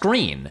off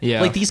screen.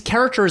 Yeah. Like these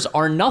characters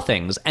are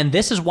nothings, and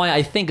this is why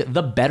I think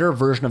the better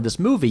version of this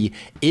movie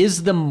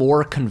is the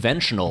more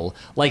conventional,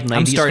 like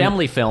 90s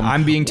family film.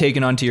 I'm being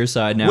taken onto your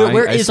side now.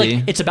 Where I it's see.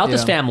 like it's about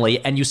this Yeah.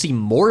 family, and you see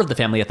more of the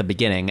family at the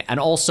beginning, and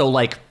also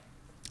like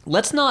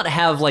let's not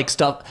have like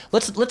stuff.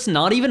 Let's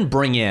not even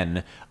bring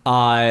in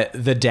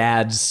the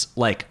dad's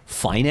like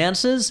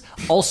finances.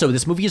 Also,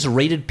 this movie is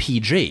rated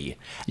PG,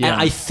 Yeah.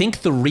 and I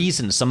think the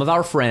reason some of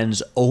our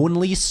friends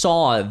only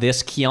saw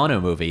this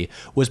Keanu movie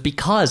was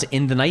because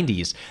in the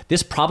 90s,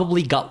 this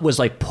probably was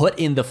like put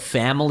in the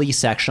family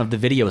section of the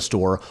video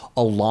store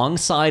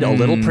alongside A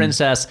Little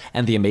Princess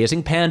and The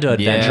Amazing Panda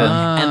Adventure,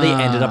 and they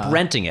ended up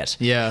renting it.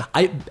 Yeah.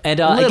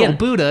 Little Little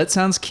Buddha, it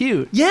sounds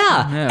cute.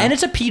 Yeah, and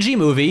it's a PG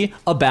movie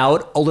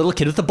about a little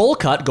kid with a bowl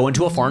cut going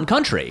to a foreign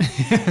country.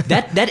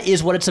 that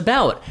is what it's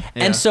about.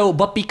 Yeah. And so,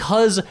 but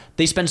because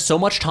they spend so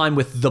much time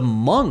with the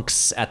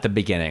monks at the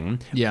beginning,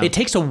 Yeah. it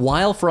takes a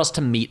while for us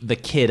to meet the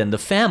kid and the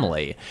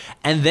family,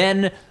 and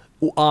then.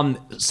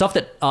 Stuff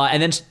that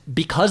and then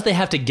because they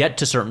have to get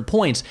to certain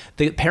points,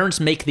 the parents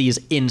make these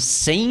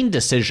insane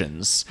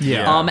decisions.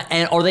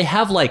 Or they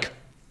have like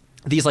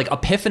these like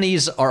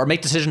epiphanies or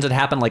make decisions that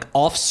happen like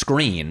off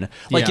screen.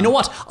 Like, Yeah. you know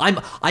what?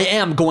 I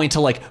am going to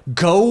like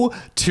go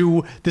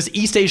to this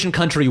East Asian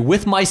country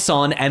with my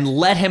son and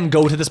let him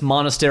go to this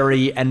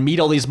monastery and meet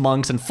all these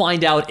monks and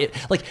find out it.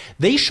 Like,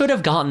 they should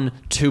have gotten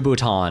to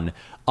Bhutan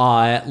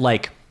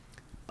like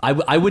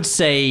I would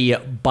say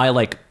by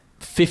like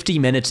 50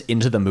 minutes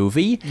into the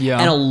movie. Yeah.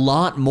 And a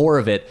lot more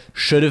of it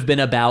should have been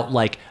about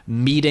like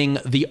meeting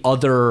the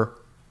other,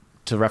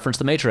 to reference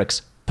The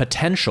Matrix,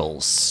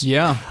 potentials.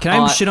 Yeah. Can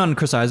I shit on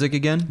Chris Isaac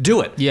again?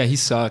 Do it. Yeah, he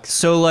sucks.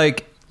 So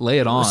like, Lay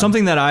it on.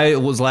 something that I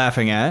was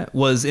laughing at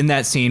was in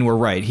that scene where,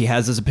 right, he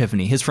has this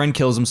epiphany. His friend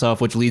kills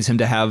himself, which leads him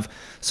to have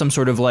some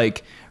sort of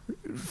like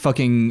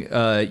fucking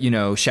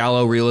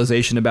shallow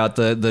realization about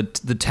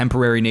the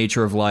temporary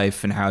nature of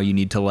life and how you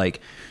need to like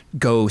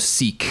go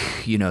seek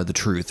the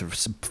truth.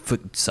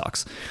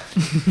 Sucks.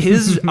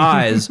 His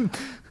eyes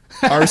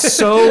are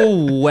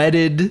so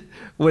wetted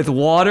with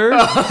water.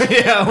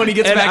 Yeah, when he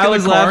gets And back I in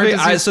was the car.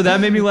 laughing. So that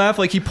made me laugh.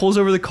 Like, he pulls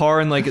over the car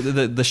and like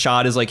the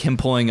shot is like him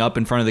pulling up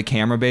in front of the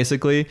camera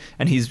basically,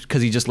 and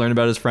because he just learned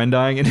about his friend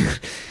dying, and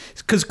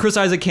because Chris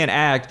Isaac can't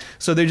act,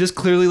 so they just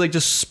clearly like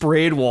just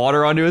sprayed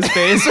water onto his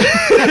face.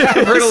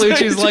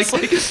 Bertolucci's like,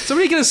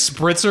 somebody get a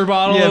spritzer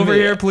bottle Yeah, over man.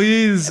 here,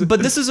 please.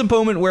 But this is a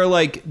moment where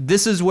like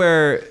this is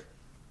where,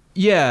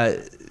 yeah.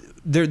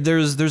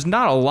 There's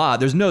not a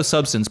lot. There's no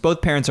substance.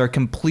 Both parents are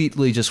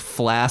completely just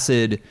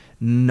flaccid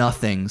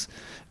nothings.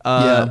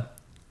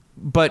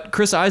 But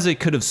Chris Isaac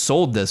could have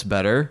sold this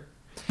better.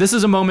 This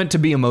is a moment to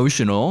be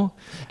emotional.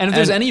 And if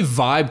there's any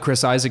vibe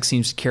Chris Isaac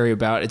seems to carry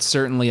about, it's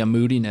certainly a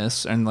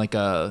moodiness and like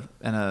a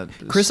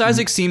Chris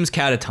Isaac seems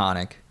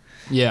catatonic.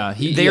 Yeah,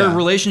 Their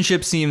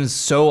relationship seems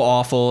so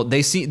awful.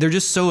 They're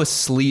just so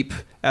asleep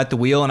at the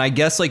wheel, and I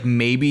guess like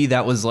maybe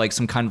that was like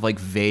some kind of like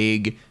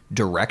vague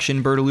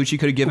direction Bertolucci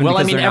could have given. Well, I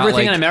because mean, they're not,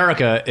 everything like- in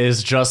America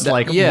is just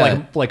like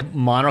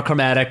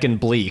monochromatic and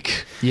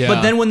bleak. Yeah.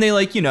 But then when they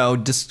like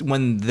just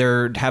when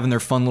they're having their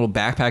fun little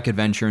backpack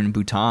adventure in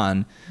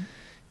Bhutan,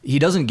 he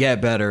doesn't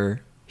get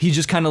better. He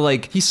just kind of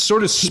like he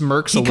sort of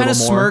smirks he a little kind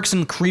more. of smirks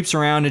and creeps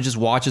around and just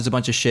watches a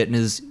bunch of shit and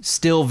is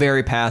still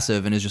very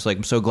passive and is just like,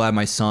 I'm so glad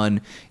my son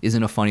is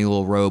in a funny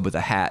little robe with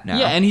a hat now.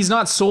 Yeah, and he's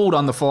not sold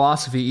on the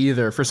philosophy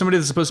either. For somebody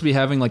that's supposed to be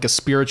having like a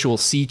spiritual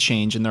sea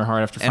change in their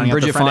heart after finding out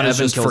Bridget their friend Fonda's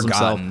Evan just kills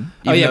forgotten. himself.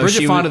 Even Yeah, though Bridget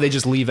she Fonda was- they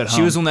just leave at home.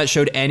 She was the one that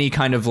showed any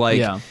kind of like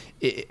Yeah.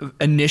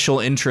 initial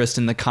interest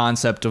in the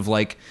concept of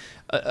like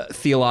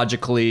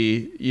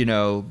theologically,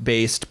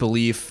 based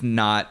belief,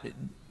 not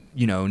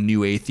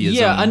new atheism.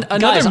 Yeah, another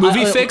Guys,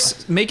 movie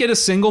fix. Make it a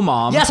single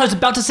mom. Yes, I was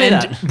about to say and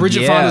that.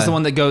 Bridget Yeah. Fonda's the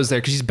one that goes there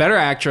because she's better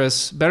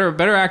actress,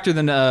 better actor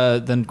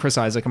than Chris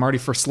Isaac. I'm already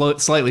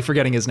slightly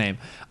forgetting his name.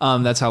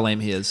 That's how lame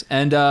he is.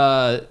 And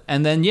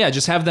then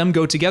just have them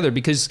go together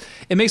because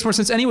it makes more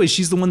sense anyway.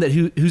 She's the one that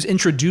who's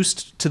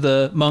introduced to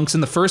the monks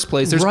in the first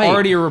place. There's Right.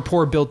 already a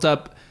rapport built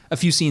up a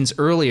few scenes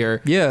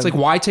earlier. Yeah. It's like,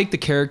 why take the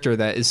character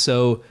that is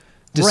so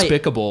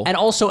despicable? And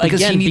also,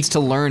 because again, he needs to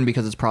learn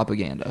because it's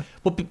propaganda.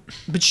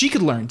 But she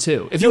could learn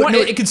too. If you want,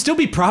 it could still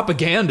be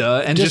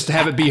propaganda and just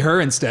have it be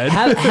her instead.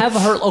 have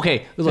her.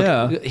 Okay, look.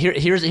 Yeah.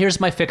 Here's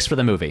my fix for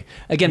the movie.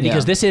 Again,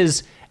 because Yeah. this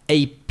is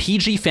a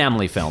PG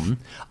family film.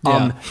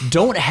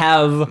 Don't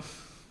have.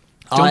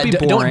 Don't be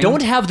boring.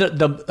 Don't have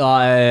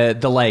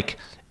the like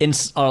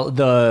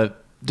the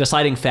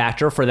deciding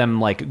factor for them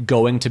like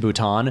going to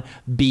Bhutan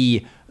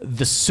be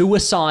the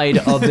suicide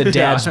of the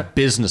dad's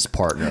business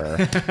partner.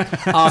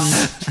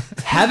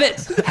 Have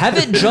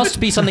it just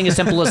be something as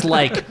simple as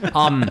like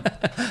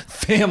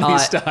Family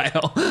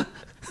style.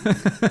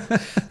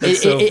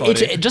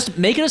 Just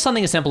make it as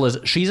something as simple as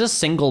she's a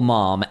single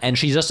mom and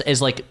she just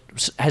is like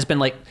has been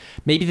like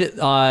maybe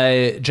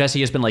Jesse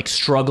has been like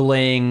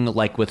struggling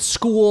like with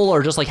school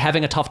or just like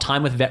having a tough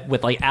time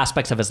with like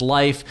aspects of his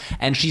life,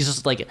 and she's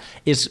just like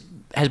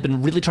has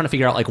been really trying to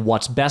figure out like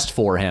what's best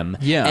for him.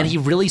 Yeah. And he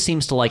really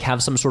seems to like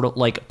have some sort of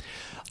like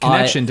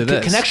Connection to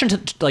this. connection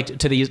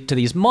to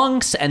these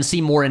monks, and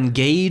seem more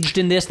engaged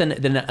in this than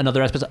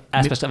another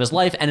aspect of his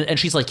life. And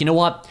she's like, you know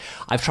what?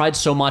 I've tried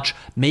so much.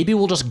 Maybe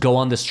we'll just go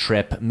on this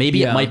trip.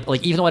 Maybe it might,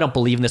 like, even though I don't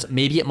believe in this,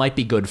 maybe it might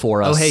be good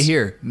for us. Oh, hey,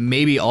 here.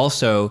 Maybe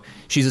also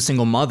she's a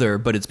single mother,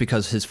 but it's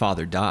because his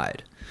father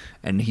died,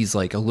 and he's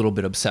like a little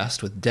bit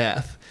obsessed with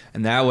death,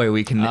 and that way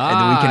we can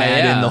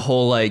add in the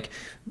whole like,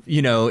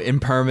 you know,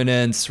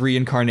 impermanence,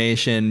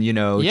 reincarnation, you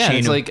know,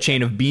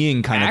 chain of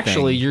being kind of thing.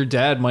 Actually, your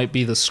dad might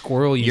be the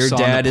squirrel you saw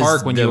in the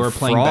park when you were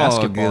playing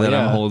basketball. That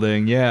I'm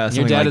holding. Yeah,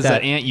 your dad like is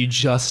that ant you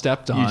just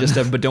stepped on.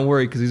 But don't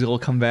worry, because he'll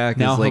come back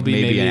now as like he'll be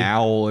maybe an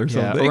owl or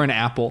something, or an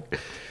apple.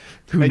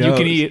 Who that knows?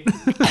 You can eat.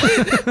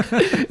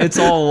 It's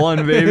all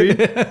one, baby.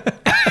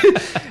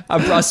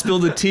 I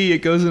spilled the tea. It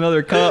goes in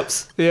other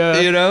cups. Yeah,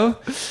 you know.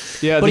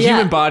 Yeah, but the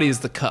human body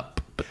is the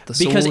cup, but the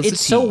soul because is it's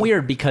the so tea.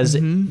 weird because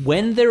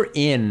when they're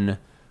in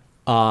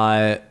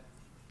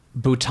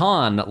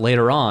Bhutan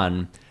later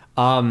on,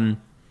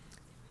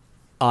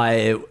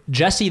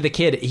 Jesse the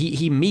kid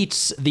he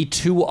meets the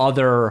two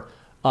other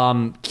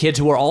kids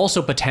who are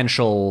also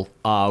potential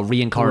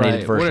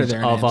reincarnated versions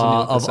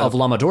of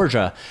Lama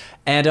Dorja,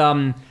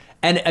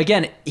 and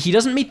again, he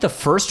doesn't meet the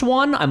first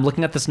one. I'm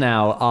looking at this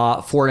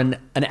now for an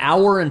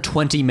hour and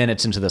 20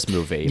 minutes into this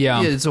movie.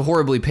 Yeah. It's a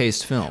horribly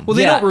paced film. Well,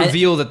 they Yeah, don't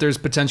reveal that there's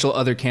potential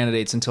other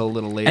candidates until a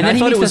little later. And then I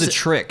thought meets it was the- a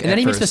trick And then at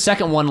he meets the first.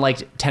 second one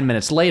like 10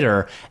 minutes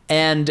later.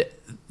 And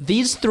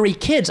these three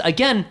kids,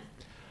 again,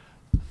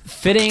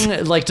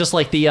 fitting like just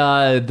like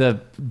the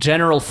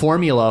general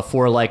formula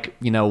for like,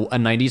 you know, a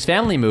 90s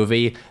family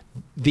movie.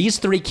 These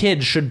three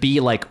kids should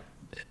be like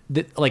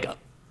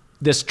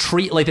this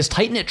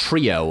tight-knit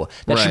trio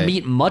that should Right.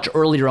 meet much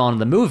earlier on in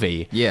the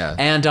movie. Yeah.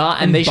 And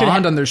and they should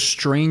bond have on their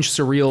strange,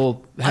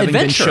 surreal having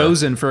Adventure. been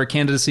chosen for a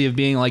candidacy of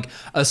being like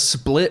a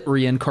split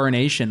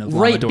reincarnation of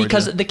Lama right Dorja.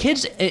 because the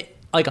kids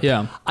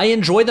Yeah. I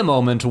enjoy the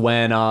moment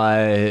when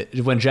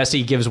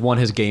Jesse gives one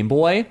his Game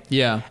Boy.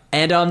 Yeah.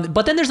 And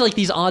but then there's like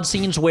these odd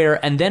scenes where,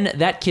 and then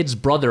that kid's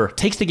brother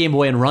takes the Game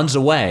Boy and runs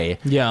away.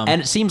 Yeah.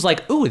 And it seems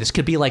like, ooh, this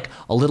could be like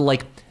a little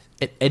like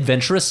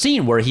adventurous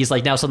scene where he's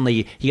like now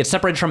suddenly he gets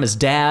separated from his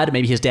dad.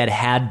 Maybe his dad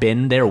had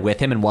been there with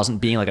him and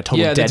wasn't being like a total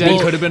Yeah, the deadbeat.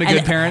 dad could have been a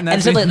good parent in that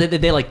And so scene.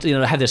 they like, you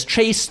know, have this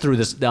chase through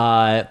this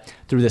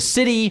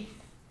city.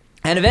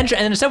 And eventually,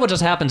 and instead, what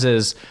just happens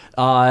is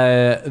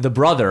the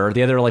brother,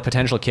 the other like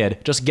potential kid,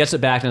 just gets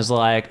it back and is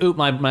like, "Oop,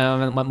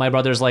 my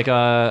brother's like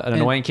an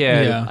annoying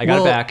kid. yeah. I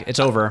got it back. It's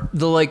over."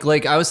 The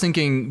like I was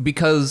thinking,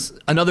 because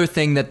another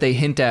thing that they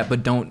hint at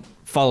but don't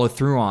follow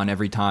through on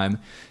every time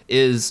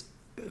is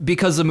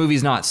because the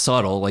movie's not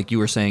subtle, like you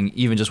were saying,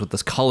 even just with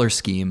this color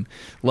scheme,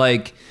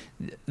 like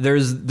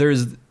there's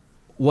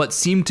what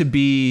seemed to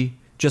be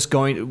just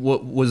going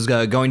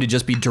to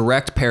just be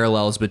direct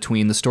parallels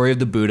between the story of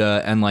the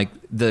Buddha and like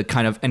the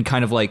kind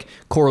of like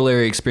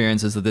corollary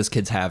experiences that this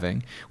kid's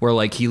having, where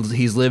like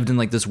he's lived in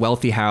like this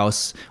wealthy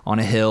house on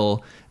a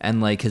hill,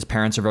 and like his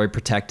parents are very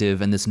protective,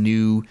 and this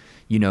new,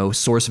 you know,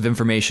 source of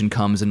information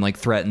comes and like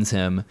threatens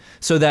him.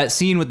 So that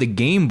scene with the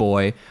Game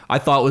Boy, I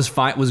thought was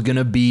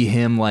gonna be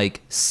him like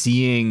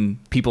seeing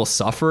people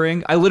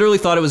suffering. I literally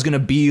thought it was gonna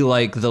be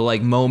like the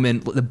like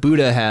moment the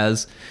Buddha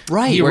has,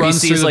 Right. He where he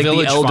runs through sees the like the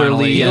village elderly,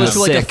 finally. He and goes to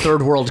like a sick.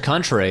 third world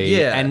country.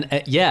 Yeah.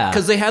 And yeah.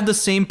 Because they had the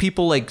same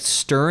people like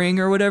stirring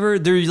or whatever.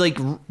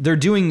 They're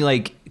doing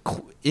like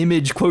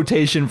image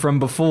quotation from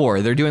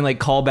before. They're doing like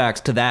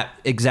callbacks to that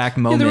exact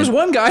Yeah, moment. there was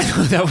one guy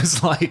though that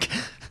was like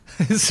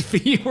his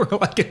feet were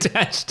like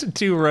attached to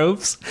two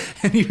ropes,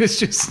 and he was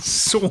just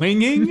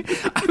swinging.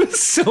 I was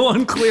so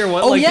unclear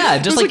what. Oh, like, yeah,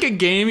 it just was like- like a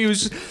game. He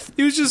was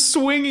just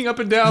swinging up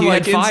and down. He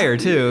like had fire,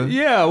 too.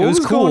 Yeah, what It was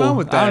was cool. going on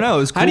with that? I don't know,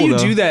 it was How do cool, you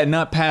though. do that and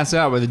not pass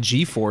out with a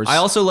G-force? I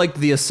also liked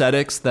the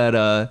ascetics that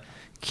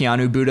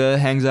Keanu Buddha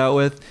hangs out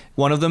with.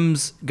 One of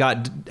them's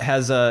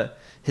has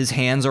his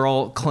hands are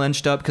all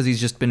clenched up because he's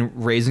just been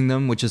raising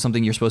them, which is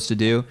something you're supposed to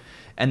do.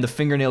 And the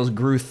fingernails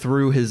grew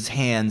through his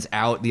hands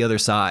out the other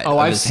side. Oh, of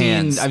I've his seen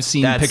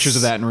hands. pictures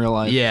of that in real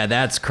life. Yeah,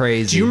 that's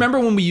crazy. Do you remember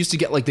when we used to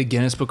get like the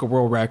Guinness Book of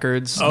World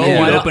Records? Oh, And you'd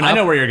I know- open I up,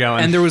 know where you're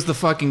going. And there was the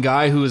fucking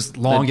guy who was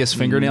longest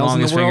fingernails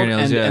longest in the world,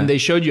 fingernails, and, yeah. and they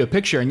showed you a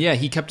picture, and yeah,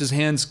 he kept his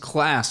hands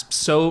clasped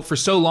for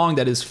so long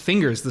that his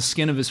fingers, the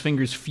skin of his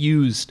fingers,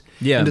 fused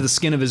Yeah. into the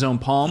skin of his own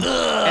palm,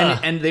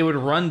 and they would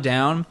run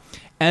down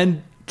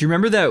and. Do you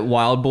remember that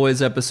Wild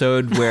Boys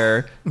episode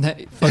where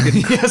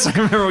Yes, I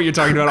remember what you're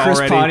talking about Chris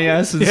already.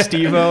 Pontius and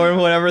Steve-O or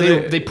whatever,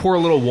 They pour a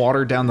little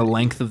water down the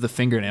length of the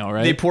fingernail,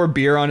 right? they pour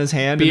beer on his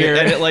hand Beer.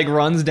 and it like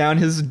runs down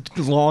his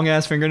long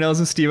ass fingernails,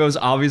 and Steve-O's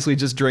obviously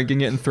just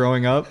drinking it and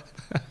throwing up.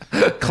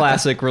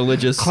 Classic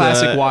religious,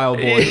 Classic Wild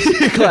Boys.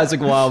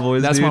 classic Wild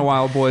Boys. That's dude. my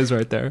Wild Boys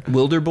right there.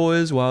 Wilder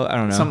Boys. Well, I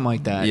don't know, Something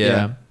like that.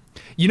 Yeah.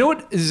 You know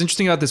what is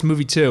interesting about this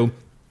movie too?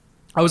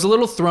 I was a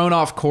little thrown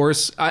off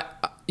course.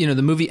 The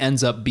movie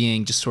ends up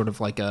being just sort of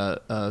like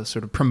a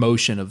sort of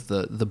promotion of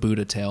the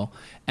Buddha tale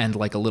and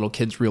like a little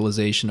kid's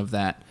realization of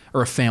that,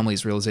 or a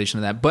family's realization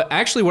of that. But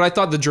actually what I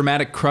thought the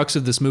dramatic crux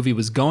of this movie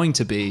was going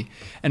to be,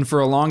 and for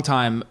a long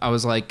time I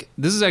was like,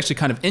 this is actually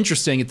kind of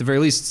interesting, at the very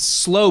least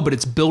slow, but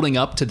it's building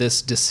up to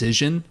this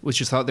decision,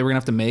 which is thought they were gonna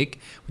have to make,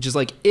 which is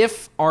like,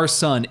 if our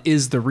son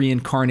is the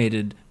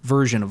reincarnated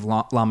version of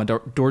Lama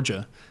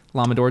Dorje.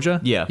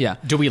 Yeah.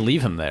 Do we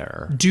leave him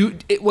there?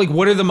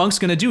 What are the monks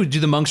going to do? Do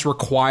the monks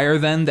require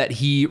then that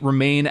he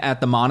remain at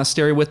the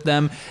monastery with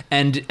them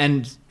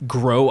and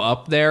grow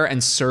up there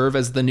and serve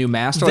as the new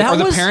master? Like, That are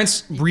the was-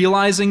 parents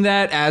realizing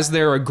that as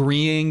they're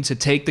agreeing to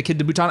take the kid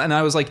to Bhutan? And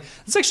I was like,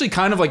 it's actually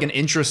kind of like an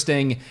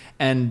interesting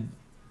and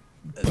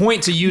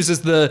point to use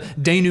as the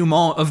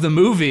denouement of the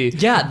movie.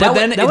 Yeah, but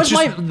then that was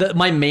just,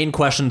 my main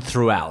question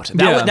throughout.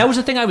 Yeah. That was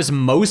the thing I was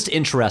most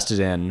interested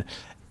in,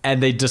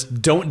 and they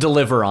just don't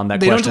deliver on that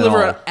They don't question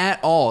deliver at all. at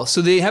all.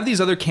 So they have these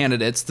other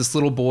candidates. This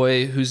little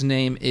boy whose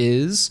name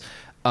is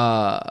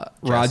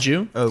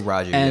Raju. Oh,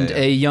 Raju, And yeah,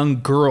 yeah. a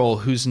young girl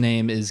whose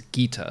name is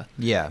Gita.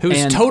 Yeah. Who's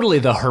And- totally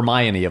the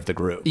Hermione of the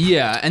group.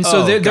 Yeah, and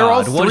so they're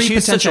all Well, three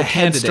she's such potential a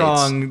candidates.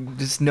 headstrong,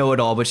 just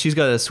know-it-all, but she's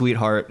got a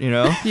sweetheart, you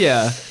know.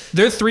 Yeah,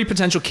 they're three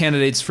potential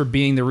candidates for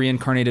being the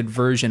reincarnated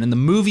version, and the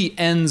movie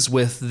ends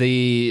with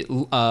the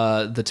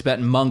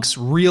Tibetan monks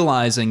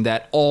realizing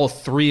that all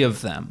three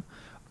of them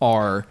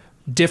are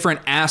different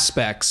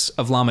aspects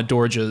of Lama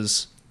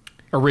Dorje's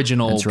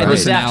original That's right. And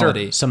this is after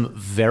personality. some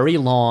very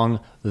long,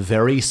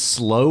 very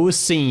slow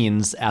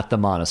scenes at the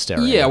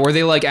monastery. Yeah, where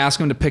they like ask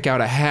him to pick out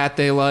a hat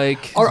they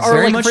like. Or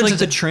Very like, much for like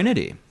instance, the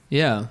Trinity,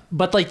 Yeah,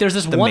 but like there's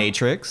this the one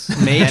Matrix,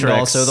 Matrix. and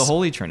also the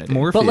Holy Trinity.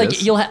 Morpheus. But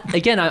like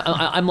again,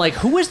 I'm like,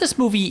 who is this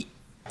movie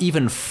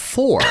even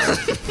for?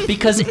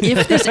 Because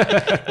if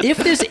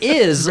this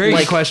is very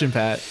like good question,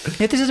 Pat.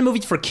 if this is a movie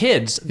for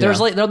kids, there's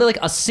Yeah. like there'll be like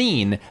a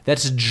scene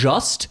that's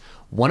just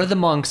one of the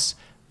monks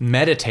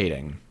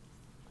meditating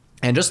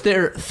and just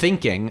there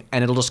thinking,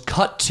 and it'll just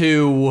cut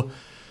to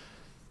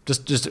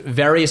just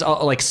various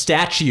like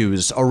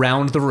statues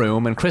around the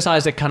room, and Chris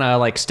Isaac kind of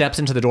like steps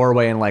into the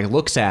doorway and like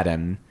looks at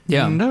him.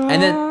 Yeah, And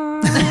then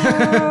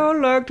I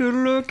like to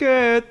look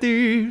at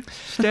the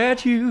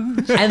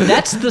statues. and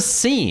that's the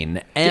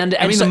scene. And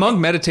I mean, so- the monk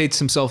meditates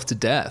himself to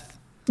death.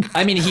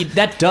 I mean,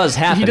 that does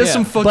happen. He does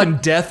some But- fucking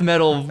death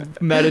metal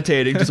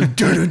meditating, just like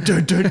dun,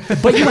 dun, dun, dun.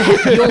 But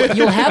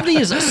you'll have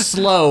these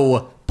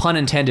slow, pun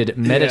intended,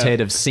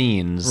 meditative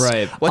scenes.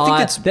 Right. Well, I think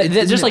it's- that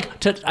isn't just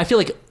it- like I feel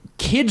like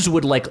kids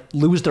would like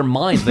lose their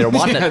minds. They're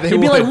watching Yeah, that. they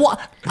They'd be like, would. "What?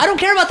 I don't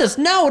care about this.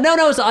 No.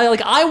 So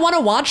I want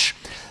to watch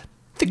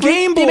The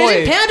Game the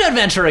Amazing Boy. Panda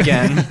Adventure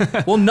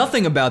again." Well,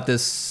 nothing about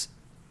this.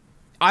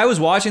 I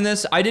was watching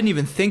this. I didn't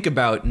even think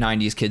about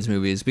 90s kids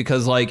movies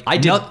because, like, I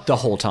did the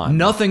whole time.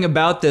 Nothing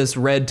about this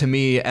read to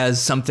me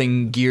as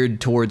something geared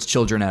towards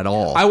children at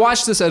all. I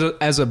watched this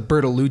as a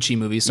Bertolucci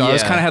movie, so I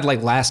was Yeah. kind of had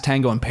like Last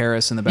Tango in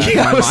Paris in the back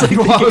Yeah, of my mind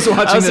while I was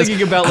watching I was this.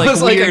 thinking about I like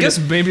was weird, I guess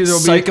maybe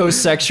there'll be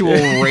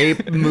psychosexual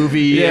rape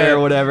movie or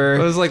whatever.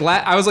 I was like,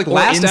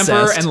 Last incest.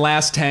 Emperor and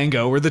Last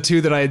Tango were the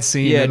two that I had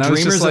seen. Yeah, and I was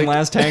Dreamers just like, and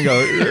Last Tango.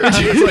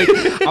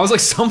 I was like,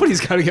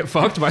 somebody's got to get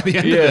fucked by the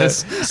end of Yeah.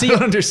 this. I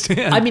don't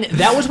understand. I mean,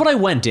 that was what I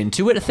went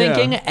into it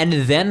thinking, Yeah. and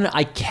then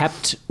I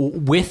kept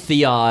with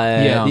the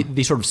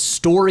the sort of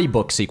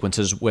storybook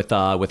sequences with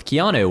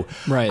Keanu.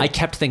 Right. I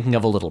kept thinking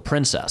of A Little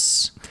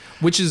Princess,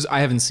 which is I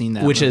haven't seen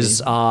that. which movie.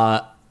 is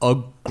a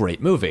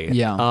great movie.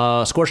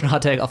 Yeah. Scorching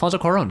hot take. Alfonso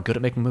Cuarón, good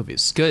at making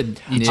movies. good.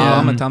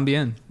 Ichirama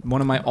Tambien,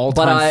 one of my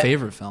all-time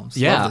favorite films.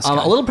 Yeah, Love this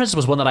guy. A Little Princess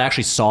was one that I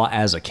actually saw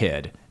as a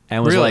kid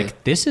and was Really?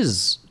 like, this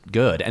is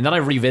good. And then I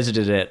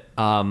revisited it,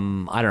 I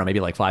don't know, maybe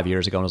like 5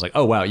 years ago, and was like,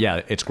 oh wow,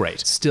 yeah, it's great.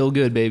 Still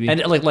good, baby. And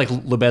like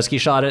Lubezki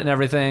shot it and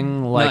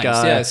everything. Like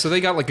nice. Yeah, so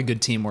they got like a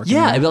good team working.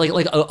 yeah, on it.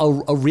 like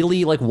a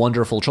really like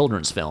wonderful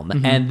children's film,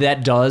 Mm-hmm. and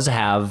that does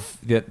have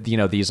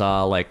these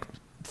like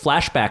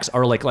flashbacks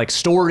or like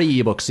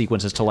storybook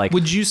sequences to like.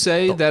 Would you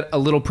say that A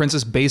Little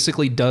Princess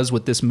basically does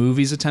what this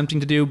movie's attempting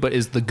to do, but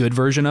is the good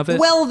version of it?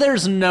 Well,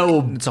 there's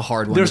no. It's a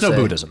hard one There's to no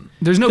say. Buddhism.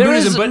 There's no There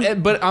Buddhism, is-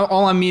 but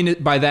all I mean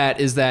by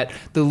that is that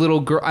the little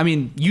girl. I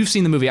mean, you've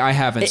seen the movie, I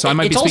haven't, so I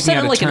might it's be all speaking set out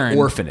in of like turn. an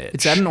orphanage.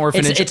 It's at an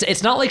orphanage.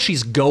 It's not like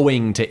she's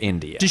going to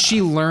India. Does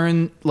she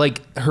learn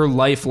like her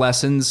life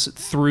lessons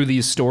through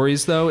these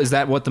stories, though? Is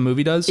that what the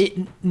movie does?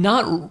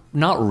 Not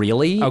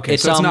really. Okay,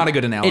 so it's not a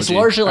good analogy. It's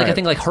largely like All right. I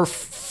think like her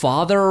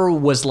father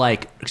was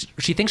like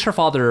she thinks her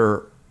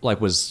father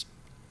like was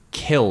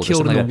killed or Killed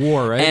something in the like that.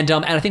 war, right? And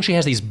I think she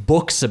has these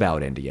books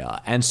about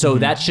India, and so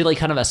that she like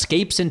kind of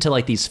escapes into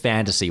like these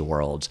fantasy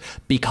worlds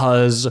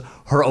because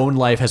her own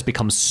life has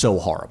become so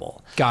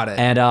horrible. Got it.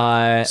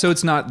 And So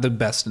it's not the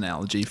best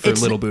analogy for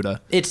it's- Little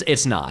Buddha.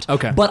 It's not.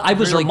 Okay. But I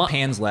was Very remi- like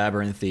Pan's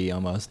Labyrinthy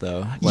almost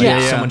though. Like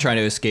Yeah. someone trying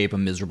to escape a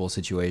miserable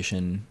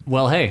situation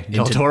well, hey,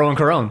 Del Toro and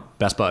Corone,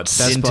 best buds.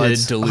 Best into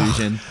buds.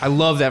 delusion. I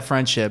love that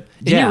friendship.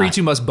 Yeah.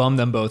 Inuyaritu must bum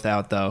them both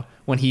out though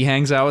when he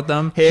hangs out with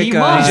them. Hey, he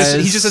guys.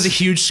 just has a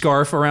huge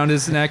scarf around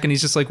his neck, and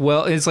he's just like,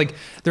 well, it's like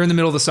they're in the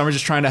middle of the summer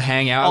just trying to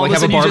hang out, All like of a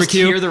have a sudden you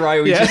barbecue. just hear the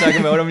Ryoichi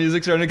Sakamoto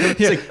music starting to go. It's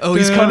like, Oh,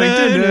 he's coming.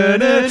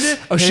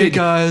 Oh Hey, shit,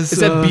 guys, Is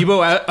that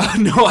Bibo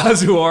no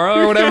Azuara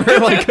or whatever?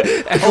 Like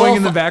echoing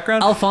in the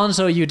background.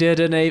 Alfonso, you did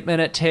an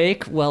 8-minute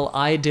take. Well,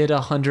 I did a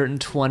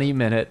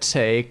 120-minute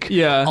take.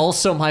 Yeah.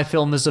 Also, my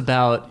film is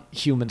about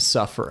human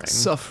suffering.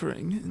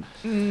 Suffering.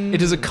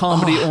 It is a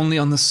comedy only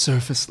on the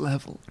surface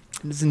level.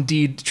 It is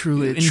indeed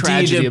truly a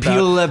tragedy about.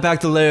 peel back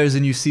the layers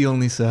and you see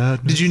only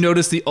sad. Did you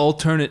notice the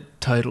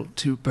alternate title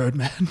to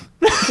Birdman?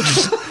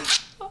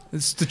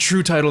 It's the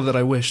true title that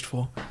I wished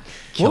for.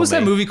 Kill What was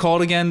that me. movie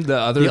called again? The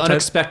other The type-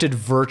 unexpected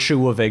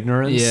virtue of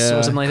ignorance, Yeah,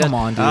 or something like come that.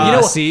 on, dude.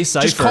 You know, see,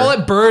 Cypher. Just call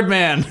it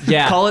Birdman.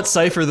 yeah. Call it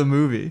Cypher the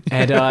movie.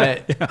 And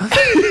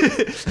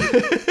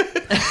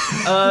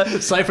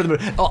Cypher the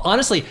movie. Oh,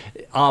 honestly,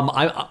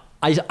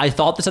 I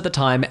thought this at the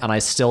time, and I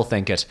still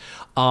think it.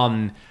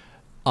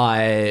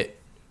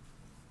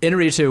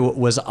 Inarritu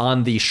was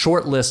on the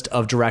short list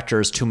of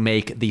directors to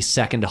make the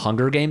second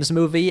Hunger Games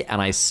movie,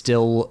 and I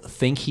still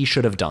think he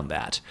should have done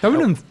that. That would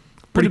have been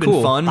pretty Would've been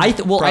cool. fun. I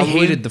Probably.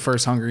 hated the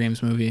first Hunger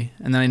Games movie,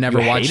 and then I never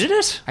You watched. hated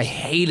it? I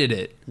hated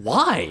it.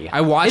 Why?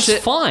 I watched it's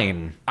it-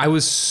 fine. I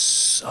was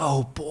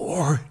so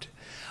bored.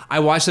 I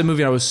watched that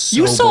movie and I was so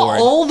You saw bored.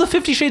 all the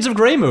 50 Shades of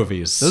Grey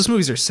movies. Those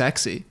movies are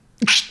sexy.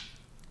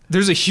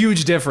 There's a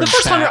huge difference. the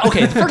first Hunger, Pat.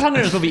 okay, the first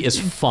Hunger Games movie is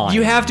fine.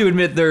 You have to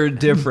admit they're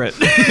different.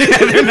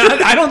 They're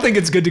not, I don't think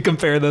it's good to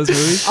compare those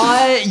movies.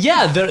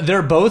 Yeah,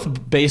 they're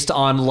both based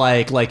on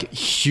like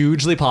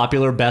hugely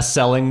popular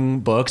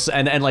best-selling books,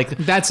 and like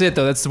That's it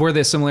though. That's where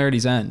the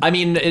similarities end. I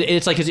mean,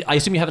 it's like I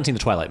assume you haven't seen the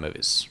Twilight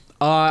movies.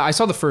 I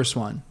saw the first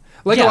one.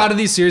 Like Yeah. a lot of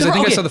these series, I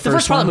think I saw the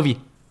first Twilight one.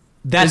 movie.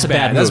 That's Is a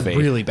bad bad. That's movie.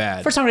 really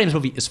bad. First Hunger Games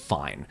movie is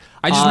fine.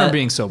 I just remember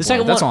being so the bored.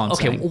 second That's one, all I'm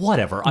okay, saying.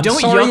 whatever. I'm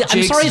Don't sorry. yuck I'm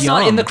Jake's sorry it's not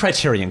in yum. the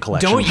Criterion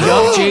Collection. Don't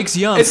yuck Jake's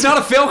yum. It's not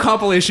a fail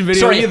compilation video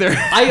Sorry, either.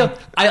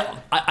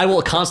 I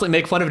will constantly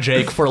make fun of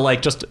Jake for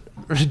like just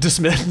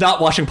dismiss not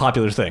watching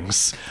popular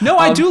things. No,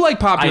 I do like I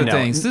popular know.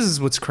 things. This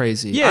is what's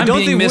crazy. Yeah, I'm don't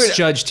being think we're-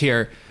 misjudged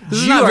here. This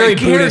is You not are very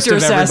character Buddhist of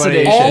everybody.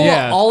 assassination. All,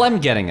 Yeah. all I'm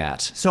getting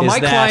at So is my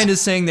that, client is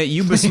saying that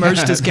you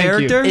besmirched his Thank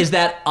you. character? is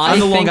that I'm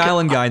the Long think,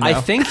 Island guy now. I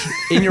think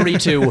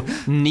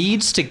Inarritu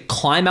needs to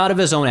climb out of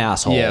his own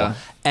asshole Yeah.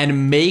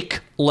 and make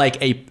like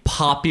a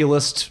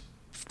populist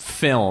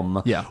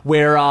film Yeah.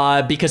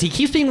 where because he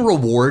keeps being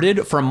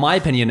rewarded, from my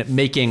opinion,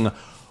 making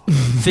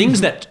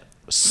things that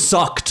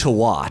suck to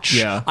watch.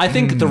 Yeah. I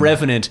think The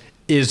Revenant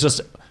is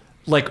just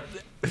like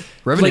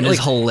Revenant like-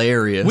 is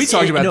hilarious. We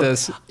talked about no,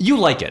 this. You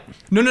like it.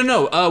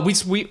 No.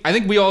 We I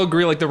think we all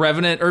agree, like The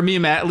Revenant, or me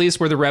and Matt at least,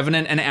 where The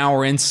Revenant an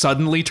hour in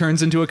suddenly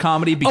turns into a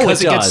comedy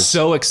because it it gets does.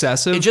 so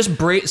excessive. it just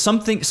breaks some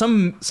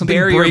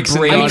barrier breaks in the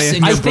breaks audience.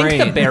 in I your think brain.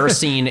 the bear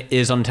scene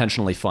is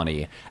unintentionally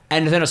funny,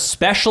 and then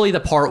especially the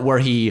part where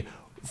he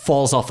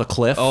falls off a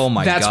cliff. Oh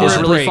my That's god. where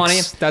it really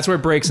breaks. funny. That's where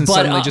it breaks and But,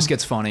 suddenly just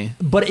gets funny.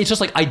 But it's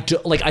just like I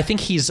think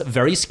he's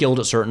very skilled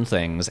at certain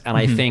things, and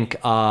Mm-hmm. I think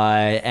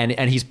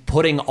and he's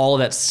putting all of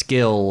that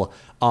skill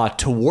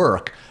to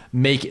work.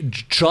 Making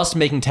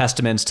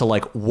testaments to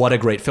like what a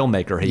great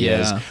filmmaker he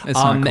Yeah, is. it's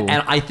not cool.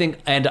 And I think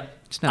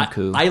it's not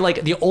cool. I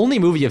like the only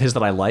movie of his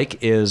that I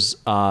like is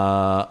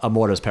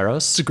Amores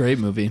Perros. It's a great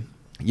movie.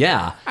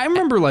 Yeah, I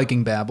remember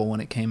liking Babel when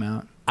it came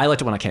out. I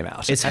liked it when it came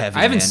out. It's heavy.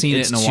 I haven't man. seen it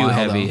It's in a too while, though.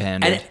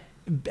 heavy-handed.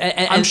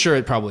 and I'm sure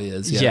it probably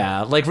is.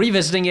 Yeah, like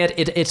revisiting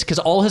it's because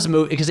all his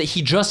movies, because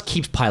he just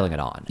keeps piling it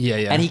on.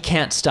 Yeah. and he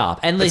can't stop.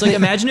 And It's like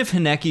imagine if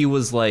Hideki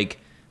was like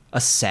a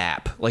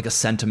sap, like a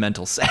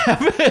sentimental sap.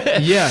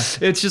 Yeah.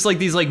 It's just like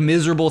these like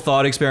miserable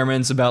thought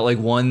experiments about like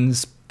one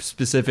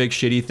specific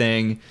shitty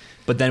thing,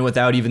 but then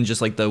without even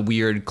just like the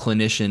weird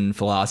clinician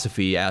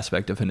philosophy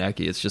aspect of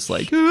Hideki, it's just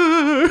like you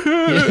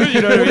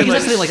know what I mean?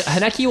 That's the thing, like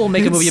Hideki will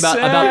make a movie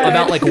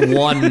about like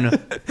one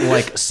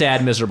like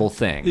sad miserable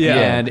thing. Yeah.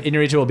 And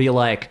Inarritu will be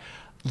like,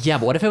 yeah,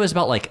 but what if it was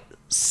about like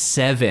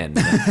 7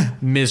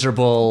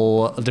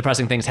 miserable,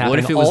 depressing things what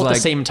happening if it was all like at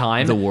the same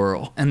time? the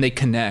whirl. And they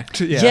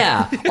connect.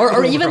 Yeah.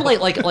 Or even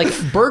like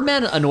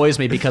Birdman annoys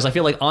me because I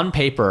feel like on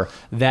paper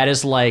that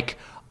is like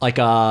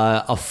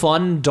a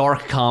fun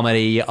dark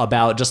comedy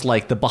about just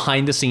like the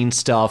behind the scenes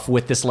stuff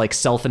with this like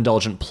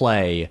self-indulgent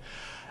play.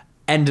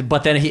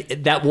 But then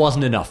that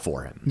wasn't enough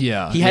for him.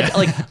 Yeah. He had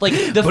like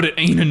But it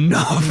ain't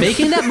enough.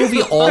 making that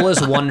movie all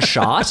as one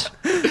shot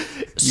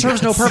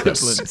serves no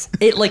purpose.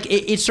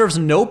 It serves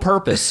no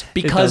purpose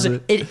because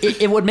doesn't.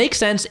 it would make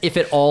sense if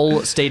it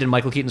all stayed in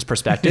Michael Keaton's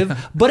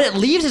perspective, but it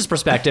leaves his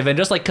perspective and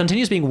just like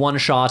continues being one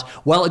shot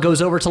while it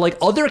goes over to like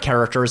other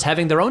characters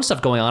having their own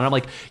stuff going on. I'm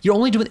like, you're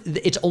only doing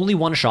it's only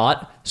one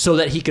shot so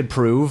that he could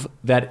prove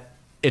that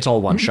it's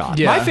all one shot.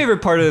 Yeah. My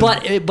favorite part of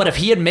But if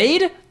he had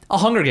made a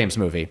Hunger Games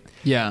movie,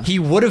 Yeah. he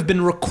would have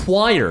been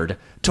required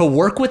to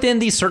work within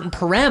these certain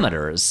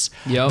parameters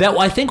Yep. that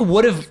I think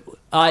would have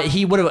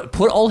he would have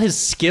put all his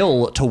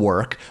skill to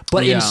work,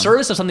 but Yeah. in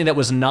service of something that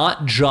was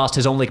not just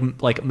his own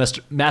like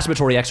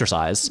masturbatory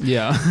exercise.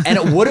 Yeah. And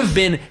it would have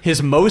been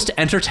his most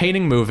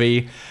entertaining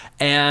movie.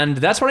 And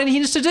that's what he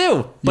needs to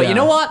do. But Yeah. you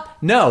know what?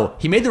 No,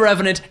 he made The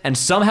Revenant, and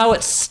somehow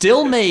it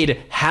still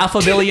made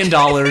 $500 million,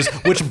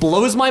 which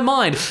blows my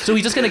mind. So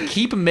he's just gonna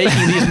keep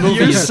making these movies.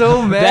 You're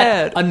so that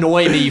mad.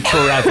 annoy me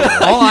forever.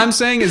 All I'm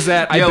saying is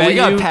that I Yo, bet we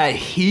got you. Pat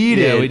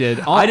heated. Yeah, we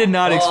did. I did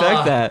not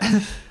expect that.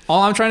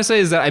 All I'm trying to say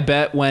is that I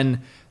bet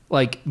when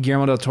like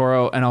Guillermo del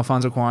Toro and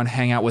Alfonso Cuarón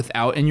hang out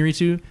without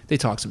Iñárritu, they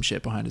talk some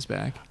shit behind his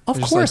back. Of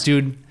They're just course. like,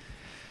 dude.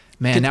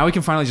 Man, now we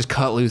can finally just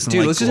cut loose and Dude,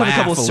 like let's just have a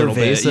couple laugh little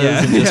bit. cervezas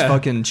Yeah. and just Yeah.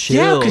 fucking chill.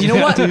 Yeah, because you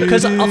know what?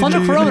 Because Alfonso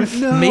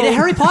Cuarón made a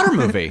Harry Potter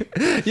movie.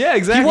 Yeah,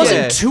 exactly. He wasn't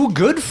Yeah. too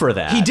good for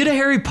that. He did a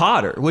Harry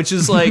Potter, which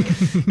is like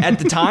at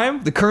the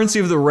time the currency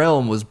of the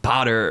realm was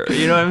Potter.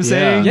 You know what I'm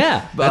saying?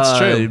 Yeah, that's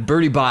true.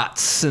 Birdie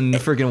bots and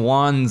freaking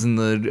wands and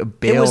the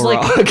Bale was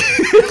like- Rock.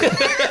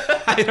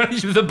 I don't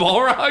even the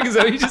Balrog. Is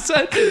that what you just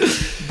said?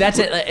 That's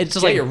it. It's just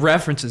Get like your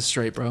references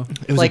straight, bro.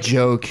 It was like- a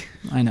joke.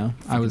 I know.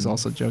 I was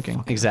also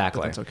joking.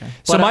 exactly. That's okay.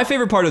 So my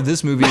favorite part of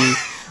this movie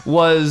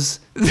was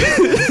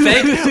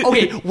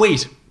Okay,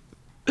 wait.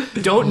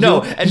 don't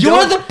know. And You're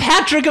don't- the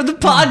Patrick of the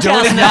podcast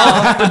don't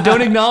now. but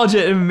don't acknowledge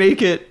it and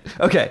make it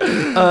okay.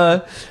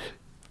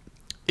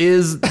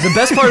 Is the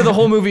best part of the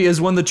whole movie is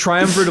when the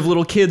triumvirate of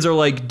little kids are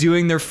like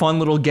doing their fun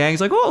little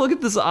gangs, like, oh, look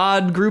at this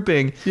odd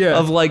grouping Yeah.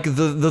 of like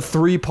the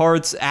three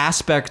parts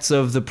aspects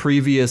of the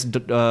previous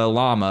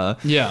llama.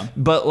 Yeah.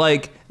 But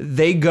like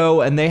they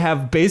go and they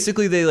have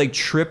basically they like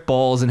trip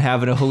balls and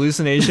have a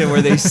hallucination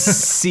where they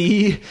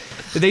see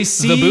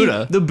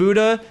the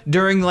Buddha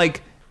during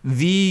like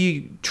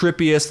the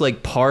trippiest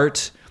like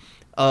part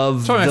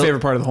of probably my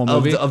favorite part of the whole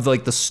movie. of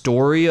like the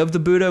story of the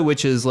Buddha,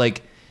 which is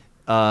like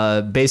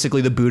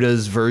basically the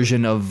Buddha's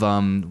version of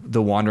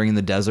the wandering in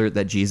the desert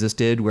that Jesus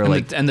did, where And,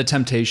 like the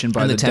temptation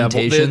by and the, the devil.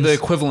 temptations. The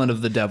equivalent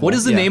of the devil. what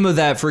is the Yeah. name of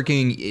that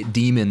freaking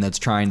demon that's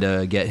trying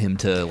to get him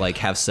to like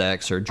have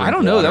sex or drink I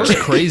don't know. That water?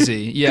 was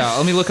crazy. Yeah,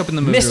 let me look up in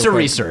the movie. real Mr. quick.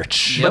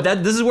 Research. But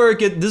this is where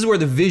this is where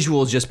the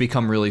visuals just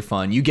become really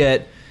fun. You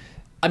get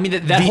I mean,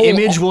 that the whole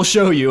image will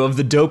show you of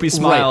the dopey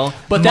smile. Right.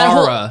 But that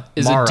whole- Mara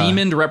is Mara. a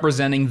demon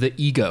representing the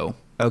ego.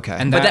 Okay.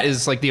 And But that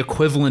is like the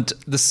equivalent,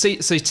 the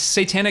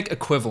satanic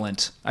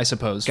equivalent, I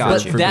suppose. Got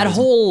But you. that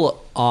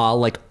whole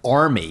like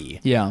army,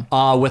 Yeah.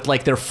 with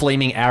like their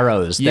flaming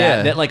arrows,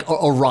 Yeah. that like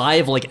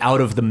arrive like out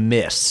of the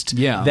mist,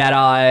 Yeah.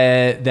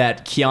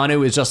 that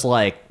Keanu is just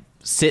like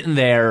sitting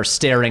there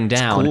staring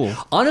down. cool.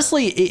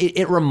 Honestly,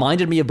 it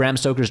reminded me of Bram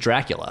Stoker's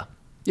Dracula.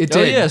 It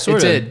Oh, did. yeah,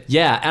 sorta. It did.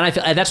 Yeah, and I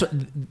feel and that's what.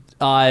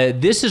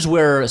 This is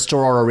where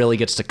Storaro really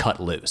gets to cut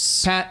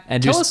loose. Pat,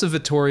 and tell just, us a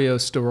Vittorio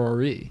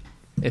Storari,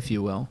 if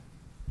you will,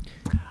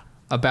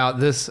 about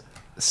this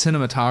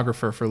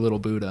cinematographer for Little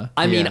Buddha.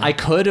 I mean, Yeah. I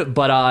could,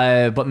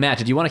 but Matt,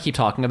 did you want to keep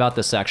talking about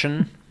this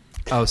section?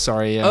 Oh,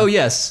 sorry. Yeah. Oh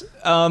yes.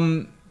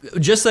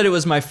 Just that it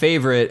was my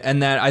favorite,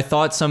 and that I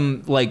thought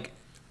some like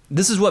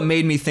this is what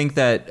made me think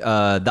that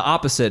the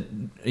opposite.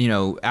 You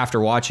know, after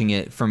watching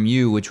it from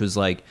you, which was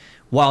like,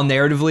 while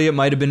narratively it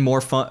might have been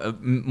more fun,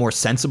 more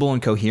sensible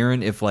and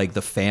coherent if like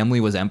the family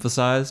was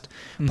emphasized.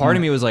 Part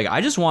of me was like, I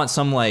just want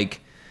some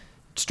like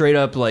straight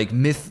up like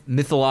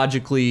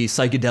mythologically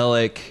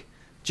psychedelic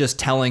just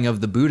telling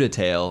of the Buddha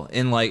tale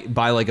in like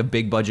by like a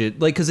big budget,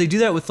 like because they do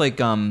that with like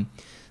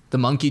the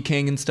Monkey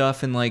King and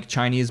stuff in like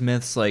Chinese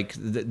myths. Like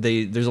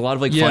there's a lot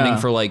of like Yeah. funding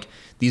for like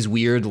these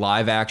weird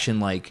live action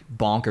like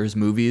bonkers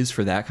movies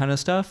for that kind of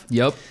stuff.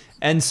 Yep.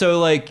 And so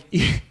like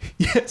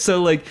yeah,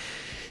 so like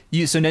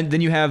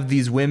then you have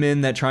these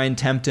women that try and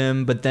tempt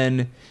him, but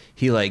then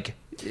he like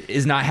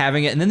is not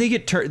having it, and then they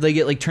get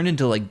like turned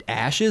into like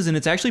ashes, and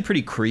it's actually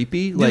pretty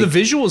creepy. Like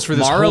the visuals for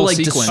this Mara whole like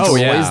sequence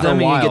destroys are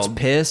them, and he gets wild.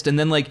 pissed, and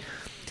then like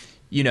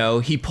you know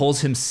he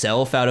pulls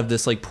himself out of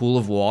this like pool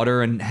of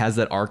water and has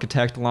that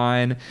architect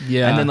line.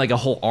 Yeah. And then like a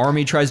whole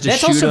army tries to That's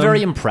shoot also him.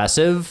 very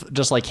impressive,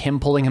 just like him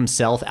pulling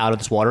himself out of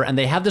this water. And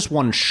they have this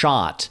one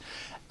shot,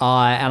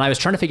 and I was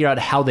trying to figure out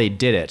how they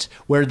did it,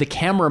 where the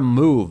camera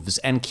moves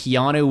and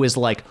Keanu is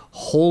like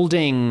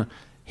holding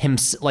him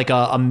like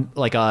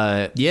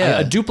a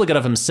duplicate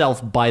of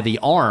himself by the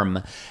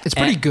arm. It's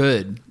pretty And-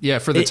 good. Yeah,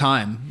 for the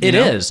time. It you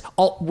know? is,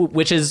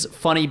 which is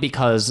funny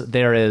because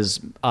there is.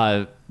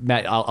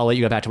 Matt, I'll let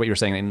you get back to what you were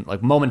saying in,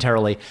 like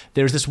momentarily.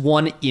 There's this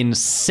one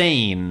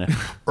insane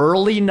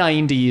early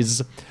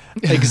 '90s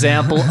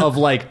example of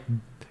like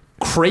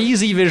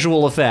crazy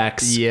visual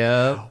effects.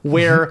 Yeah.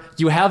 Where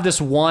you have this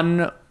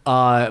one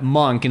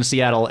monk in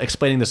Seattle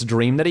explaining this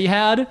dream that he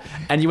had,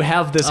 and you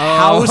have this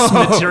house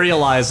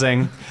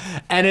materializing,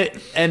 and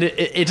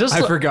it just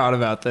I forgot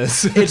about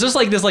this. it's just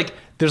like this like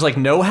there's like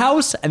no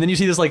house, and then you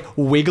see this like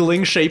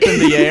wiggling shape in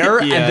the air,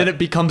 and then it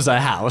becomes a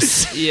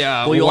house.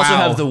 Yeah. Well, you also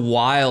have the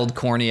wild,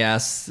 corny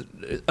ass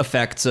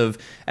effects of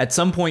at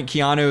some point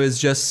Keanu is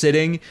just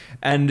sitting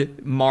and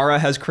Mara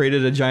has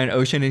created a giant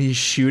ocean and he's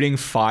shooting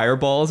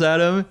fireballs at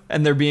him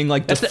and they're being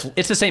like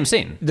It's the same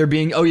scene. they're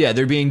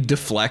being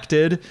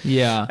deflected.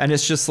 Yeah. And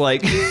it's just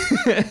like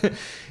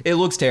it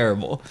looks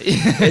terrible.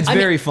 It's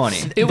very funny.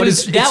 But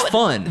it's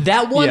fun.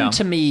 That one Yeah.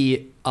 to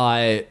me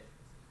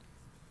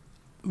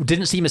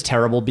didn't seem as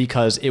terrible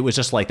because it was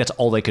just like that's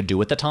all they could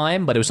do at the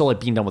time, but it was still like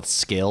being done with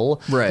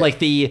skill. Right. Like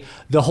the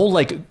whole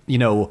like, you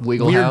know,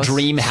 Wiggle weird house.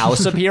 dream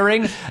house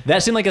appearing.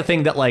 That seemed like a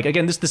thing that like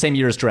again, this is the same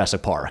year as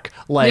Jurassic Park.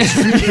 Like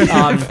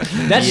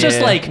that's just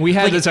Yeah. like We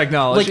had like, the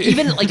technology.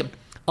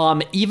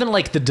 Like even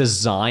like the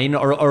design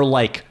or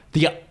like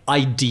the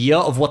idea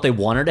of what they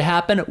wanted to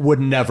happen would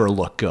never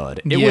look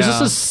good. It was just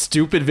Yeah. a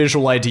stupid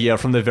visual idea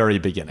from the very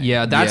beginning.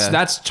 Yeah, Yeah.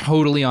 that's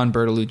totally on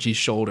Bertolucci's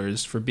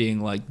shoulders for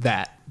being like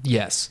that.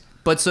 Yes.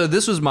 But so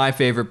this was my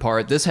favorite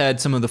part. This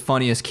had some of the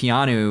funniest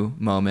Keanu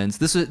moments.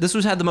 This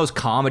was had the most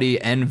comedy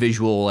and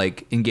visual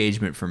like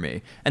engagement for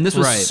me. And this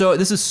was Right.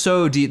 this is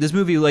so deep. This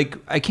movie, like,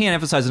 I can't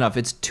emphasize enough.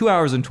 It's 2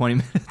 hours and 20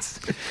 minutes.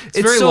 It's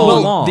very so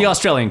long. long. The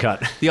Australian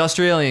cut. The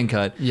Australian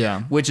cut.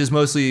 Yeah. Which is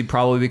mostly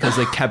probably because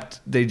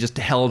they just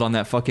held on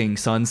that fucking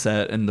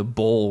sunset and the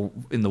bowl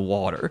in the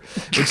water,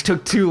 which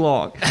took too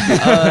long.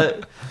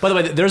 By the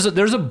way, there's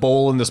a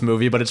bowl in this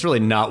movie, but it's really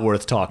not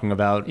worth talking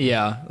about.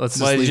 Yeah. Let's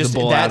just But leave just the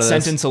bull that out of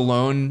sentence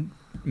alone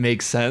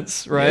makes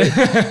sense, right?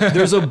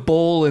 There's a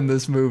bowl in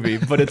this movie,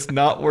 but it's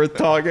not worth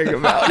talking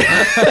about.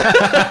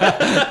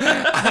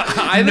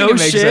 I think it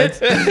makes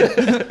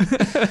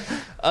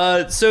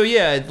sense. So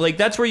yeah, like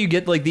that's where you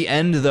get like the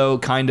end though,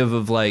 kind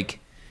of like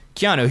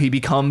Keanu. He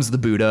becomes the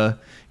Buddha.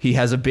 He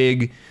has a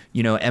big,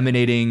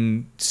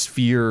 emanating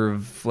sphere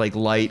of like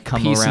light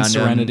come Peace and around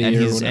serenity him, or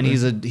and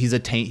whatever. he's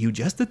attained. You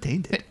just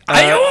attained it.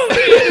 I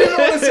didn't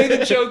want to say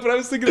the joke, but I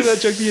was thinking of that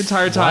joke the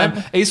entire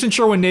time. Ace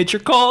Ventura: When Nature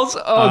Calls.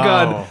 Oh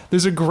God,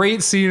 there's a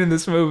great scene in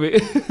this movie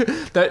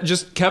that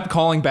just kept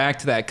calling back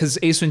to that because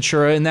Ace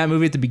Ventura in that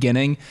movie at the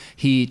beginning,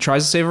 he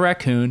tries to save a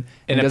raccoon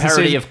In a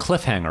parody of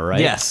Cliffhanger,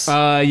 right? Yes.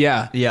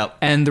 Yeah. Yep.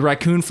 And the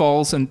raccoon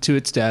falls into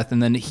its death,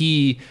 and then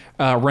he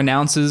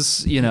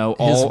renounces, all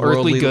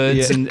earthly worldly-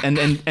 goods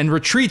yeah. and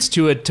retreats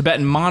to a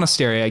Tibetan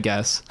monastery, I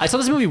guess. I saw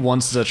this movie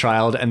once as a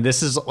child, and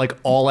this is like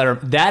all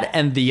that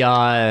and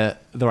the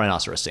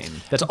rhinoceros scene.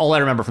 That's all I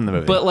remember from the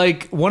movie. But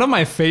like one of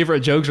my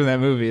favorite jokes from that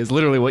movie is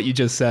literally what you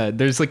just said.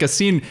 There's like a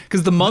scene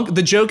because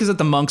the joke is that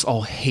the monks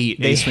all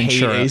hate Ace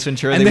Ventura. Ace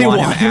Ventura. and they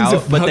want him to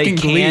out, but they fucking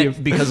can't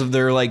leave. because of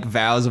their like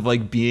vows of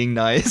like being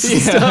nice.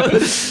 and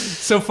stuff.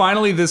 So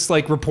finally, this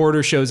like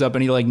reporter shows up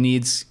and he like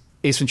needs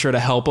Ace Ventura to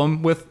help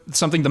him with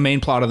something, the main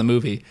plot of the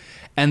movie.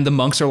 And the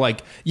monks are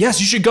like, yes,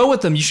 you should go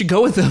with them. You should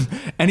go with them.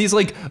 And he's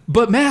like,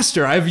 but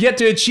master, I've yet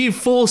to achieve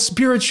full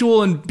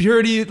spiritual and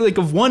purity, like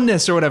of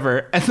oneness or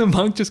whatever. And the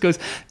monk just goes,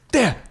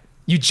 there,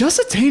 you just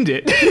attained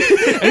it.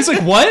 And he's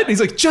like, what? And he's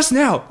like, just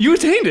now, you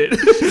attained it.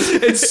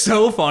 It's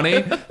so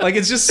funny. Like,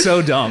 it's just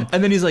so dumb.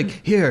 And then he's like,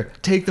 here,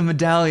 take the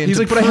medallion. He's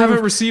to like, but I prove-"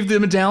 haven't received the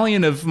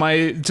medallion of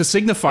to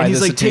signify And he's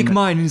this like, take attainment."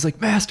 mine. And he's like,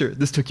 master,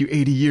 this took you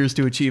 80 years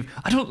to achieve.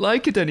 I don't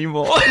like it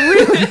anymore.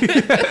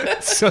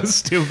 So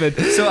stupid.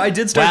 So I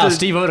did start wow, to...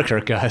 Steve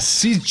Odekirk,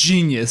 guys. He's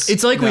genius.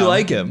 It's like we No.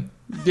 like him.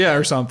 Yeah,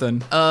 or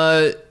something.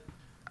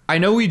 I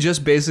know we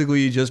just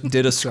basically just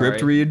did a script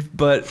Sorry. read,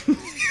 but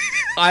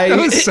That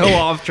was so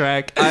off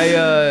track.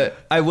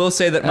 I will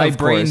say that my Of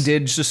brain course.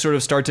 did just sort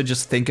of start to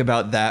just think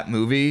about that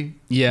movie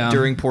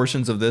during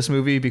portions of this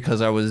movie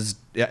because I was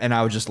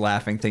just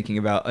laughing thinking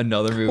about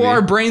another movie. Well,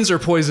 our brains are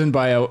poisoned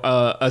by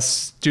a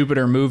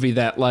stupider movie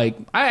that, like,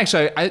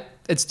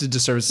 it's a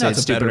disservice to say No, it's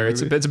it's a better stupider.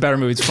 It's movie. a better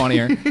movie. It's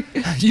funnier.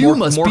 You More-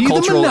 must more be the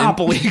cultural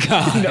Monopoly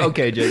guy.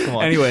 Okay, Jake, come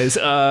on. Anyways,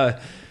 but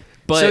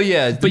So,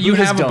 yeah, but you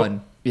Buddha's have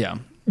done. Yeah,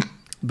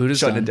 Buddha's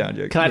Shut done. it down,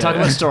 Jake. Can I talk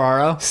about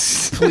Storaro?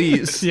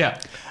 please? Yeah.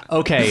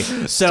 Okay,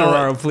 so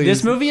Storaro, please.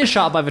 this movie is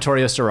shot by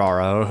Vittorio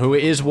Storaro, who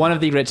is one of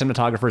the great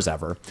cinematographers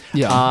ever.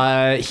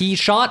 Yeah. He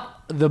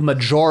shot the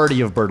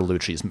majority of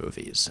Bertolucci's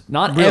movies.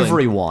 Not Really?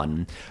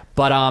 everyone,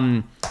 but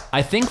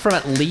I think from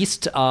at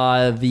least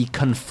The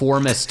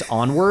Conformist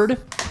onward.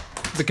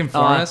 The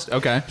Conformist.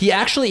 Okay. He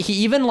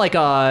even like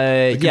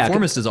yeah,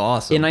 Conformist is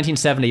awesome. in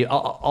 1970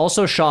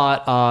 also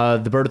shot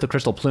The Bird with the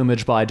Crystal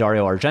Plumage by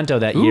Dario Argento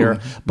that year.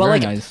 But very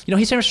like nice.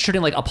 he started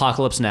shooting like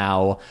Apocalypse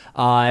Now.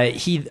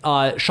 He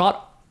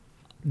shot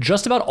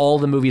just about all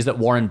the movies that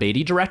Warren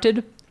Beatty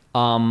directed.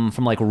 From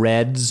like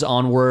Reds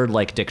onward,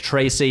 like Dick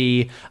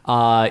Tracy,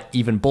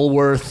 even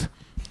Bulworth.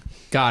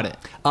 Got it.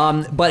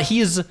 But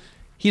he's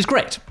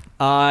great.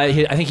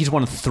 I think he's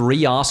won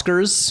 3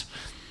 Oscars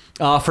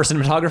for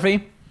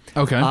cinematography.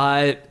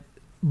 Okay.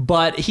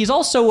 But he's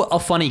also a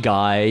funny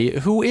guy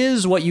who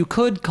is what you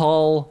could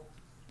call,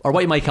 or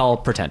what you might call,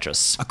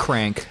 pretentious. A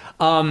crank.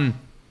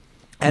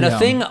 And Yeah. a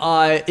thing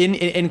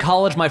in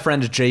college, my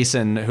friend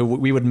Jason, who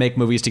we would make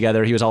movies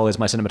together, he was always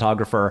my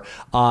cinematographer,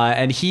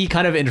 and he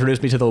kind of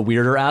introduced me to the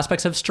weirder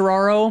aspects of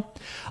Storaro,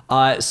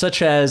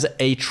 such as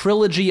a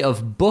trilogy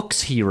of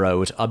books he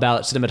wrote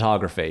about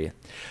cinematography.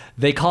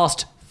 They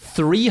cost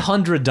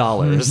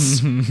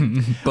 $300.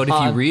 But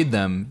if you read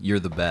them, you're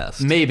the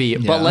best. Maybe,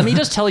 but let me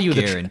just tell you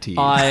Guaranteed.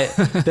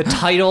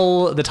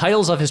 the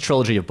titles of his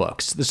trilogy of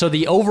books. So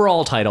the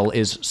overall title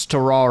is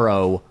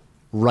Storaro,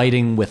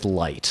 Writing with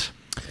Light.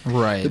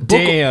 Right.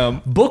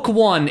 Book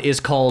 1 is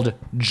called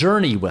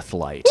Journey with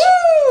Light.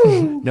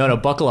 No,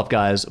 buckle up,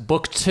 guys.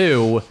 Book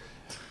 2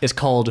 is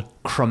called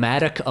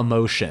Chromatic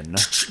Emotion.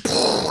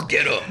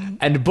 Get him.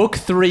 And book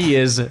 3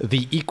 is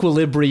The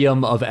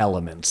Equilibrium of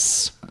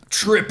Elements.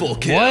 Triple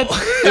kill.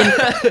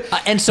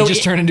 And so He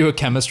just turned into a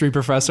chemistry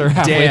professor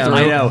halfway Damn, through.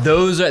 I know.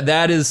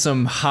 that is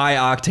some high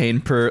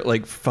octane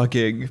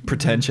fucking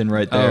pretension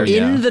right there.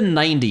 in the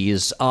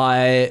 90s,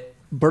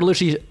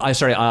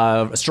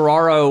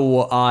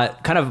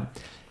 Storaro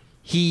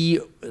he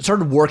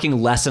started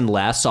working less and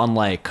less on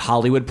like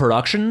Hollywood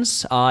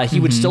productions. He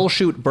would still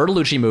shoot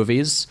Bertolucci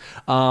movies,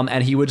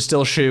 and he would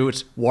still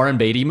shoot Warren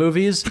Beatty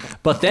movies,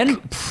 but then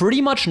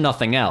pretty much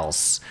nothing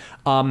else.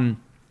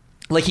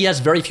 Like he has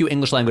very few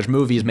English language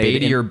movies made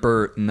Beatty or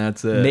Bert, and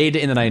that's it. made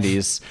in the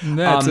 90s.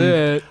 That's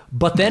it.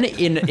 But then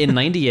in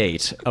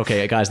 98,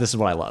 okay, guys, this is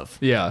what I love.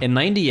 Yeah. In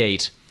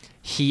 98,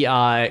 he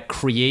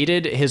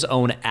created his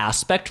own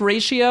aspect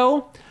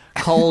ratio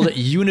called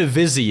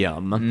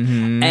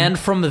Univisium. And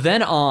from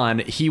then on,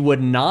 he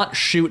would not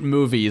shoot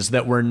movies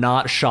that were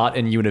not shot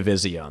in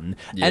Univisium.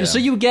 And so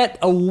you get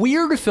a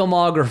weird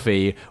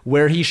filmography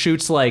where he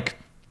shoots like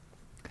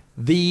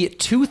the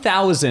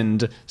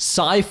 2000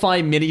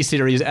 sci-fi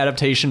miniseries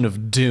adaptation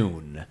of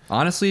Dune.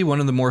 Honestly, one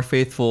of the more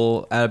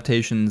faithful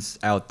adaptations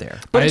out there.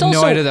 But I it's had no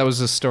also- idea that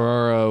was a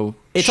Storaro.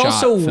 It's shot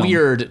also film.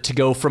 weird to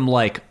go from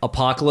like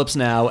Apocalypse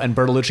Now and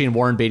Bertolucci and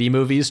Warren Beatty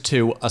movies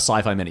to a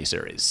sci-fi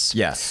miniseries.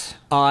 Yes.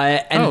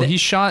 And He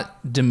shot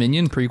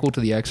Dominion prequel to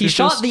The he Exorcist.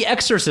 shot The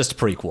Exorcist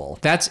prequel.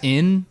 That's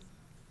in.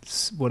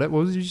 What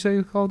did you say it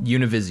was called?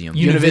 Univisium.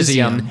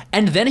 Univisium.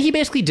 And then he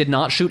basically did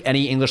not shoot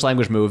any English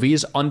language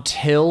movies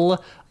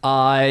until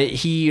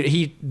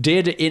he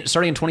did,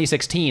 starting in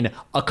 2016,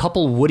 a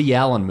couple Woody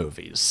Allen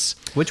movies.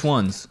 Which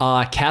ones?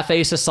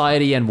 Cafe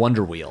Society and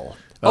Wonder Wheel.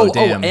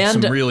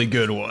 and some really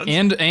good ones.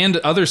 And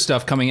other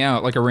stuff coming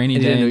out, like A Rainy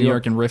Day in New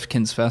York and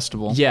Rifkin's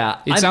Festival. Yeah,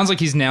 It I'm- sounds like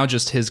he's now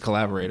just his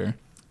collaborator.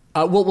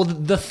 Well,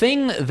 the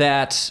thing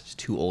that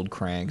Two old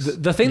cranks.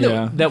 the thing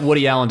Yeah. that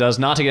Woody Allen does,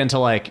 not to get into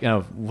like,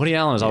 Woody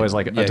Allen is always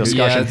like a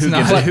discussion. it's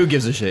not- who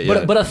gives a shit?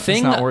 But a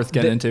thing not worth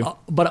getting into.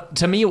 But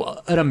to me,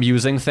 an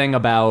amusing thing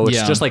about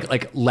Yeah. just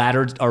like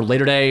later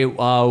day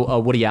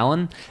Woody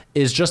Allen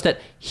is just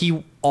that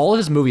all of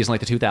his movies in like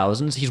the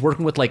 2000s, he's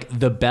working with like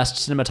the best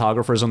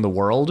cinematographers in the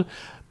world.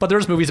 But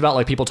there's movies about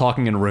like people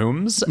talking in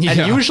rooms, Yeah.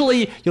 and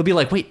usually you'll be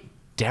like, wait.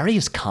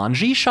 Darius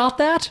Kanji shot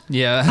that?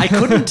 Yeah. I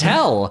couldn't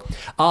tell.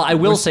 I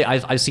will say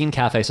I've seen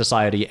Cafe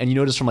Society, and you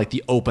notice from like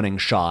the opening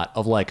shot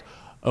of like,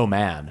 oh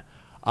man,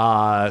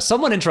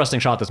 someone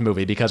interesting shot this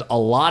movie because a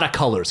lot of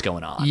colors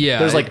going on. Yeah.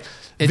 There's like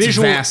it's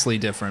visual. vastly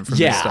different from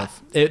this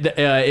stuff.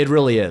 It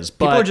really is.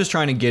 But People are just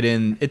trying to get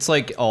in. It's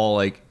like all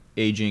like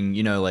aging,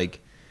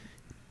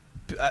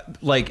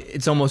 like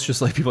it's almost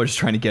just like people are just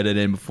trying to get it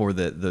in before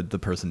the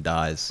person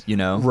dies,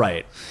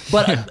 right.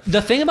 But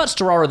the thing about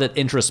Storaro that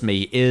interests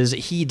me is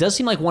he does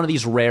seem like one of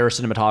these rare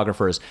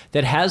cinematographers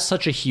that has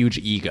such a huge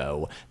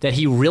ego that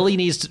he really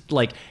needs to,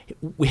 like,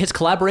 his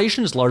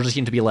collaborations largely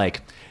seem to be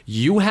like,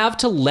 you have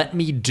to let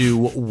me do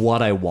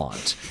what I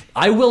want.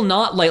 I will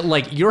not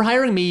like you're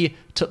hiring me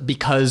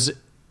because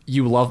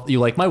you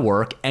like my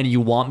work and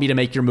you want me to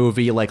make your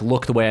movie like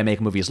look the way I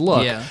make movies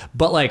look. Yeah.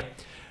 But like,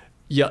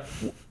 yeah,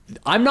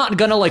 I'm not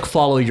gonna like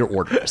follow your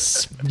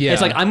orders. Yeah.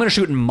 It's like I'm gonna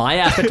shoot in my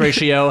aspect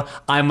ratio.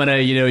 I'm gonna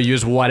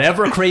use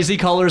whatever crazy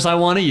colors I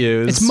want to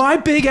use. It's my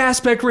big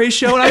aspect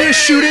ratio, and I'm gonna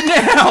shoot it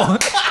now.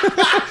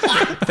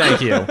 Thank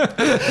you.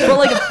 But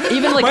like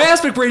even like My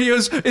aspect ratio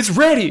it's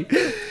ready.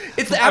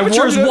 It's the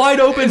Aperture is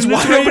wide open. It's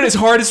wide open. It's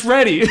hard. It's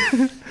ready.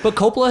 But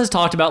Coppola has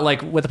talked about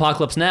like with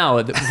Apocalypse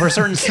Now for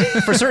certain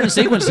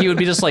sequences he would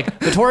be just like,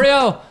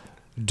 Vittorio,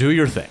 do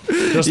your thing.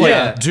 Just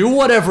like do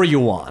whatever you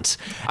want.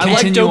 I like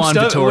Continue dope on,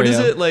 stuff. What is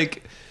Vittorio. it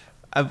like?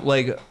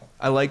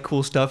 I like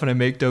cool stuff and I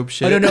make dope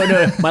shit. Oh,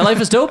 no. My life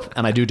is dope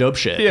and I do dope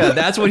shit. Yeah,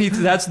 that's what he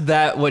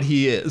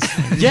is.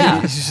 Yeah.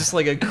 He's just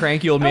like a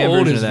cranky old How man old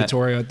version is of that.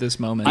 Vittorio at this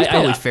moment? He's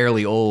probably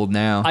fairly old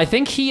now. I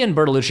think he and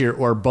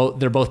Bertolucci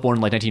they're both born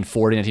in like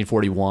 1940,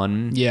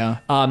 1941. Yeah.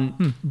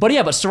 But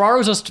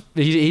Storaro's just,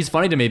 he's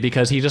funny to me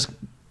because he just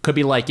could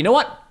be like, you know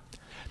what?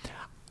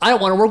 I don't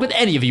want to work with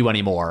any of you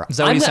anymore. Is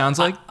that what he sounds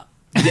like?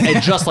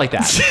 Just like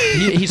that.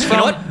 He's from, You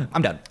know what?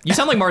 I'm done. You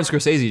sound like Martin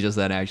Scorsese just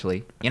then,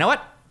 actually. You know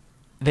what?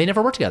 They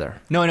never worked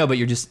together. No, I know, but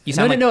you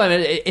sound like... No. I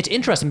mean, it's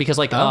interesting because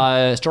like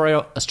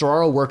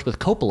Storaro worked with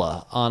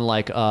Coppola on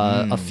like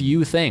a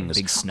few things.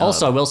 Big snub.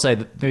 Also, I will say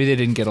that Maybe they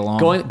didn't get along.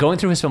 going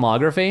through his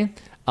filmography,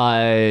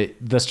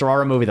 the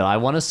Storaro movie that I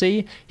want to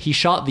see, he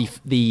shot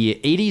the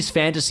 80s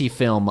fantasy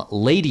film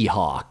Lady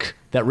Hawk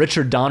that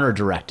Richard Donner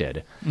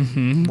directed,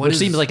 which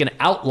seems like an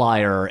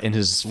outlier in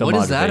his filmography. What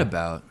is that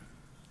about?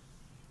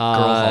 Girl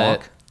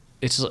Hawk?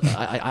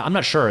 I'm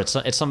not sure. It's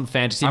some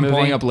fantasy I'm movie.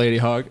 pulling up Lady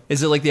Hawk.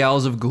 Is it like the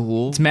Owls of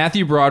Ghoul? It's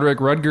Matthew Broderick,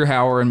 Rutger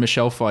Hauer, and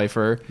Michelle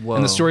Pfeiffer. Whoa.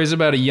 And the story is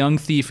about a young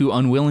thief who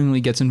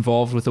unwillingly gets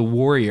involved with a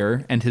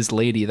warrior and his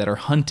lady that are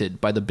hunted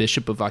by the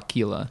Bishop of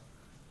Aquila.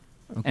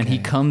 And he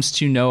comes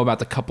to know about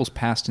the couple's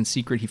past in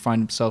secret. He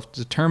finds himself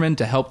determined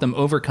to help them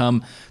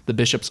overcome the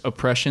bishop's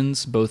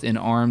oppressions, both in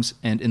arms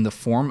and in the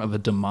form of a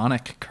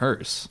demonic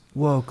curse.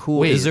 Whoa, cool.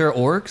 Wait. Is there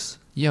orcs?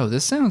 Yo,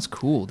 this sounds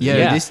cool, dude.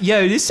 Yeah.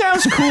 This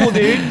sounds cool,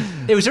 dude.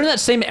 It was during that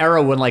same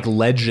era when like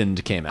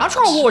Legend came out. I'm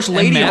trying to watch And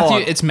Lady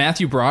Hawk. it's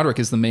Matthew Broderick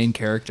is the main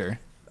character.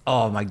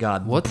 Oh my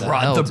god. What the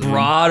hell, the dude?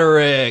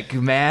 Broderick.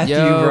 Matthew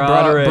Yo,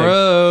 Broderick.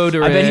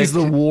 Broderick. I bet he's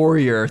the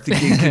warrior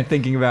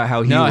thinking about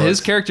how he No, looks. his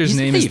character's He's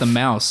the name is thief. the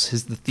mouse.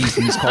 He's the thief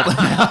and he's called the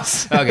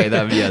mouse.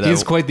 Okay,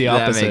 He's quite the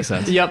opposite. That makes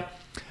sense. Yep.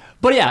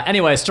 But yeah,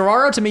 anyway,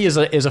 Storaro to me is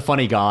a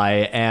funny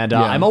guy, and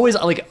Yeah. I'm always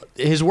like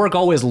his work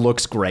always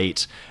looks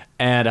great,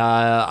 and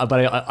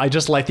but I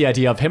just like the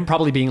idea of him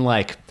probably being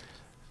like,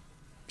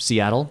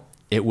 Seattle,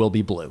 it will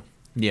be blue.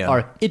 Yeah.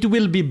 Or it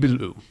will be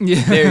blue.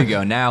 There you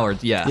go. Now or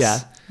yes. Yeah.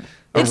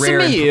 A It's rare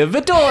me,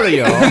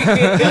 Vittorio.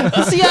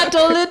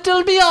 Seattle,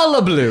 it'll be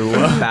all blue.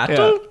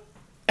 battle.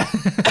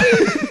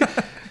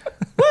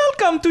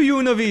 Welcome to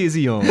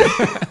Univision.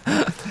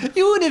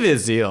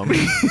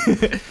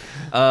 Univision.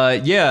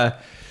 Yeah.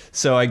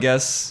 So I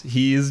guess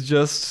he's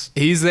just.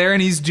 He's there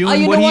and he's Oh,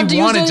 doing you what don't he want to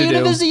use wanted the to do.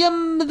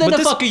 Univision? Then But the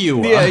this- fuck are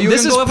you? Yeah, you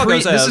This can is go fuck pre.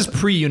 yourself. This is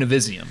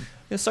pre-Univisium.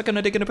 You're sucking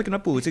a dick and a picking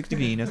up boots.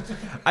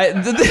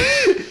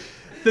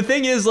 The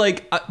thing is,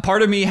 like,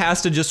 part of me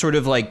has to just sort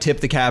of like tip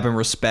the cap and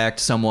respect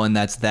someone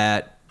that's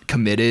that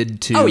committed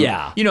to. Oh,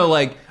 yeah. You know,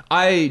 like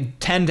I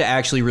tend to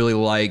actually really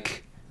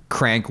like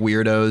crank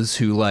weirdos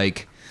who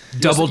like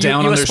Double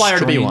down you on their aspire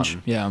to be strange-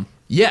 one. Yeah.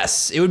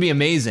 Yes, it would be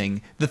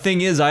amazing. The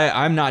thing is,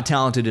 I'm not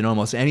talented in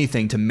almost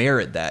anything to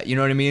merit that. You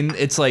know what I mean?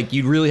 It's like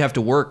you'd really have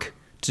to work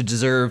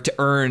to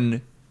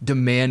earn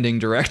demanding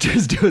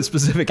directors to a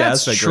specific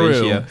That's aspect true.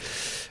 ratio.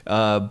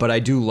 But I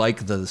do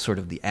like the sort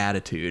of the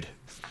attitude.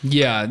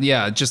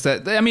 Yeah. Just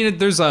that. I mean,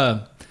 there's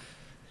a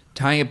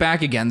tying it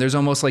back again. There's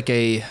almost like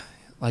a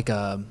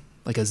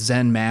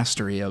Zen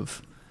mastery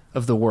of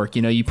the work.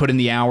 You know, you put in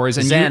the hours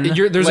and Zen,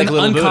 there's like an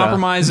little Buddha.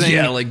 uncompromising.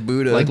 Yeah, like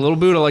Buddha. Like little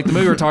Buddha, like the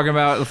movie we're talking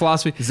about, the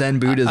philosophy. Zen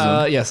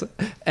Buddhism. Yes,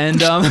 and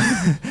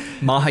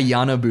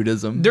Mahayana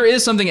Buddhism. there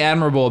is something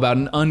admirable about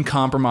an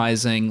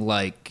uncompromising,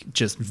 like,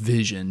 just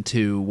vision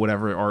to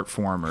whatever art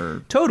form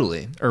or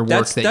Totally. Or work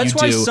that's that that's you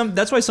why do.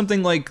 That's why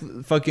something like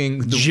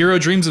fucking Jiro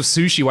Dreams of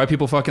Sushi, why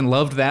people fucking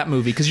loved that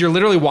movie. Because you're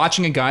literally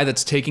watching a guy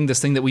that's taking this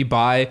thing that we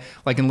buy,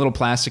 like in little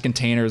plastic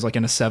containers, like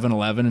in a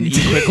 7-Eleven, and eat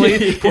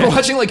quickly. We're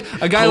watching like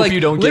a guy Hope like you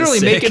don't get literally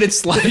sick. make it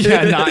its life,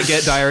 not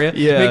get diarrhea.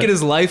 Yeah. Make it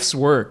his life's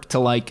work to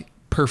like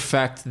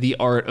perfect the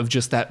art of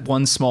just that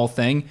one small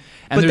thing.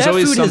 And but there's that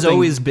always food has something-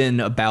 alwaking been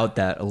about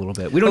that a little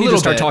bit. We don't A need to little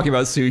start bit. talking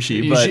about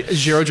sushi, but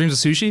Jiro Dreams of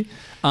Sushi.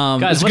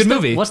 Guys, It's a what's good the-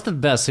 movie. What's the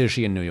best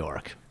sushi in New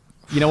York?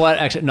 You know what?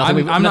 Actually,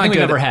 nothing, I'm not we've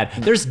good ever at-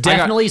 had. There's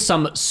definitely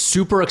some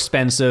super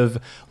expensive,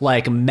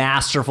 like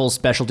masterful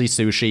specialty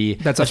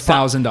sushi. That's fu-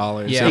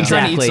 $1,000. yeah, I'm Exactly.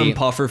 trying to eat some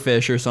puffer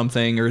fish or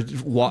something, or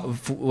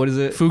what is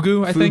it?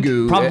 Fugu, I think.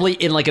 Fugu. probably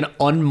in like an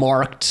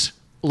unmarked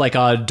like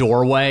a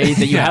doorway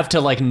that you have to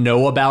like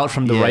know about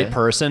from the Yeah. right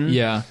person.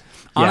 Yeah.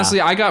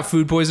 Honestly, I got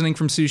food poisoning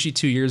from sushi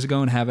 2 years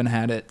ago and haven't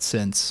had it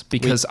since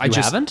because I You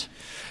just haven't?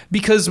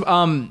 because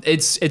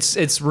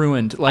it's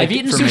ruined. Like I've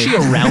eaten for me.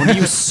 sushi around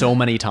you so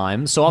many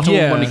times. So often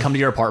Yeah. when we come to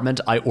your apartment,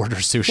 I order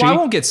sushi. Well, I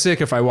won't get sick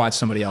if I watch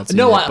somebody else.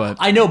 No, eat it, but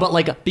I know, but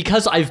like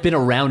because I've been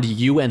around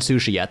you and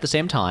sushi at the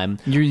same time,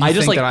 You I just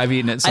think like that I've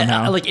eaten it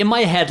somehow. like in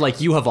my head,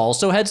 like you have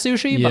also had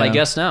sushi, but I Yeah.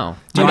 guess no.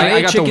 Dude, I I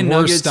ate got the chicken worst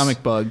nuggets.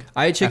 stomach bug.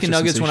 I ate chicken after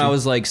some nuggets when sushi. I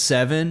was like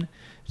 7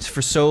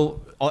 for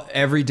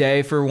every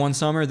day for one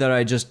summer that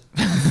I just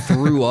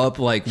threw up.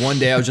 Like one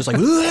day I was just like,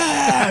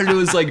 and it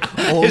was like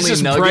only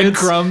just nuggets,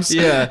 breadcrumbs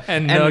yeah,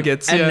 and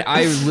nuggets, and yeah.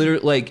 I literally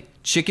like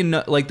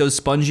like those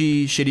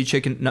spongy, shitty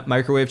chicken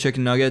microwave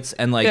chicken nuggets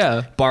and like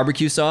Yeah.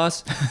 barbecue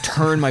sauce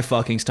turn my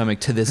fucking stomach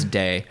to this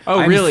day. Oh,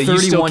 I'm really? You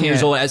 31 still years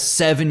can't? old. At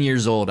 7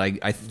 years old, I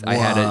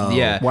had it.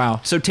 Yeah. Wow.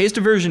 So taste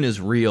aversion is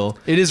real.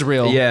 It is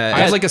real. Yeah. I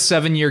had like a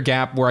 7-year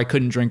gap where I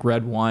couldn't drink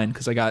red wine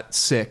because I got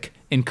sick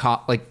in A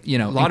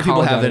lot of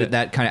people have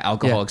that kind of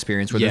alcohol Yeah.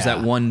 experience where there's Yeah.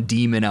 that one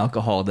demon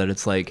alcohol that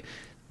it's like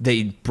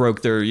they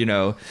broke their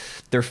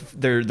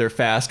their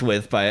fast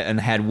with and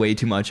had way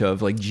too much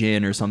of, like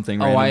gin or something.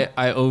 Oh, random.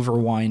 I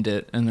overwined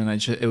it and then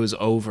it was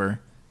over.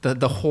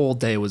 The whole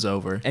day was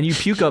over. And you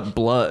puke up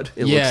blood.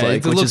 It yeah, looks like,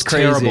 it which looks is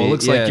crazy. terrible. It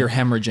looks Yeah. like you're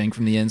hemorrhaging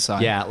from the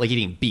inside. Yeah, like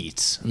eating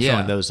beets. I'm Yeah.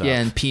 throwing those up. yeah,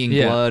 and peeing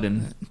Yeah. blood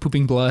and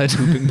pooping blood.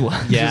 pooping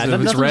blood. Yeah, It was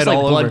nothing's red like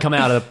all blood over. coming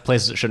out of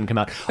places that shouldn't come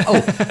out.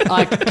 Oh,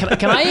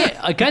 can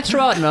I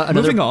throw out another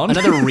Moving on.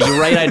 another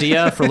rewrite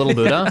idea for Little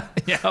Buddha?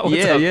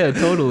 yeah,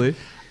 totally.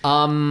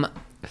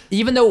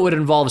 Even though it would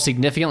involve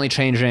significantly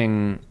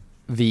changing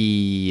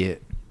the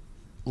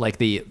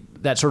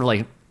that sort of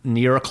like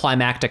near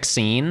climactic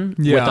scene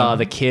with Yeah.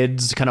 the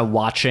kids kind of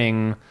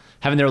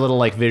having their little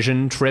like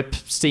vision trip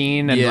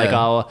scene and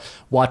Yeah.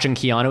 watching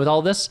Keanu with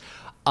all this.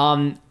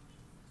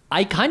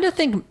 I kind of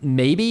think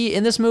maybe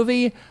in this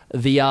movie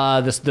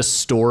the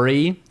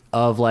story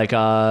of like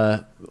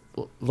the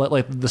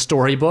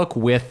storybook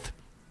with,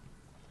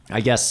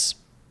 I guess,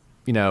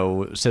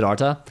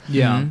 Siddhartha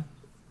Yeah.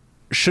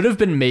 should have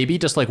been maybe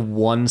just like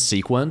one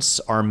sequence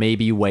or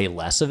maybe way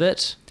less of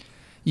it.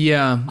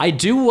 Yeah. I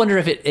do wonder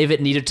if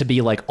it needed to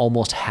be like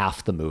almost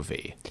half the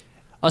movie.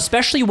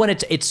 Especially when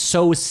it's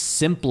so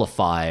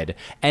simplified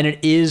and it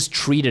is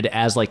treated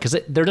as like, because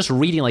they're just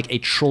reading like a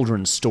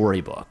children's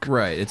storybook.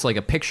 Right. It's like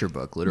a picture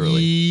book,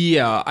 literally.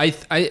 Yeah, I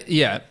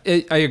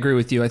agree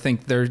with you. I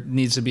think there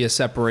needs to be a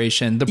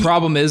separation. The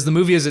problem is the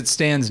movie as it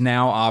stands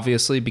now,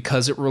 obviously,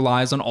 because it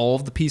relies on all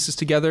of the pieces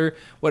together,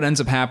 what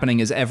ends up happening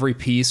is every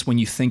piece, when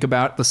you think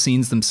about the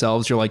scenes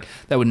themselves, you're like,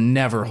 that would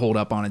never hold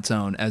up on its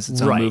own as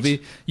its own Right.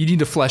 movie. You need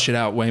to flesh it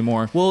out way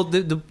more. Well,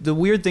 the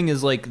weird thing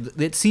is, like,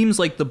 it seems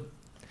like the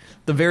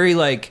very,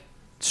 like,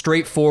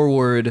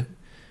 straightforward,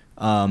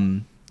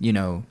 I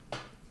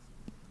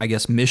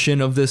guess,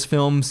 mission of this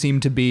film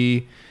seemed to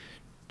be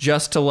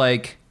just to,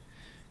 like,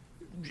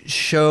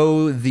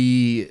 show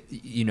the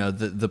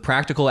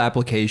practical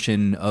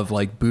application of,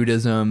 like,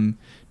 Buddhism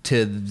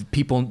to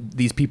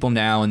these people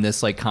now in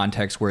this, like,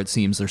 context where it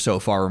seems they're so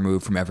far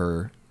removed from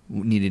ever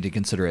needing to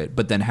consider it,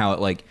 but then how it,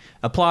 like,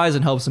 applies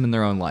and helps them in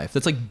their own life.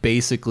 That's, like,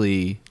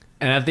 basically...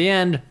 And at the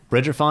end,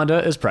 Bridget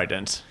Fonda is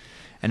pregnant.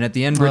 And at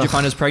the end, Bridget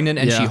Fonda's pregnant,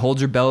 and she Yeah. holds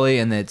her belly,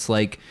 and it's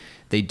like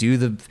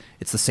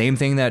it's the same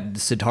thing that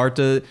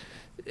Siddhartha,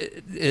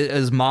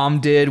 his mom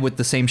did with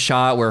the same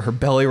shot where her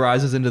belly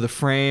rises into the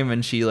frame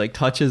and she like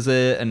touches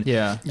it, and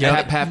Yeah.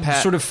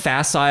 pat, sort of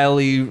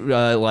facilely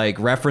like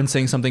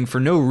referencing something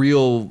for no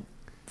real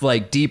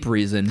like deep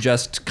reason,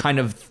 just kind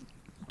of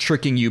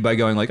tricking you by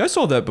going like, I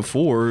saw that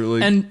before,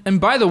 like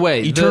And by the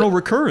way, eternal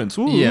recurrence.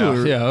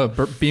 Ooh.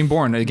 being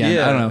born again.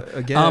 Yeah, I don't know.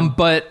 again.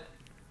 But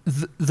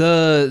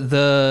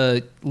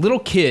the little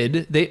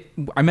kid,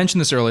 I mentioned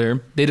this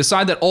earlier. They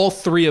decide that all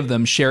three of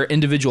them share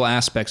individual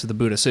aspects of the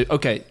Buddha. So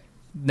okay,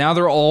 now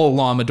they're all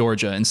Lama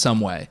Dorje in some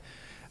way.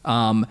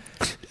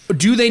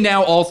 Do they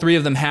now all three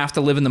of them have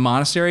to live in the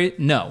monastery?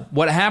 No.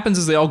 What happens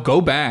is they all go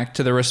back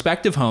to their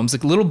respective homes.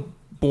 The little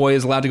boy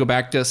is allowed to go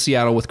back to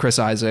Seattle with Chris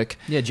Isaac.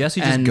 Yeah,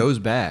 Jesse just goes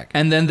back.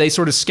 And then they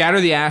sort of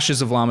scatter the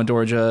ashes of Lama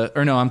Dorje.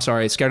 Or no, I'm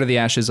sorry. Scatter the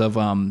ashes of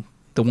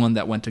the one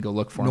that went to go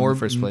look for him in the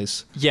first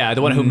place. Yeah,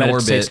 the one who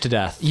meditates to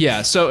death.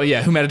 Yeah,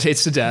 who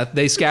meditates to death.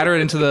 They scatter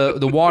it into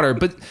the water.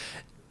 But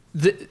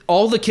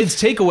all the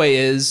kids' takeaway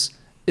is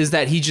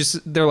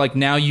that they're like,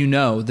 now you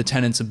know the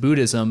tenets of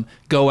Buddhism,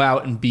 go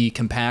out and be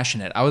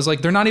compassionate. I was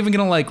like, they're not even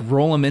going to like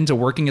roll him into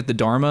working at the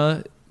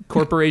Dharma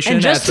Corporation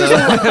And just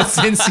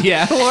in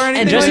Seattle or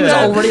anything And Justin's like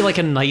that. already like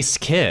a nice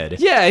kid.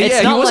 Yeah, It's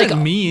he not wasn't like-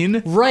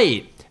 mean.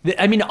 Right.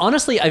 I mean,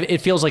 honestly, it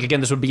feels like,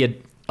 again, this would be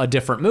a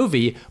different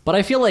movie, but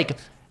I feel like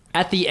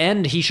at the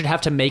end, he should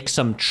have to make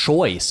some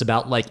choice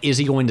about, like, is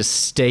he going to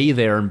stay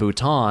there in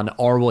Bhutan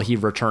or will he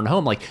return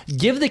home? Like,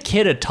 give the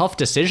kid a tough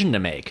decision to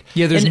make.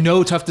 Yeah, there's And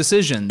no tough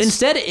decisions.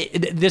 Instead,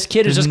 this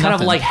kid is There's just kind of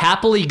nothing. like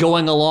happily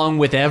going along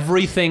with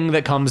everything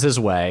that comes his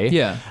way.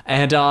 Yeah.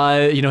 And,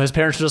 his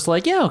parents are just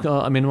like, yeah,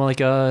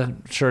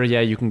 sure,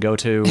 yeah, you can go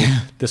to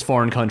this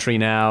foreign country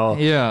now.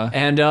 Yeah.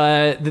 And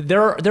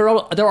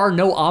there are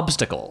no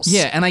obstacles.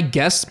 Yeah, and I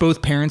guess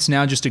both parents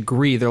now just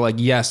agree. They're like,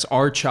 yes,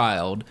 our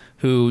child,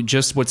 who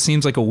just what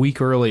seems like a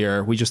week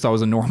earlier we just thought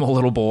was a normal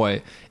little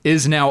boy,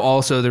 is now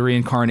also the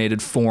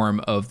reincarnated form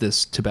of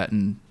this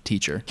Tibetan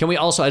teacher. Can we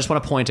also, I just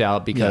want to point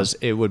out, because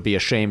it would be a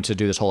shame to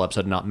do this whole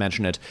episode and not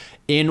mention it,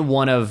 in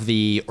one of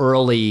the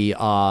early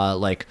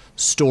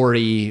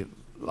story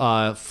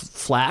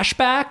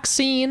flashback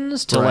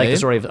scenes to like the Right.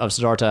 story of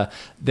Siddhartha,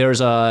 there's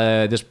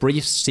this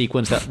brief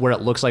sequence where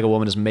it looks like a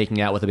woman is making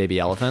out with a baby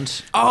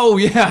elephant. Oh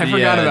yeah, I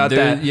forgot about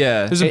there- that.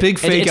 yeah. There's a big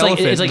fake it's elephant.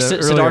 Like, it's like in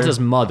the Siddhartha's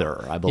earlier-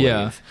 mother, I believe.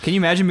 Yeah. Can you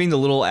imagine being the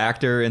little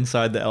actor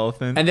inside the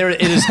elephant? And there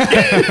it is.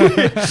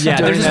 Yeah,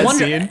 there's this that one.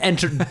 scene?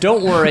 And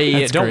don't worry,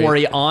 That's don't great.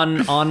 worry.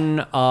 On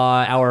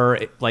our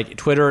like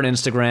Twitter and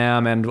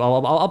Instagram, and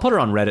I'll put her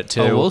on Reddit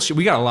too. Oh,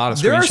 we got a lot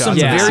of There are screenshots. some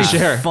Yeah. very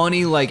Sure.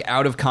 funny, like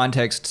out of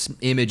context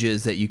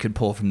images that you could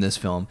pull from this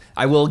film.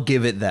 I will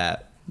give it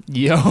that.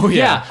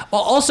 Yeah.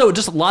 Also,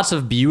 just lots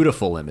of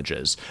beautiful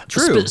images.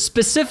 True.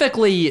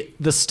 Specifically,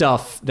 the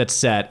stuff that's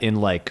set in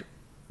like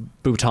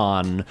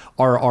Bhutan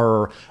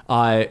are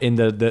in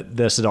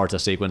the Siddhartha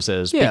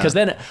sequences. Yeah. Because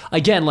then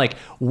again, like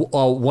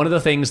one of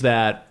the things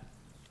that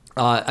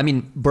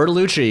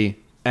Bertolucci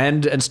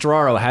and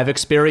Storaro have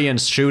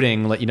experience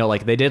shooting,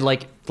 like they did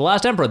like The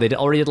Last Emperor. They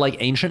already did like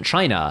Ancient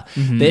China.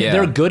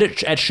 They're good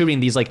at shooting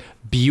these like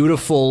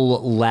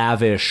beautiful,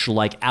 lavish,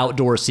 like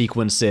outdoor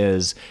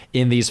sequences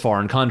in these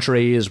foreign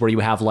countries where you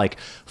have like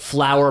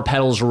flower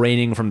petals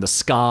raining from the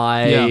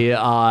sky,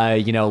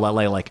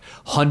 like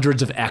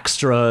hundreds of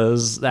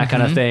extras, that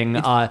kind of thing.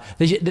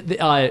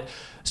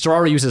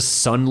 Storaro uses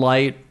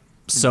sunlight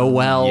so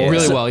well. Yeah.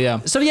 Really So- well, yeah.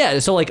 So yeah,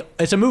 so like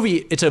it's a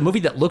movie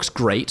that looks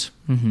great.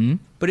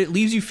 But it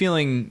leaves you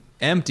feeling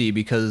empty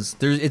because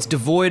it's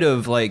devoid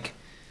of like.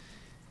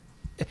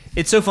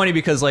 It's so funny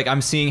because like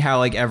I'm seeing how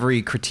like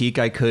every critique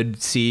I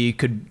could see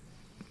could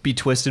be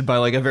twisted by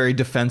like a very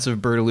defensive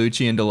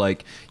Bertolucci into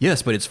like,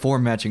 yes, but it's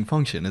form matching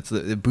function. It's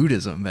the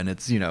Buddhism, and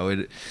it's, you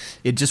know,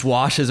 it just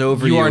washes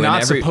over you. You are and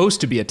not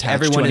supposed to be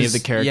attached to everyone any is-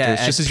 of the characters, yeah,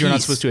 just at as you're not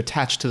peace. supposed to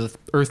attach to the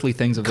earthly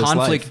things of this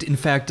Conflict, life. in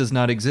fact, does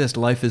not exist.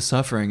 Life is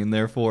suffering, and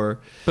therefore,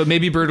 But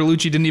maybe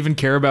Bertolucci didn't even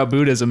care about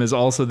Buddhism is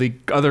also the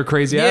other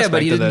crazy yeah, aspect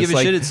but he of didn't this. give a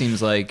Like, shit. It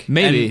seems like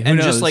maybe, and, who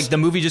just knows? like the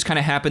movie just kind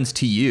of happens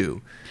to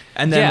you,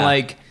 and then Yeah.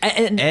 like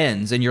And-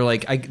 ends, and you're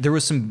like, there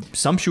was some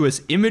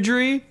sumptuous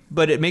imagery,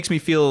 but it makes me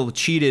feel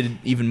cheated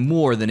even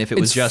more than if it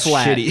was It's just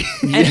flat.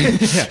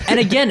 shitty. And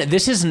again,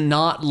 this is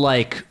not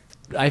like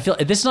I feel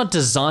this is not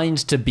designed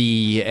to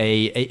be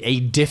a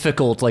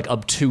difficult, like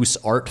obtuse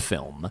art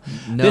film.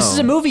 No. This is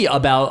a movie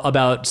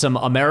about some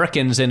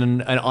Americans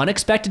in an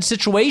unexpected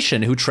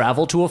situation who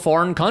travel to a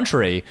foreign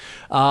country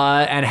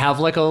and have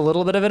like a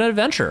little bit of an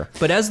adventure.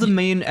 But as the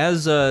main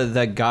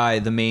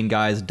main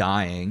guy is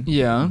dying,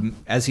 Yeah.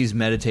 as he's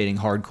meditating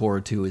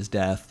hardcore to his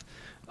death,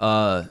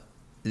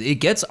 it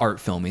gets art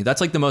filmy. That's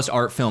like the most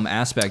art film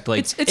aspect. Like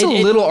it's a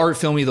little art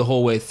filmy the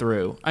whole way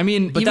through. I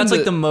mean, but even that's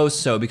like the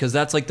most so because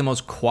that's like the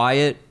most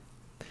quiet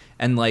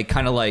and like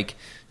kind of like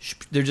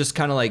they're just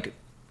kind of like,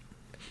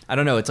 I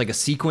don't know, it's like a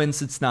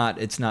sequence. It's not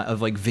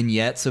of like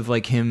vignettes of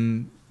like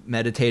him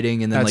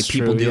meditating and then That's like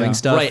people true, doing yeah.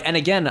 stuff. Right, and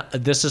again,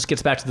 this just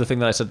gets back to the thing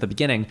that I said at the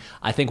beginning.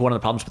 I think one of the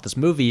problems with this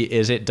movie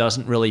is it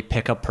doesn't really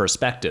pick up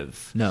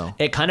perspective. No.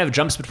 It kind of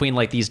jumps between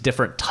like these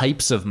different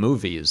types of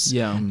movies.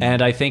 Yeah.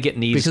 And I think it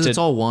needs because to... it's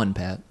all one,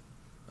 Pat.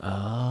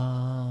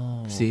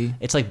 Oh. See?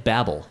 It's like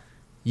Babel.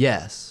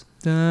 Yes.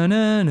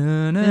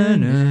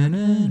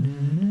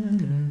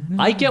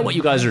 I get what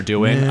you guys are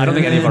doing. I don't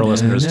think any of our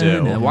listeners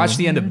do. watch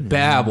the end of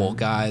Babel,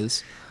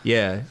 guys.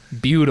 Yeah.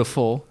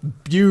 Beautiful.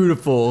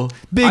 Beautiful.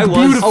 Big,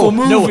 beautiful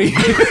movie.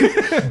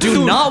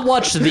 Do not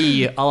watch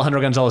the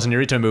Alejandro Gonzalez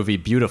Inarritu movie,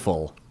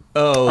 Beautiful.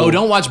 Oh,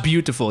 don't watch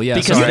Beautiful. Yeah,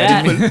 Because sorry.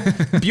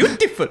 that,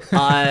 Beautiful.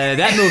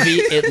 that movie,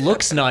 it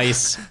looks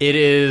nice. It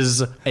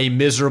is a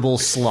miserable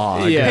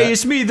slog. Yeah. Hey,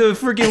 it's me, the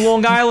freaking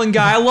Long Island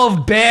guy. I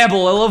love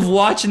Babel. I love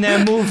watching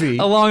that movie.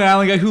 A Long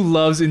Island guy who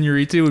loves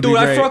Inarritu would Dude, be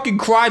I great. fucking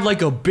cried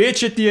like a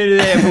bitch at the end of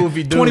that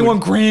movie, dude. 21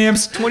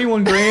 grams.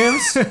 21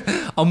 grams?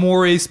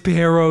 Amores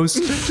Perros.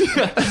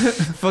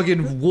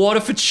 Fucking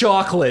water for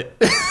chocolate.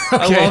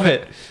 I love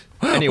it.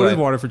 What Anyway, is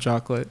water for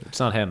chocolate?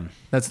 It's not him.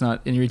 That's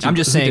not Inarritu. I'm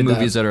just Who saying did that?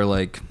 movies that are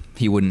like,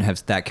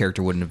 that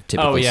character wouldn't have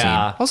typically Oh,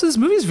 yeah. Also, this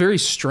movie is very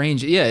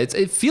strange. Yeah,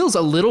 it feels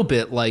a little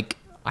bit like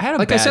I had a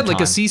like I bad said, like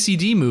a time.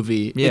 CCD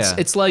movie. Yeah.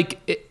 It's like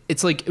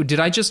it's like,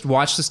 did I just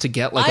watch this to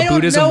get like I a don't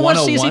Buddhism know what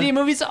 101? CCD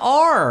movies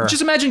are.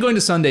 Just imagine going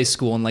to Sunday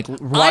school and like I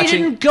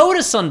watching. didn't go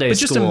to Sunday But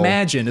school. just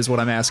imagine is what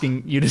I'm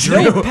asking you to do.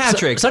 Hey,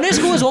 Patrick. Sunday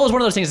school is always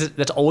one of those things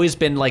that's always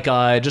been like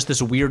just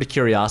this weird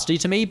curiosity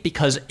to me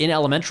because in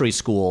elementary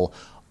school,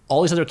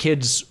 all these other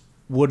kids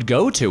would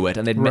go to it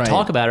and they'd Right.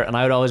 talk about it, and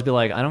I would always be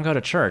like, I don't go to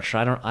church.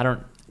 I don't.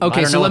 Okay,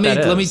 I don't so know let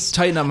what that me is.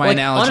 tighten up my Like,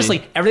 analogy.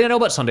 Honestly, everything I know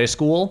about Sunday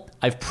school,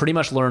 I've pretty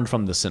much learned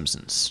from The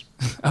Simpsons.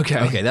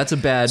 Okay, that's a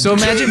bad. So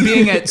imagine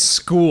being at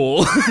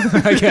school,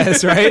 I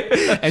guess, right?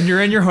 And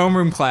you're in your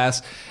homeroom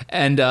class,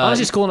 and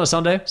Honestly, school on a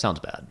Sunday sounds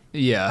bad.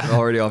 yeah,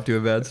 already off to a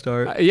bad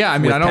start. yeah. I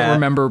mean, With I don't Pat.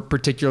 remember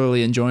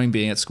particularly enjoying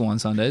being at school on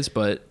Sundays,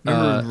 but I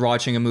remember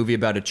watching a movie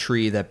about a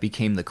tree that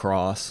became the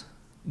cross.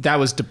 that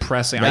was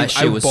depressing. That I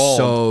shit was bawled.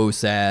 so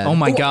sad. Oh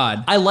my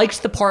god, I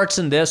liked the parts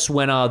in this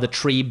when the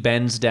tree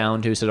bends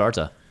down to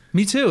Siddhartha.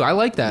 me too. I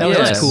like that. That was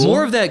Yeah, nice. it's cool.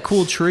 More of that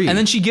cool tree. And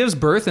then she gives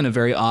birth in a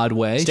very odd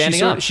way.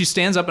 Standing up. She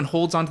stands up and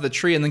holds onto the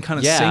tree, and then kind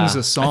of Yeah. sings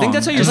a song. I think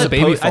that's how you're as the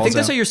baby supposed. I falls think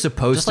that's out. how you're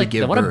supposed Just to like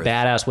give what birth. a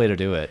badass way to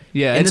do it.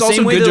 Yeah, in it's the also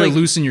same way good to that, like-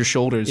 loosen your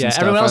shoulders. Yeah, and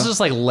stuff. everyone else is just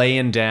like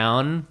laying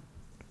down.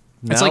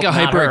 It's No, like a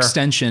not her.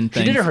 hyperextension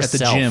thing She did it at the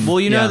herself. gym. Well,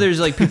 you know, Yeah. there's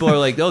like people are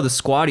like, oh, the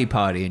squatty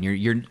potty, and you're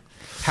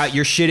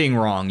shitting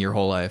wrong your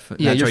whole life.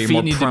 Yeah, That's your why you're feet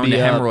more need to prone be to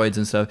up. hemorrhoids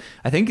and stuff.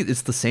 I think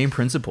it's the same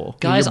principle.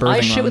 Guys, you're I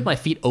birthing shit wrong. with my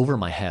feet over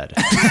my head.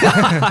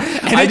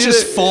 and it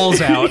just falls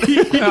out.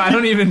 I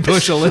don't even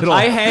push a little.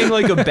 I hang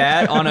like a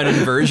bat on an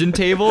inversion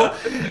table,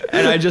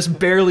 and I just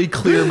barely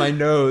clear my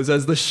nose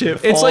as the shit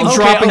falls. it's like Okay,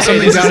 dropping okay,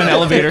 something this down is- an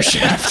elevator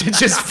shaft. It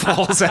just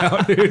falls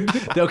out, dude.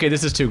 Okay,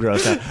 this is too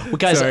gross now. Well,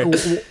 guys, Sorry.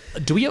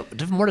 do we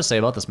have more to say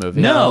about this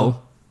movie? No.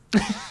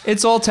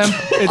 It's all temp.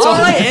 It's All all.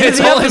 right, end It's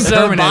the all episode.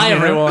 impermanent. Bye, you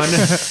know?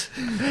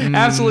 everyone.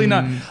 Absolutely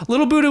not.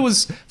 Little Buddha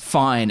was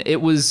fine.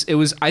 It was.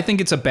 I think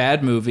it's a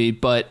bad movie,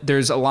 but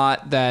there's a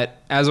lot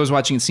that, as I was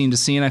watching it scene to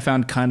scene, I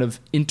found kind of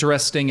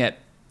interesting at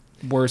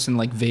worst and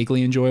like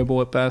vaguely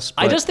enjoyable at best.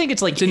 I but just think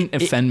it's like it didn't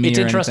offend me. It's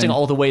or interesting anything.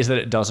 all the ways that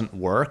it doesn't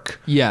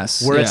work.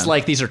 Yes, where it's yeah.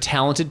 like these are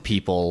talented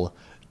people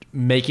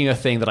making a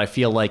thing that I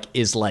feel like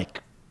is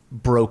like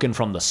broken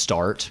from the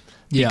start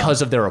Yeah.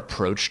 because of their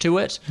approach to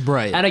it.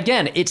 Right. And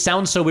again, it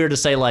sounds so weird to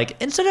say, like,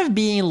 instead of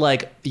being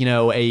like, you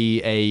know,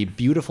 a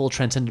beautiful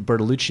transcendent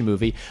Bertolucci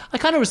movie, I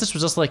kind of wish this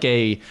was just like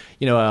a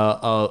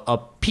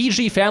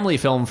PG family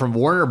film from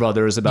Warner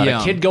Brothers about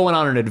Yeah. a kid going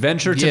on an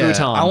adventure to Yeah.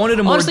 Bhutan. I wanted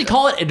a more- honestly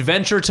call it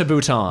Adventure to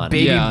Bhutan.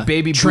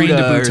 baby Train to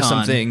Buddha or Bhutan.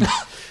 something.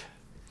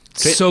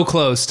 So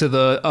close to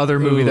the other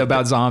movie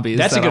about zombies.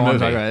 That's a that I good wanna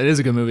talk movie. about. It is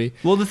a good movie.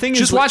 Well, the thing is,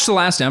 Just like- watch The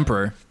Last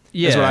Emperor.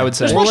 Is Yeah. what I would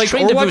say. Just Or watch like-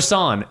 Train or to watch-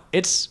 Busan.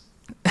 It's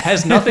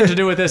has nothing to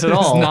do with this at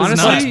all. not.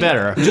 Honestly, Honestly, it's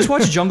better. Just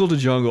watch Jungle to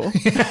Jungle. Like,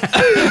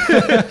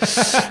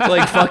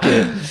 fuck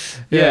it.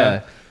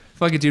 Yeah.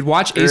 Fuck it, dude.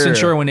 Watch Ace Ugh.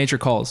 Ventura: When Nature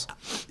Calls.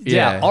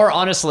 Yeah. Yeah. Or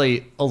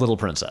honestly, A Little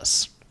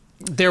Princess.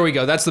 There we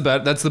go. That's the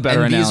better. That's the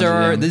better And these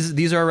analogy. are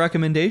these are our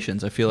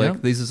recommendations. I feel like Yeah.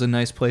 this is a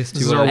nice place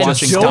This is to our And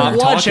watching just don't stop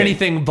watch talking.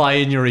 anything by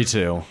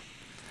Inuritu.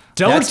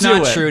 Don't That's do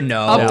not it. true.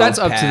 No, That's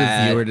up to the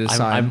Pat. viewer to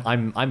decide.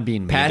 I'm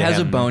being mean Pat to has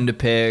a him. bone to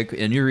pick,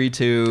 and Yuri And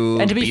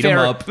to be beat fair-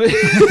 him up in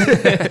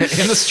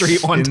the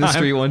street one in time. the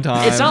street one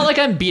time. It's not like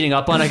I'm beating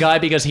up on a guy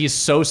because he's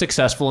so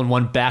successful and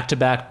won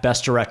back-to-back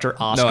Best Director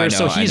Oscars, I know,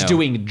 so he's I know.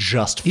 doing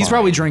just fine. He's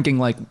probably drinking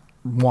like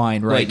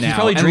wine right Like, he's now.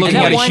 probably and drinking- looking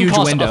and at that a wine huge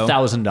costs window.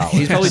 $1,000.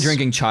 He's probably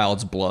drinking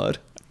child's blood.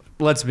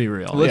 Let's be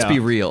real. Let's Yeah. be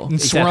real.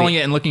 And swirling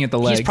it and looking at the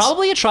legs. He's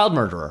probably a child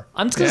murderer.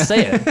 I'm just gonna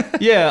say it.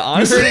 Yeah, You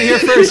honestly. heard it here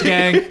first,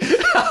 gang.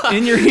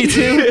 In your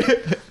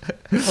E2.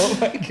 Oh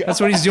my god. That's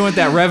what he's doing with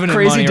that Revenant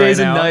Crazy money Days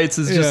right and now. Nights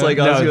is just Yeah. like,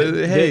 No,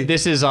 hey,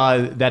 this is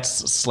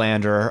that's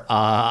slander.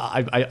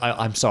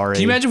 I'm sorry.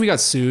 Can you imagine if we got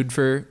sued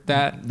for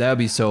that? that would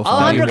be so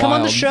funny. Alejandro, come on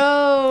the wild.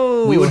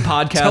 show. We would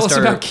podcast Tell us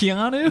our about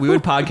Keanu. we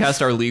would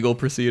podcast our legal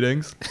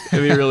proceedings.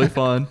 It'd be really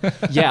fun.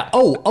 Yeah.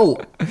 Oh,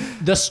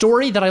 the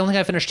story that I don't think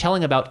I finished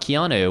telling about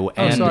Keanu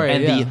and, sorry,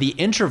 and yeah. the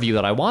interview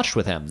that I watched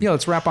with him. Yeah,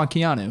 let's wrap on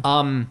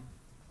Keanu.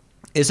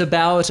 Is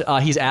about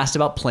he's asked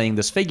about playing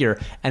this figure,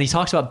 and he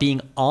talks about being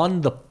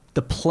on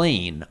the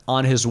plane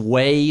on his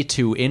way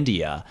to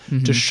India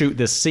to shoot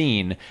this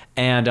scene,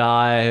 and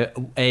a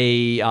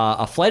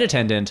flight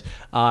attendant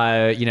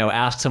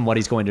asks him what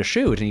he's going to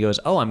shoot, and he goes,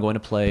 "Oh, I'm going to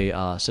play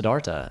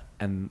Siddhartha,"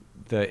 and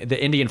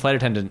the Indian flight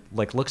attendant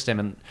like looks at him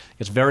and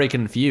gets very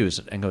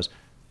confused and goes,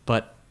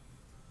 but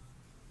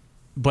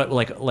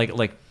like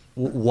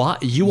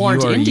what, you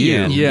aren't are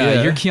Indian. you.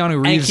 yeah, you're Keanu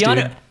And Reeves,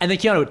 Keanu, dude. and then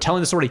Keanu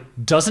telling the story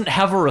doesn't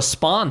have a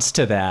response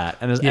to that,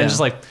 and it's just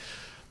like,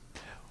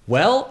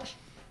 well,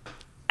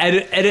 and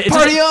it's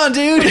Party on,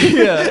 dude.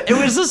 Yeah. It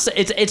was just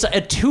it's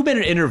a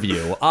 2-minute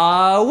interview.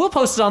 We'll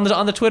post it on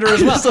the Twitter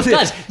as well,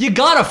 guys. You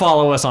gotta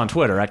follow us on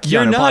Twitter at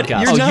You're Keanu not-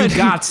 Podcast. you're Oh, not- you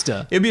gots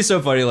to. It'd be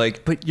so funny,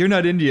 like, but you're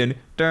not Indian.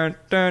 Dun,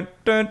 dun,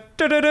 dun,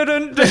 dun, dun, dun,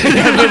 dun, dun.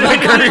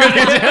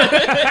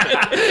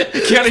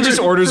 Keanu just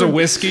orders a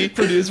whiskey.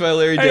 Produced by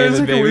Larry Hey, it's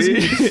David,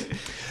 like a baby.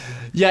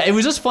 Yeah, it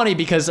was just funny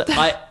because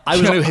I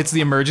was Keanu hits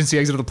the emergency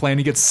exit of the plane.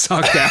 He gets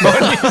sucked out.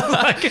 He's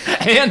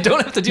like, and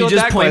don't have to He deal with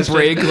just that point question.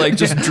 break, like,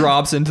 just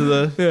drops into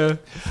the.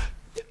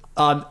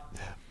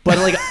 But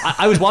like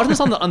I was watching this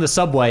on the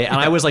subway, and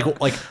I was like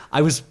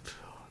I was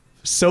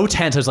so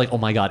tense. I was like, oh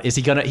my god, he's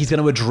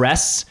gonna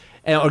address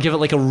or give it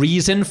like a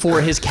reason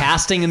for his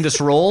casting in this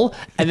role,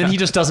 and then he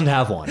just doesn't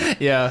have one.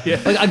 Yeah.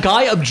 Like a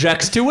guy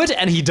objects to it,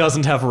 and he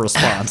doesn't have a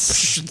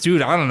response.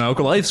 Dude, I don't know.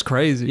 Life's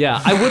crazy.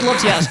 Yeah, I would love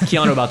to ask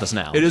Keanu about this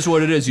now. It is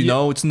what it is, you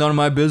know. It's none of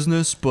my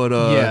business, but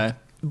Yeah.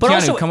 But Keanu,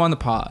 also- come on the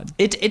pod.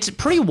 It's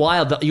pretty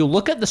wild that you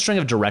look at the string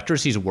of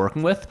directors he's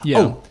working with. Yeah.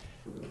 Oh,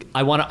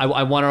 I want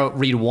to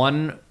read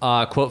one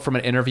quote from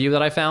an interview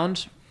that I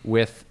found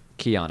with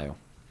Keanu.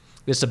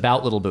 It's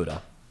about Little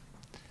Buddha.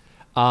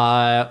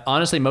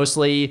 Honestly,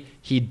 mostly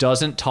he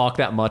doesn't talk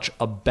that much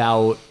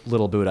about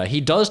Little Buddha.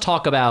 He does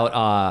talk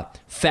about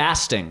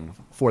fasting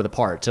for the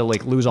part to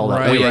like lose all that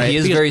Right, weight. yeah, he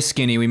is Because very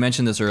skinny. We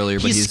mentioned this earlier,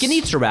 but he's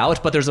skinny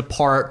throughout, but there's a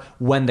part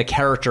when the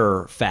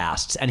character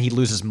fasts and he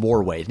loses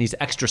more weight and he's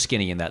extra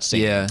skinny in that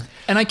scene. Yeah.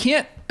 And I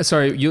can't.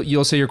 Sorry,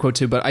 you'll say your quote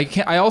too, but I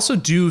can't. I also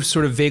do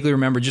sort of vaguely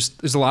remember.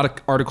 Just there's a lot of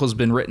articles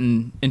been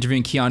written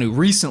interviewing Keanu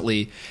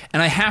recently,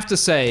 and I have to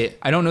say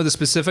I don't know the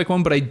specific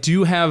one, but I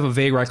do have a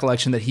vague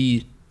recollection that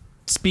he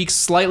speaks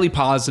slightly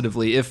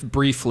positively, if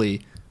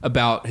briefly,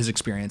 about his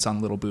experience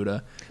on Little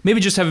Buddha. Maybe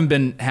just haven't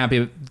been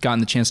happy gotten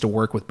the chance to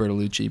work with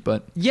Bertolucci,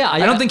 but Yeah, I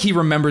don't think he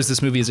remembers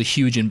this movie as a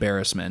huge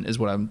embarrassment. Is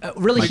what I'm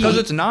Really, Because he-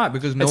 it's not,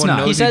 because no It's one not.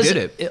 knows He says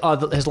did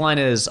it. his line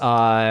is,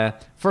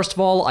 first of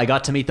all, I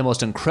got to meet the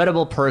most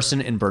incredible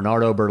person in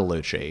Bernardo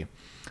Bertolucci.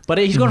 But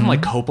he's going from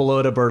like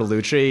Coppola to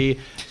Bertolucci,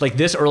 like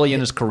this early in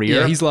his career.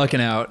 Yeah, he's lucking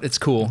out. It's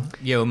cool.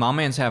 Yo, my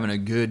man's having a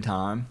good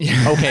time.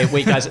 Okay,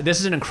 wait, guys, this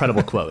is an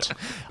incredible quote.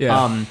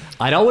 Yeah.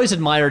 I'd always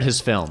admired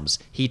his films.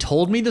 He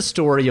told me the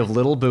story of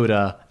Little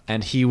Buddha,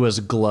 and he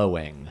was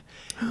glowing.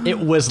 It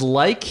was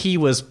like he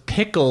was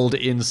pickled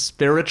in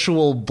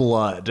spiritual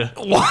blood.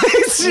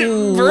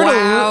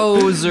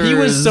 Wowzers. He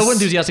was so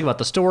enthusiastic about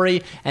the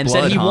story and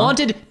said Blood, he huh?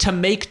 wanted to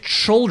make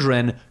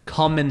children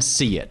come and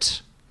see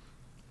it.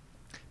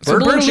 So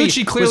Bertolucci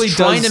was clearly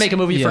trying does- to make a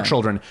movie for yeah.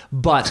 children,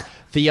 but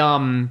the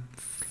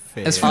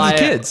As for the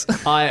kids.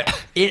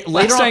 It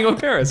later Last on, Tango in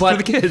Paris, but for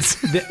the kids.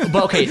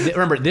 But okay,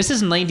 remember this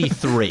is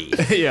 '93.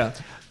 Yeah.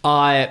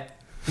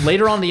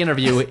 later on in the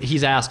interview,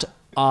 he's asked,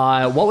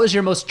 what was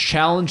your most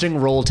challenging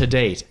role to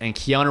date? And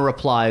Keanu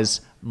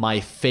replies, my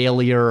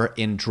failure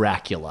in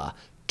Dracula.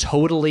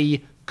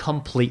 Totally,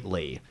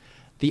 completely.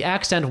 The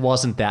accent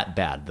wasn't that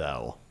bad,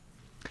 though.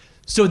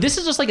 So this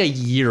is just like a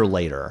year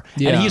later,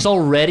 Yeah. and he's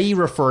already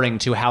referring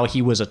to how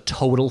he was a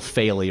total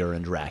failure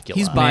in Dracula.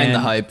 He's buying the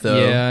hype,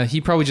 though. Yeah, he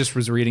probably just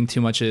was reading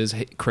too much of his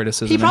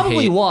criticism. He and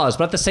probably hate. was,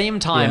 but at the same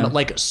time, Yeah.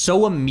 like,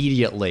 so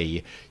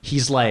immediately,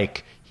 he's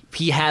like,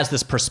 he has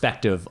this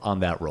perspective on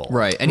that role.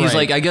 Right. And he's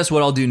Right. like, I guess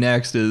what I'll do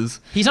next is...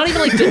 He's not even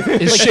like,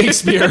 Is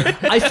Shakespeare.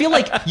 I feel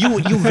like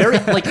you very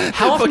like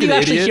how often do you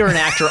Fucking actually idiot. hear an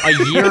actor a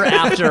year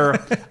after?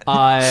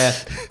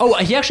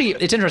 He actually,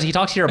 it's interesting. He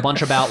talks here a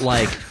bunch about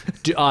like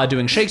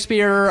doing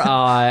Shakespeare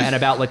and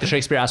about like the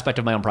Shakespeare aspect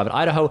of My Own Private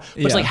Idaho. But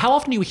it's Yeah. like, how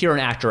often do you hear an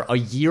actor a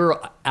year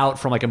out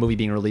from like a movie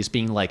being released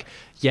being like,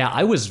 yeah,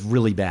 I was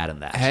really bad in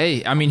that.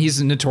 Hey, I mean,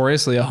 he's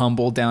notoriously a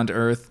humble, down to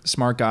earth,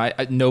 smart guy.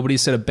 Nobody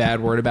said a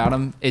bad word about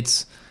him.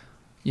 It's,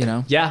 you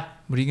know, Yeah.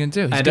 what are you gonna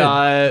do? He's And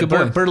good. Good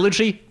boy.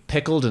 Bertolucci,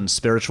 pickled in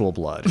spiritual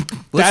blood.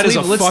 That is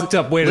a fucked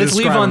up way to Let's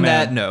leave describe a on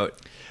man. that note.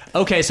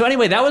 Okay, so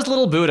anyway, that was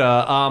Little Buddha.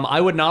 I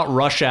would not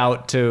rush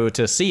out to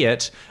see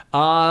it.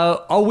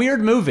 A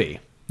weird movie.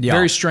 Yeah.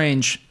 Very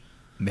strange.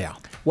 Yeah.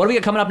 What do we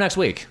get coming up next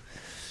week?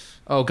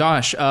 Oh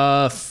gosh,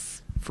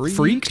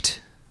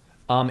 Freaked?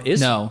 Is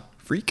No.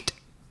 Freaked?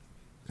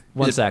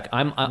 one sec.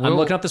 I'm Will-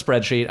 looking up the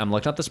spreadsheet.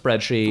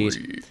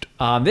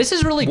 This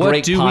is really What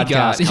great do we podcast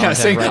got? Yeah, content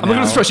saying, right I'm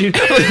looking at now. the spreadsheet.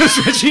 I'm looking at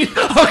the spreadsheet.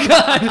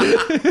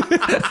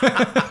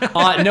 Oh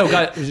god. No,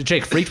 guys,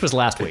 Jake, Freaked was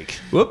last week.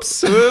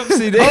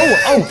 Whoopsie daisy.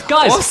 Oh,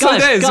 guys, Awesome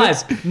days.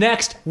 guys,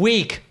 next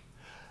week,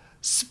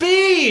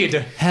 Speed.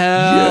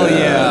 Hell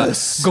yeah.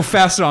 Go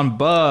faster on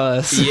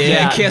bus. Yeah,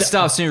 Yeah, can't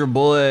stop Sandra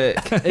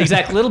Bullock.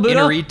 Exactly. Little Buddha,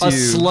 Inarritu, a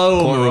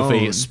slow Cuarón.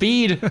 movie.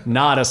 Speed,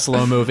 not a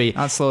slow movie.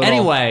 Not slow at all.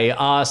 Anyway,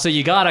 so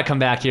you gotta come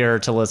back here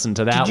to listen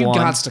to that You one.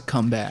 got to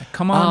come back.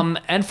 Come on.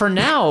 And for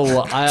now,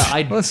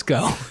 I Let's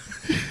go.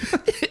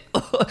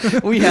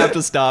 We have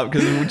to stop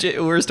because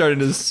we're starting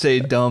to say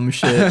dumb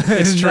shit.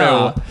 It's true.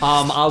 No.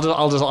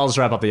 I'll just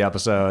wrap up the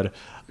episode.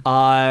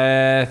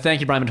 Thank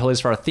you, Brian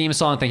Matolis, for our theme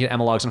song. Thank you to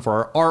Emma Logson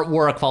for our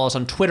artwork. Follow us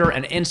on Twitter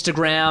and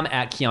Instagram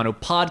at Keanu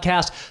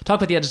Podcast.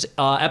 Talk about the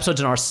episodes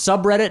in our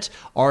subreddit,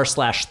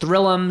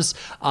 r/Thrillums.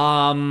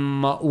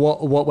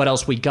 What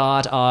else we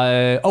got?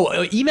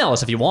 Email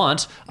us if you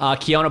want.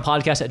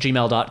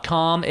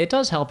 KeanuPodcast@gmail.com. It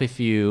does help if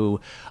you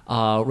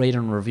rate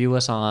and review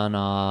us on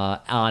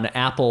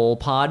Apple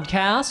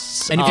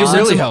Podcasts. And if It you send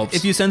really some, helps.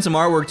 if you send some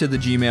artwork to the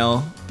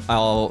Gmail,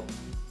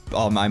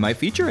 I might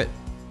feature it.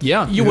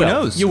 Yeah. you who will.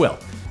 knows? You will.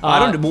 I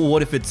don't. Well,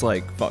 what if it's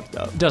like fucked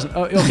up? Doesn't.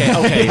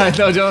 Okay.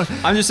 No, don't.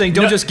 I'm just saying,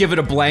 don't just give it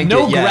a blanket.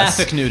 No yes.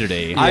 graphic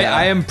nudity.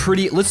 I am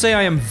pretty. Let's say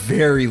I am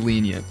very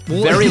lenient.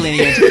 Very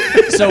lenient.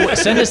 So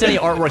send us any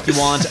artwork you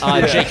want.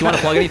 Jake, you want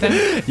to plug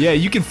anything? Yeah,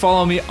 you can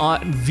follow me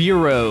on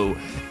Vero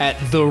at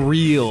The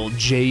Real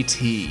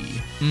JT.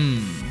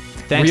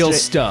 Thanks, Real Jake.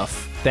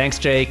 stuff. Thanks,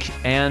 Jake.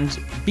 And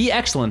be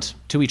excellent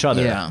to each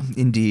other.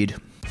 Indeed.